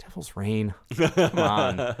 Devil's Rain, come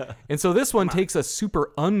on. And so this one takes a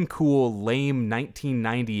super uncool, lame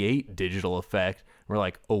 1998 digital effect. We're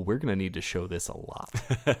like, oh, we're going to need to show this a lot.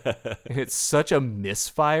 And it's such a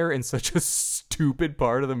misfire and such a stupid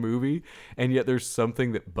part of the movie. And yet there's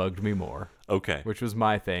something that bugged me more. Okay. Which was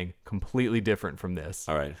my thing. Completely different from this.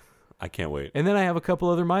 All right. I can't wait. And then I have a couple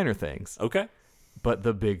other minor things. Okay. But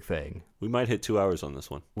the big thing We might hit 2 hours on this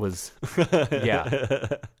one. was, yeah,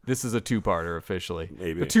 this is a two-parter officially.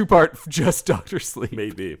 Maybe. A two-part just Dr. Sleep.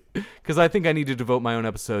 Maybe. Because I think I need to devote my own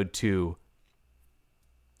episode to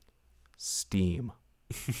Steam.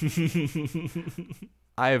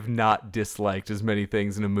 I have not disliked as many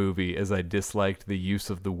things in a movie as I disliked the use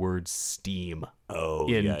of the word steam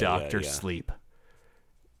in yeah, Dr. yeah. Sleep.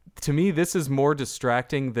 To me, this is more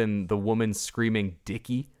distracting than the woman screaming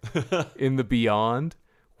Dickie in The Beyond.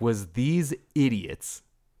 Was these idiots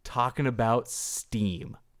talking about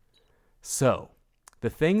steam. So, the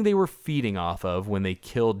thing they were feeding off of when they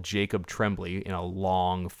killed Jacob Tremblay in a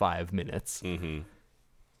long 5 minutes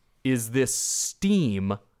is this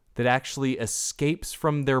steam that actually escapes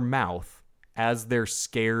from their mouth as they're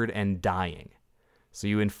scared and dying. So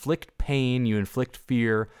you inflict pain, you inflict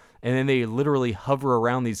fear, and then they literally hover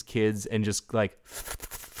around these kids and just like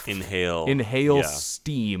inhale yeah.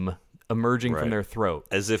 steam emerging from their throat,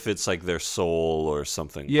 as if it's like their soul or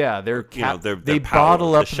something. Yeah, they power,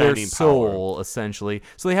 bottle up their shining soul essentially.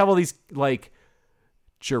 So they have all these like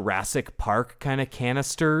Jurassic Park kind of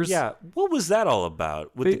canisters. Yeah, what was that all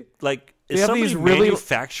about? With They is have somebody these really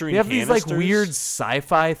manufacturing They have canisters? these like weird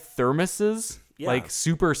sci-fi thermoses, Yeah. like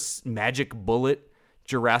super magic bullet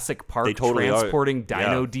Jurassic Park They totally transporting are.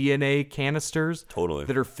 dino Yeah. DNA canisters Totally.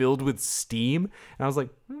 that are filled with steam. And I was like,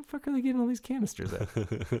 where the fuck are they getting all these canisters at?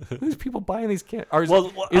 These people buying these canisters?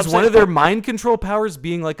 Is one of their mind control powers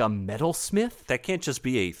being like a metalsmith? That can't just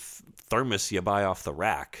be a thermos you buy off the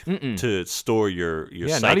rack to store your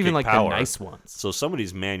psychic not even like power. the nice ones. So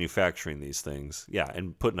somebody's manufacturing these things,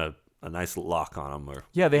 and putting a nice lock on them. Or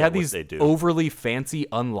Yeah, they had these they do. overly fancy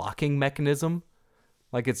unlocking mechanism.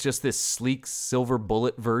 Like it's just this sleek silver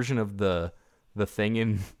bullet version of the thing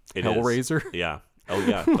in It Hellraiser. is. Yeah. Oh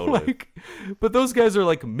yeah, totally. But those guys are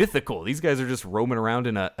like mythical. These guys are just roaming around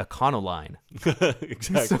in a Econoline.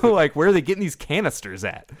 Exactly. So like, where are they getting these canisters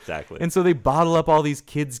at? Exactly. And so they bottle up all these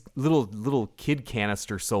kids, little kid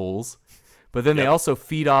canister souls, but then they also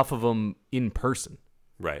feed off of them in person.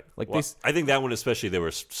 Right. Like Well, they, I think that one especially, they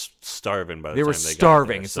were starving by the they time were they got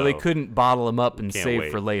starving, there, so they couldn't bottle them up and Can't save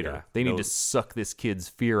wait. for later. Yeah. They need No- to suck this kid's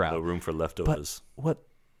fear out. No room for But leftovers. what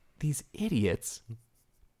these idiots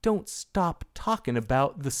don't stop talking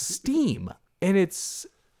about the steam. And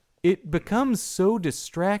it becomes so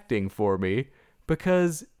distracting for me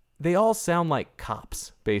because they all sound like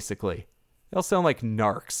cops, basically. They all sound like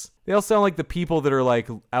narcs. They all sound like the people that are like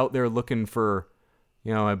out there looking for,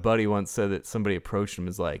 my buddy once said that somebody approached him and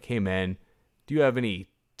was like, hey man, do you have any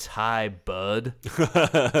Thai bud?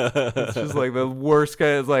 It's just like the worst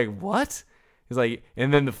guy. It's like, what? He's like,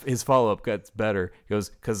 and then his follow-up gets better. He goes,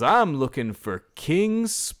 because I'm looking for King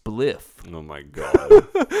Spliff. Oh my god.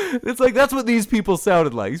 It's like, that's what these people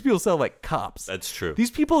sounded like. These people sound like cops. That's true.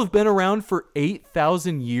 These people have been around for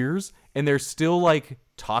 8,000 years, and they're still, like,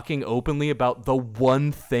 talking openly about the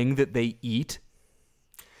one thing that they eat.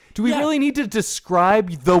 Do we really need to describe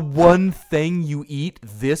the one thing you eat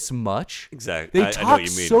this much? Exactly. They I know talk what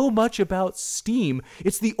you mean. so much about steam.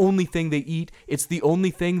 It's the only thing they eat. It's the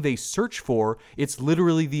only thing they search for. It's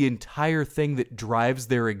literally the entire thing that drives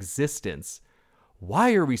their existence.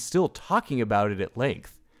 Why are we still talking about it at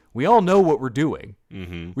length? We all know what we're doing.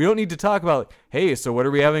 Mm-hmm. We don't need to talk about, hey, so what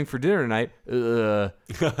are we having for dinner tonight?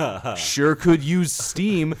 Sure could use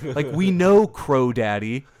steam. Like, we know, Crow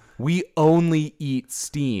Daddy. We only eat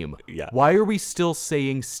steam. Yeah. Why are we still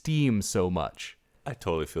saying steam so much? I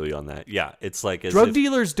totally feel you on that. Yeah, it's like as Drug if,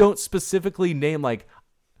 dealers don't specifically name, like,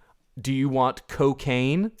 do you want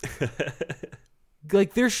cocaine?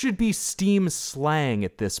 Like, there should be steam slang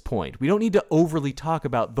at this point. We don't need to overly talk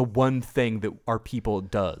about the one thing that our people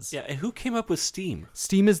does. Yeah, and who came up with steam?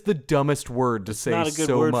 Steam is the dumbest word to say Not a good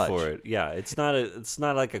so word much. for it. Yeah, it's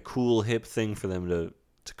not like a cool hip thing for them to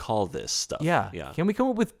call this stuff. Yeah. Yeah. Can we come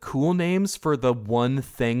up with cool names for the one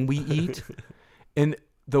thing we eat? And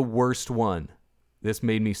the worst one, this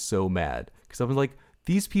made me so mad. Because I was like,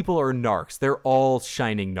 these people are narcs. They're all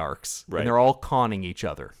shining narcs. Right. And they're all conning each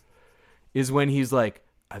other. Is when he's like,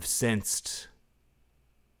 I've sensed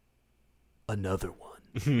another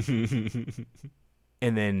one.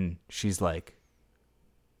 And then she's like,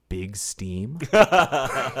 big steam?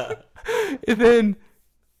 And then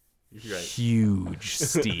huge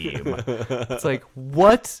steam. It's like,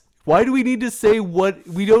 what? Why do we need to say what?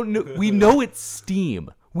 We don't know. We know it's steam.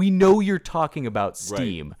 We know you're talking about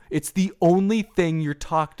steam. Right. It's the only thing you're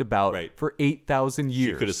talked about Right. for 8,000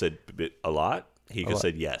 years. You could have said a lot. He could have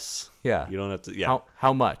said yes. Yeah. You don't have to. Yeah.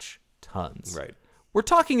 How much? Tons. Right. We're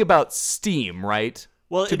talking about steam, right?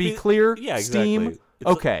 Well, to it'd be be- clear, yeah, steam. exactly. It's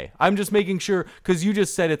Okay, I'm just making sure because you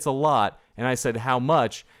just said it's a lot, and I said how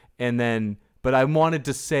much, and then but I wanted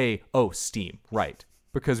to say steam, right?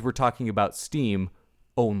 Because we're talking about steam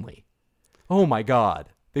only. Oh my God,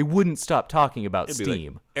 they wouldn't stop talking about It'd be like,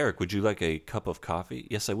 steam. Eric, would you like a cup of coffee?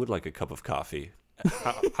 Yes, I would like a cup of coffee.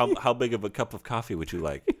 How big of a cup of coffee would you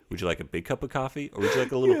like? Would you like a big cup of coffee, or would you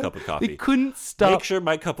like a little cup of coffee? They couldn't stop. Make sure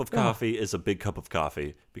my cup of coffee is a big cup of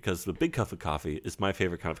coffee, because the big cup of coffee is my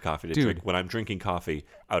favorite kind of coffee to Dude. drink when I'm drinking coffee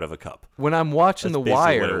out of a cup. When I'm watching That's The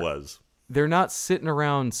basically Wire, what it was. they're not sitting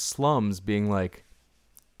around slums being like,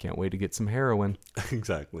 "Can't wait to get some heroin.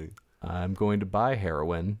 Exactly. I'm going to buy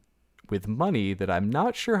heroin." with money that I'm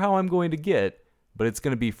not sure how I'm going to get, but it's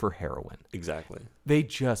going to be for heroin. Exactly. They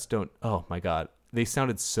just don't. Oh my God. They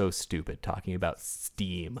sounded so stupid talking about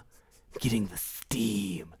steam. Getting the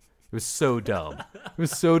steam. It was so dumb. It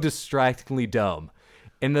was so distractingly dumb.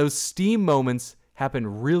 And those steam moments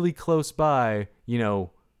happen really close by,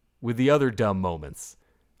 with the other dumb moments.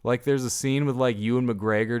 Like there's a scene with like Ewan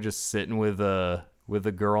McGregor just sitting with a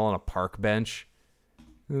girl on a park bench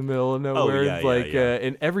in the middle of nowhere.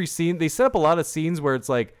 In every scene, they set up a lot of scenes where it's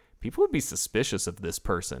like people would be suspicious of this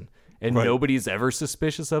person, and nobody's ever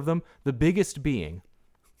suspicious of them. The biggest being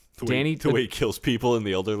the way he kills people in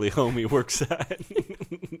the elderly home he works at.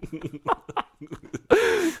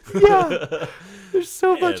 Yeah, there's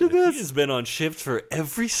so much of this. He's been on shift for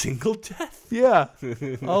every single death. Yeah,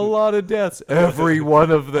 a lot of deaths. Every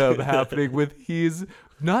one of them happening with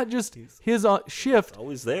not just his shift.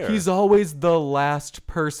 Always there. He's always the last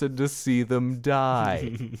person to see them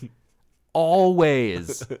die.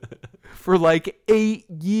 Always. For like 8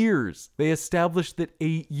 years. They established that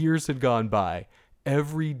 8 years had gone by.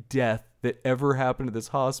 Every death that ever happened at this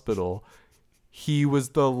hospital, he was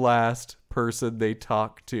the last person they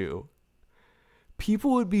talked to.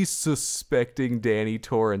 People would be suspecting Danny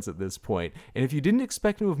Torrance at this point. And if you didn't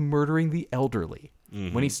expect him of murdering the elderly,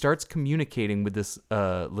 when he starts communicating with this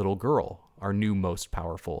little girl, our new most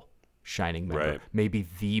powerful Shining member, maybe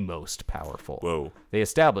the most powerful. Whoa. They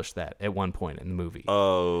established that at one point in the movie.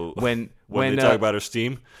 Oh. When they talk about her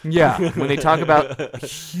steam? Yeah, when they talk about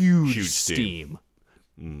huge steam.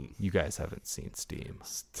 You guys haven't seen Steam.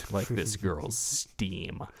 Like this girl's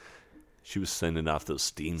steam. She was sending off those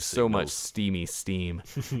steam signals. So much steamy steam.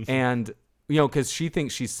 And, because she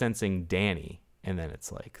thinks she's sensing Danny, and then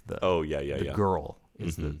it's like the girl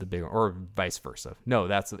is the big one, or vice versa. No,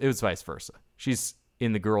 it was vice versa. She's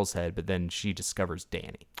in the girl's head, but then she discovers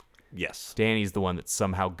Danny. Yes. Danny's the one that's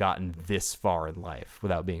somehow gotten this far in life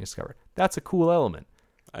without being discovered. That's a cool element.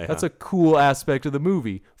 That's a cool aspect of the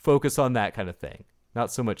movie. Focus on that kind of thing. Not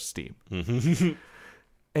so much steam.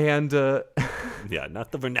 And yeah,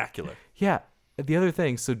 not the vernacular. Yeah. The other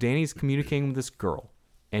thing, so Danny's communicating with this girl,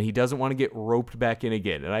 and he doesn't want to get roped back in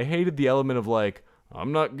again. And I hated the element of like,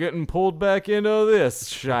 I'm not getting pulled back into this,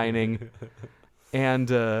 Shining.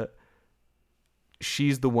 And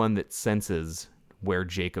she's the one that senses where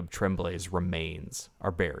Jacob Tremblay's remains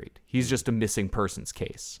are buried. He's just a missing persons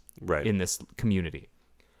case in this community.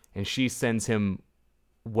 And she sends him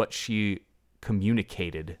what she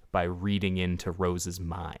communicated by reading into Rose's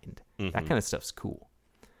mind. That kind of stuff's cool.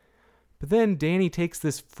 But then Danny takes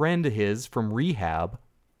this friend of his from rehab.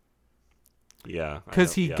 Yeah.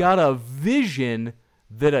 Because he got a vision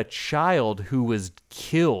that a child who was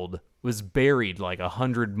killed was buried like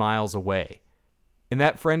 100 miles away. And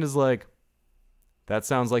that friend is like, that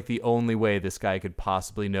sounds like the only way this guy could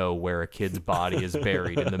possibly know where a kid's body is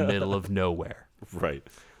buried in the middle of nowhere. Right.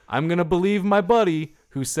 I'm going to believe my buddy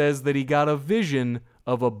who says that he got a vision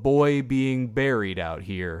of a boy being buried out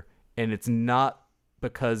here, and it's not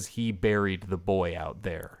because he buried the boy out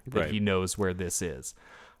there that he knows where this is.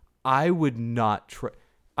 I would not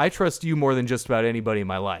I trust you more than just about anybody in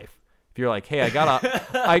my life. If you're like, hey, I got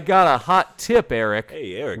a hot tip, Eric.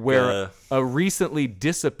 Hey, Eric. Where a recently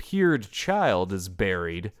disappeared child is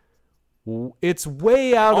buried. It's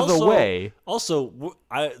way out of the way. Also,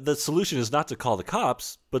 the solution is not to call the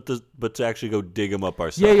cops, but to actually go dig them up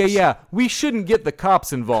ourselves. Yeah. We shouldn't get the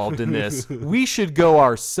cops involved in this. We should go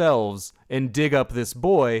ourselves and dig up this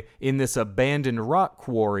boy in this abandoned rock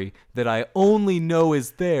quarry that I only know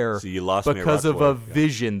is there so you lost because me of a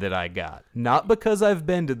vision that I got. Not because I've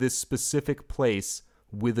been to this specific place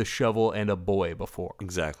with a shovel and a boy before.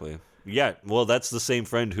 Exactly. Yeah, well, that's the same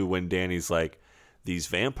friend who, when Danny's like, these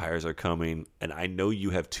vampires are coming, and I know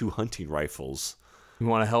you have 2 hunting rifles. You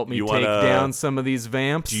want to help me take down some of these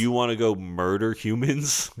vamps? Do you want to go murder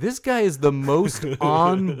humans? This guy is the most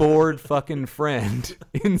on-board fucking friend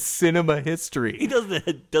in cinema history. He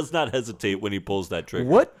does not hesitate when he pulls that trigger.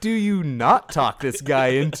 What do you not talk this guy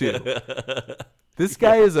into? This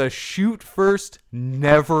guy is a shoot first,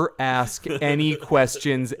 never ask any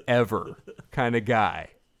questions ever kind of guy.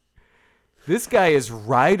 This guy is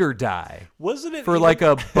ride or die. Wasn't it for like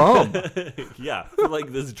a bum? Yeah, for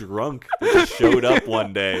like this drunk that just showed up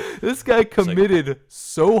one day. This guy committed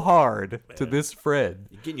so hard to this friend.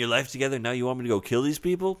 You getting your life together? Now you want me to go kill these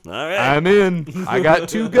people? All right, I'm in. I got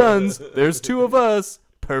 2 guns. There's 2 of us.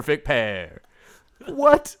 Perfect pair.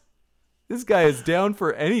 What? This guy is down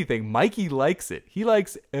for anything. Mikey likes it. He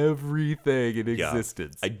likes everything in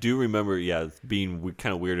existence. I do remember, being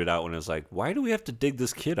kind of weirded out when I was like, why do we have to dig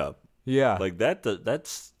this kid up? Yeah. Like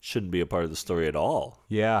that shouldn't be a part of the story at all.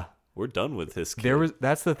 Yeah. We're done with this kid.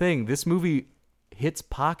 That's the thing. This movie hits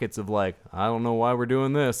pockets of like, I don't know why we're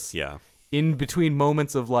doing this. Yeah. In between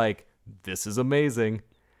moments of like, this is amazing.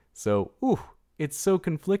 So, it's so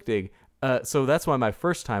conflicting. So that's why my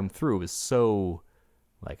first time through was so,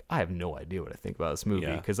 like, I have no idea what I think about this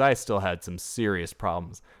movie because I still had some serious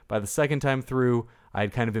problems. By the second time through, I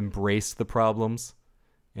had kind of embraced the problems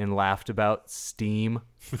and laughed about steam.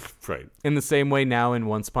 Right. In the same way now in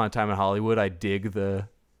Once Upon a Time in Hollywood, I dig this.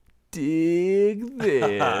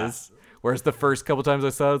 Whereas the first couple times I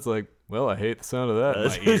saw it, it's like, well, I hate the sound of that in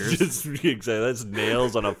my ears. That's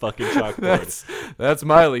nails on a fucking chalkboard. That's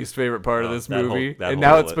my least favorite part of this movie. And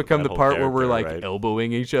now it's become the part where we're like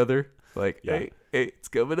elbowing each other. Like, hey, it's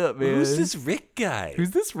coming up, man. Who's this Rick guy?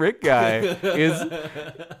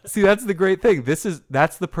 See, that's the great thing.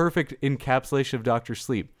 That's the perfect encapsulation of Dr.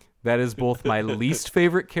 Sleep. That is both my least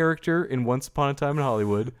favorite character in Once Upon a Time in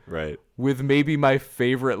Hollywood, right, with maybe my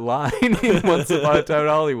favorite line in Once Upon a Time in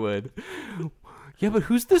Hollywood. Yeah, but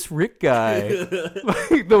who's this Rick guy?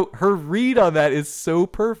 Her read on that is so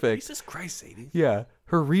perfect. Jesus Christ, Sadie. Yeah,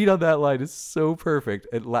 her read on that line is so perfect.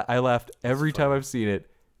 I laughed every time I've seen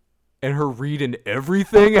it. And her read in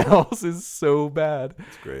everything else is so bad.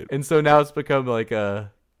 That's great. And so now it's become like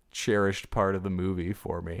a cherished part of the movie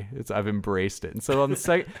for me. I've embraced it. And so on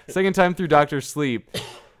the second time through Dr. Sleep,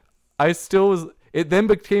 it then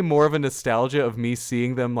became more of a nostalgia of me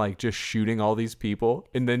seeing them like just shooting all these people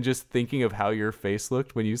and then just thinking of how your face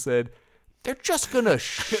looked when you said, they're just gonna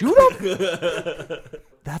shoot them.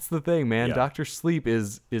 That's the thing, man. Yeah. Dr. Sleep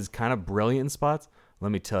is kind of brilliant in spots.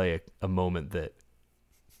 Let me tell you a moment that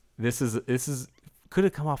this is could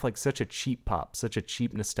have come off like such a cheap pop, such a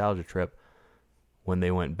cheap nostalgia trip when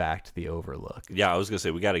they went back to the Overlook. Yeah, I was gonna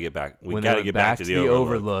say we got to get back. We got to get back to the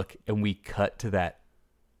Overlook, and we cut to that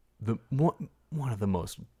one of the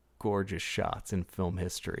most gorgeous shots in film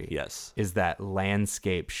history. Yes, is that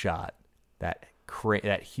landscape shot, that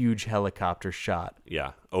huge helicopter shot.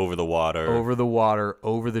 Yeah, over the water,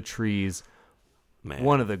 over the trees. Man,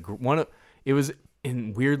 it was.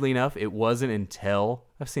 And weirdly enough, it wasn't until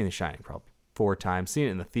I've seen The Shining probably 4 times, seen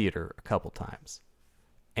it in the theater a couple times,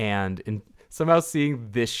 and somehow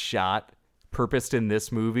seeing this shot purposed in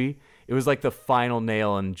this movie, it was like the final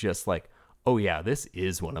nail and just like, oh yeah, this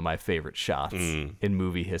is one of my favorite shots in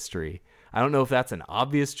movie history. I don't know if that's an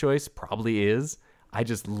obvious choice, probably is. I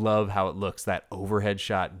just love how it looks, that overhead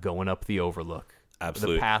shot going up the Overlook.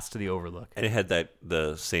 Absolutely. The pass to the Overlook. And it had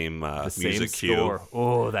the same music cue. Score.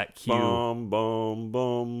 Oh, that cue. Boom, boom,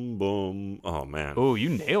 boom, boom. Oh, man. Oh, you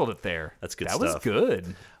nailed it there. That's good stuff. That was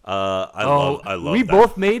good. I love we that.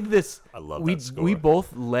 Both made this. I love that score. We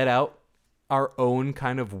both let out our own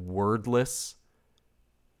kind of wordless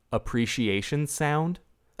appreciation sound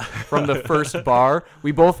from the first bar.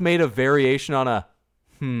 We both made a variation on a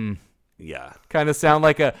Yeah. kind of sound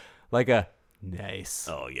like a nice.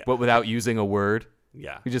 Oh, yeah. But without using a word.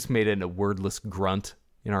 Yeah. We just made it a wordless grunt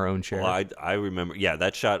in our own chair. Well, I remember,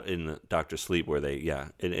 that shot in Dr. Sleep where they,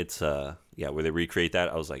 where they recreate that,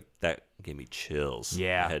 I was like, that gave me chills.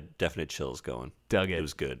 Yeah. I had definite chills going. Dug it. It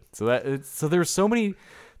was good. So there's so many,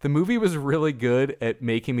 the movie was really good at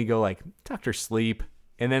making me go like, Dr. Sleep,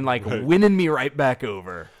 and then like winning me right back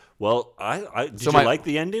over. Well, did you like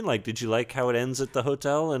the ending? Like, did you like how it ends at the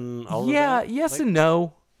hotel and all of that? Yes and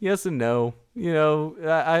no. Yes and no. You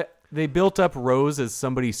know, they built up Rose as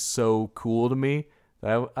somebody so cool to me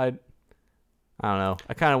that I don't know.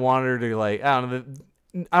 I kind of wanted her to like, I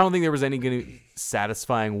don't think there was any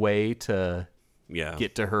satisfying way to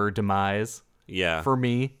get to her demise. Yeah. For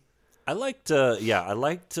me. I liked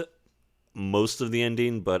most of the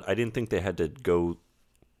ending, but I didn't think they had to go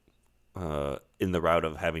in the route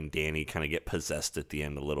of having Danny kind of get possessed at the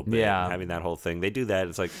end a little bit. Yeah. Having that whole thing. They do that.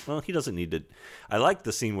 It's like, well, he doesn't need to. I like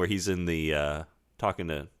the scene where he's in the talking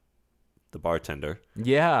to the bartender.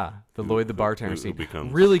 Yeah, Lloyd the bartender scene.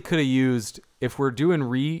 Really could have used, if we're doing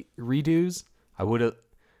redos, I would have.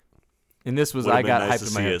 And this was, I got hyped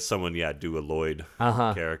in my head. Someone, do a Lloyd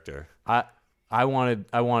character. I wanted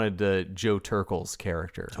Joe Turkel's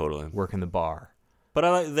character totally working the bar. But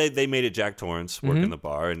I like they made it Jack Torrance working the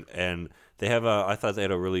bar, and they have I thought they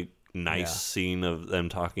had a really nice scene of them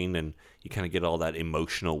talking, and you kind of get all that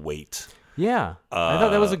emotional weight. Yeah, I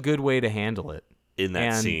thought that was a good way to handle it in that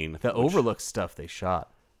and scene. The Overlook stuff they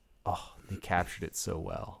shot, they captured it so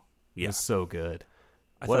well. Yeah. It was so good.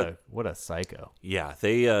 What a psycho. Yeah,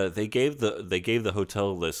 they gave the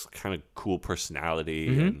hotel this kind of cool personality,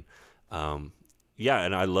 and and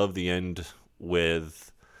I love the end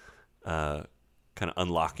with kind of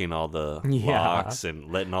unlocking all the Yeah. locks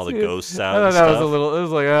and letting all the ghosts out. I thought and that was stuff. a little. It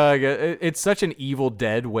was like, I get it's such an Evil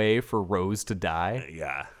Dead way for Rose to die,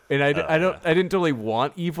 Yeah. and I didn't totally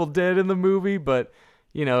want Evil Dead in the movie, but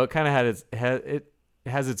you know, it kind of it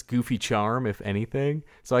has its goofy charm, if anything.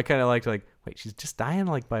 So I kind of liked wait, she's just dying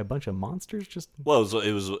like by a bunch of monsters, just. Well,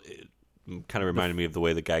 it kind of reminded me of the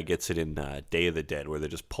way the guy gets it in Day of the Dead, where they're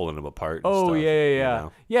just pulling him apart. And Oh stuff, yeah. you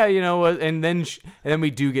know? Yeah, you know, and then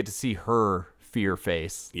we do get to see her fear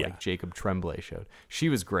face, Yeah. like Jacob Tremblay showed. She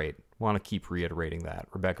was great. Want to keep reiterating that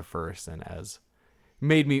Rebecca Ferguson it was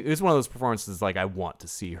one of those performances like I want to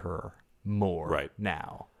see her more Right.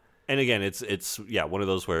 now. And again, it's one of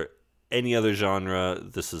those where any other genre,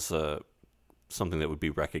 this is something that would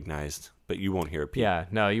be recognized, but you won't hear it. Yeah,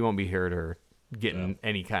 no, you won't be hearing her getting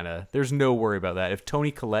any kind of. There's no worry about that. If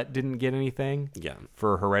Toni Collette didn't get anything,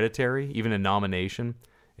 for Hereditary, even a nomination,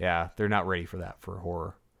 yeah, they're not ready for that for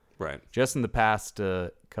horror. Right. Just in the past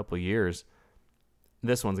couple of years,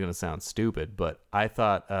 this one's gonna sound stupid, but I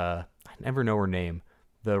thought I never know her name,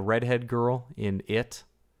 the redhead girl in It.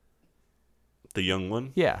 The young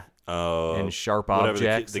one. Yeah. And Sharp whatever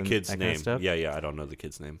Objects. the and kid's that name. kind of stuff. Yeah, I don't know the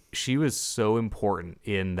kid's name. She was so important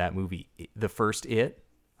in that movie, the first It.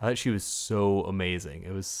 I thought she was so amazing.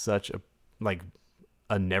 It was such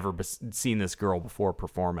a never seen this girl before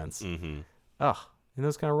performance. Mm-hmm. And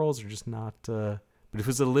those kind of roles are just not. But if it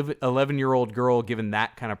was an 11-year-old girl given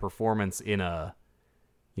that kind of performance in a,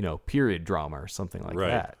 period drama or something like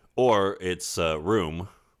that. Or it's Room.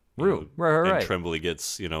 Right. And Tremblay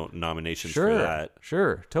gets, nominations Sure, for that.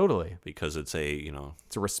 Sure, totally. Because it's a,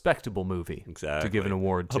 it's a respectable movie exactly, to give an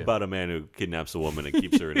award to. About a man who kidnaps a woman and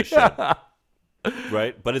keeps her in a shed.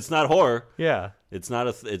 Right? But it's not horror. Yeah. It's not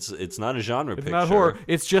a genre picture. It's not horror.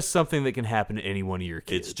 It's just something that can happen to any one of your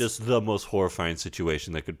kids. It's just the most horrifying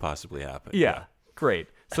situation that could possibly happen. Yeah. Great.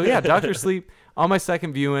 So yeah, Dr. Sleep, on my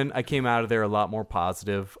second viewing, I came out of there a lot more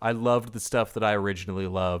positive. I loved the stuff that I originally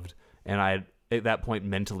loved, and I at that point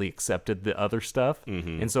mentally accepted the other stuff.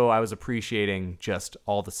 Mm-hmm. And so I was appreciating just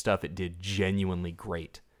all the stuff it did genuinely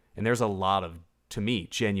great. And there's a lot of, to me,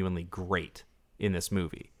 genuinely great in this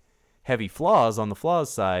movie. Heavy flaws on the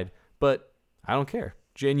flaws side, but I don't care.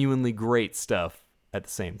 Genuinely great stuff at the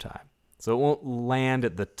same time. So it won't land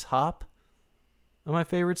at the top of my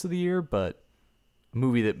favorites of the year, but a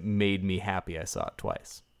movie that made me happy. I saw it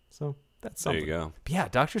twice. So that's something. There you go. But yeah,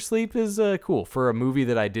 Dr. Sleep is cool for a movie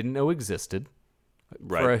that I didn't know existed.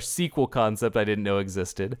 Right. For a sequel concept I didn't know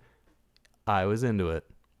existed. I was into it.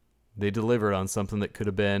 They delivered on something that could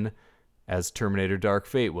have been, as Terminator Dark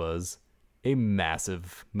Fate was, a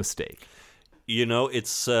massive mistake.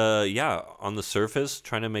 It's, on the surface,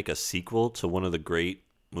 trying to make a sequel to one of the great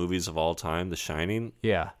movies of all time, The Shining.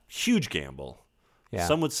 Yeah. Huge gamble. Yeah.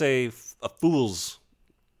 Some would say a fool's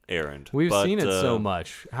errand. We've seen it so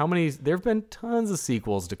much. There have been tons of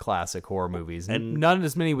sequels to classic horror movies, and not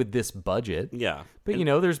as many with this budget. Yeah. But,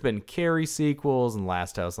 there's been Carrie sequels and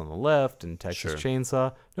Last House on the Left and Texas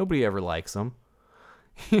Chainsaw. Nobody ever likes them.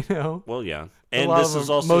 Well, yeah. And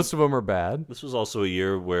most of them are bad. This was also a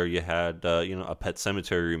year where you had, a Pet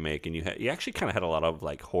Sematary remake, and you actually kind of had a lot of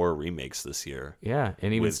horror remakes this year. Yeah,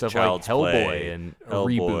 and even with stuff Child's like Hellboy Play, and a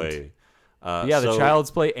reboot. The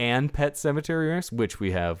Child's Play and Pet Sematary remakes, which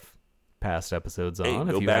we have past episodes on. Hey, if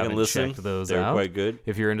go you back haven't and listen. checked those They're out, quite good.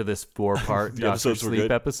 If you're into this 4-part The Dr. episodes were Sleep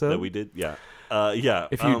good episode that we did, yeah.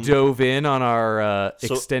 If you dove in on our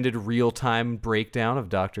extended real-time breakdown of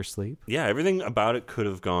Dr. Sleep. Yeah, everything about it could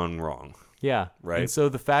have gone wrong. Yeah. Right. And so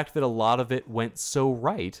the fact that a lot of it went so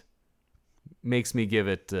right makes me give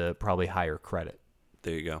it probably higher credit.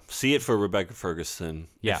 There you go. See it for Rebecca Ferguson.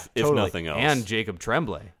 Yeah, if totally. nothing else. And Jacob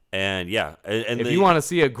Tremblay. And yeah. And if you want to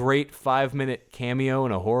see a great 5-minute cameo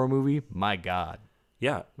in a horror movie, my God.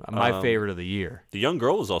 Yeah. My favorite of the year. The young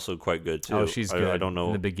girl was also quite good, too. Oh, she's good. I don't know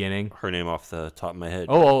in the beginning. her name off the top of my head.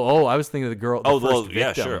 Oh, I was thinking of the girl. The first yeah,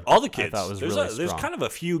 victim, sure. All the kids. I thought was there's really there's strong. kind of a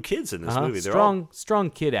few kids in this movie. They're strong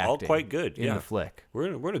kid acting. all quite good. In the flick. We're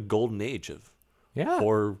in a golden age of Yeah.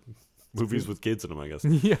 horror movies with kids in them, I guess.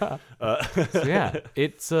 Yeah. So yeah,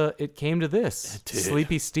 it came to this. It did.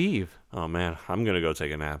 Sleepy Steve. Oh man, I'm gonna go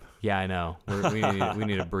take a nap. Yeah, I know. We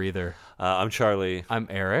need a breather. I'm Charlie. I'm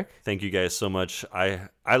Eric. Thank you guys so much. I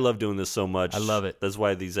love doing this so much. I love it. That's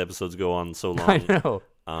why these episodes go on so long. I know.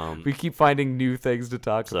 We keep finding new things to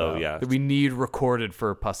talk about yeah. that we need recorded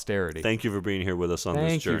for posterity. Thank you for being here with us on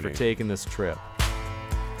this journey. Thank you for taking this trip.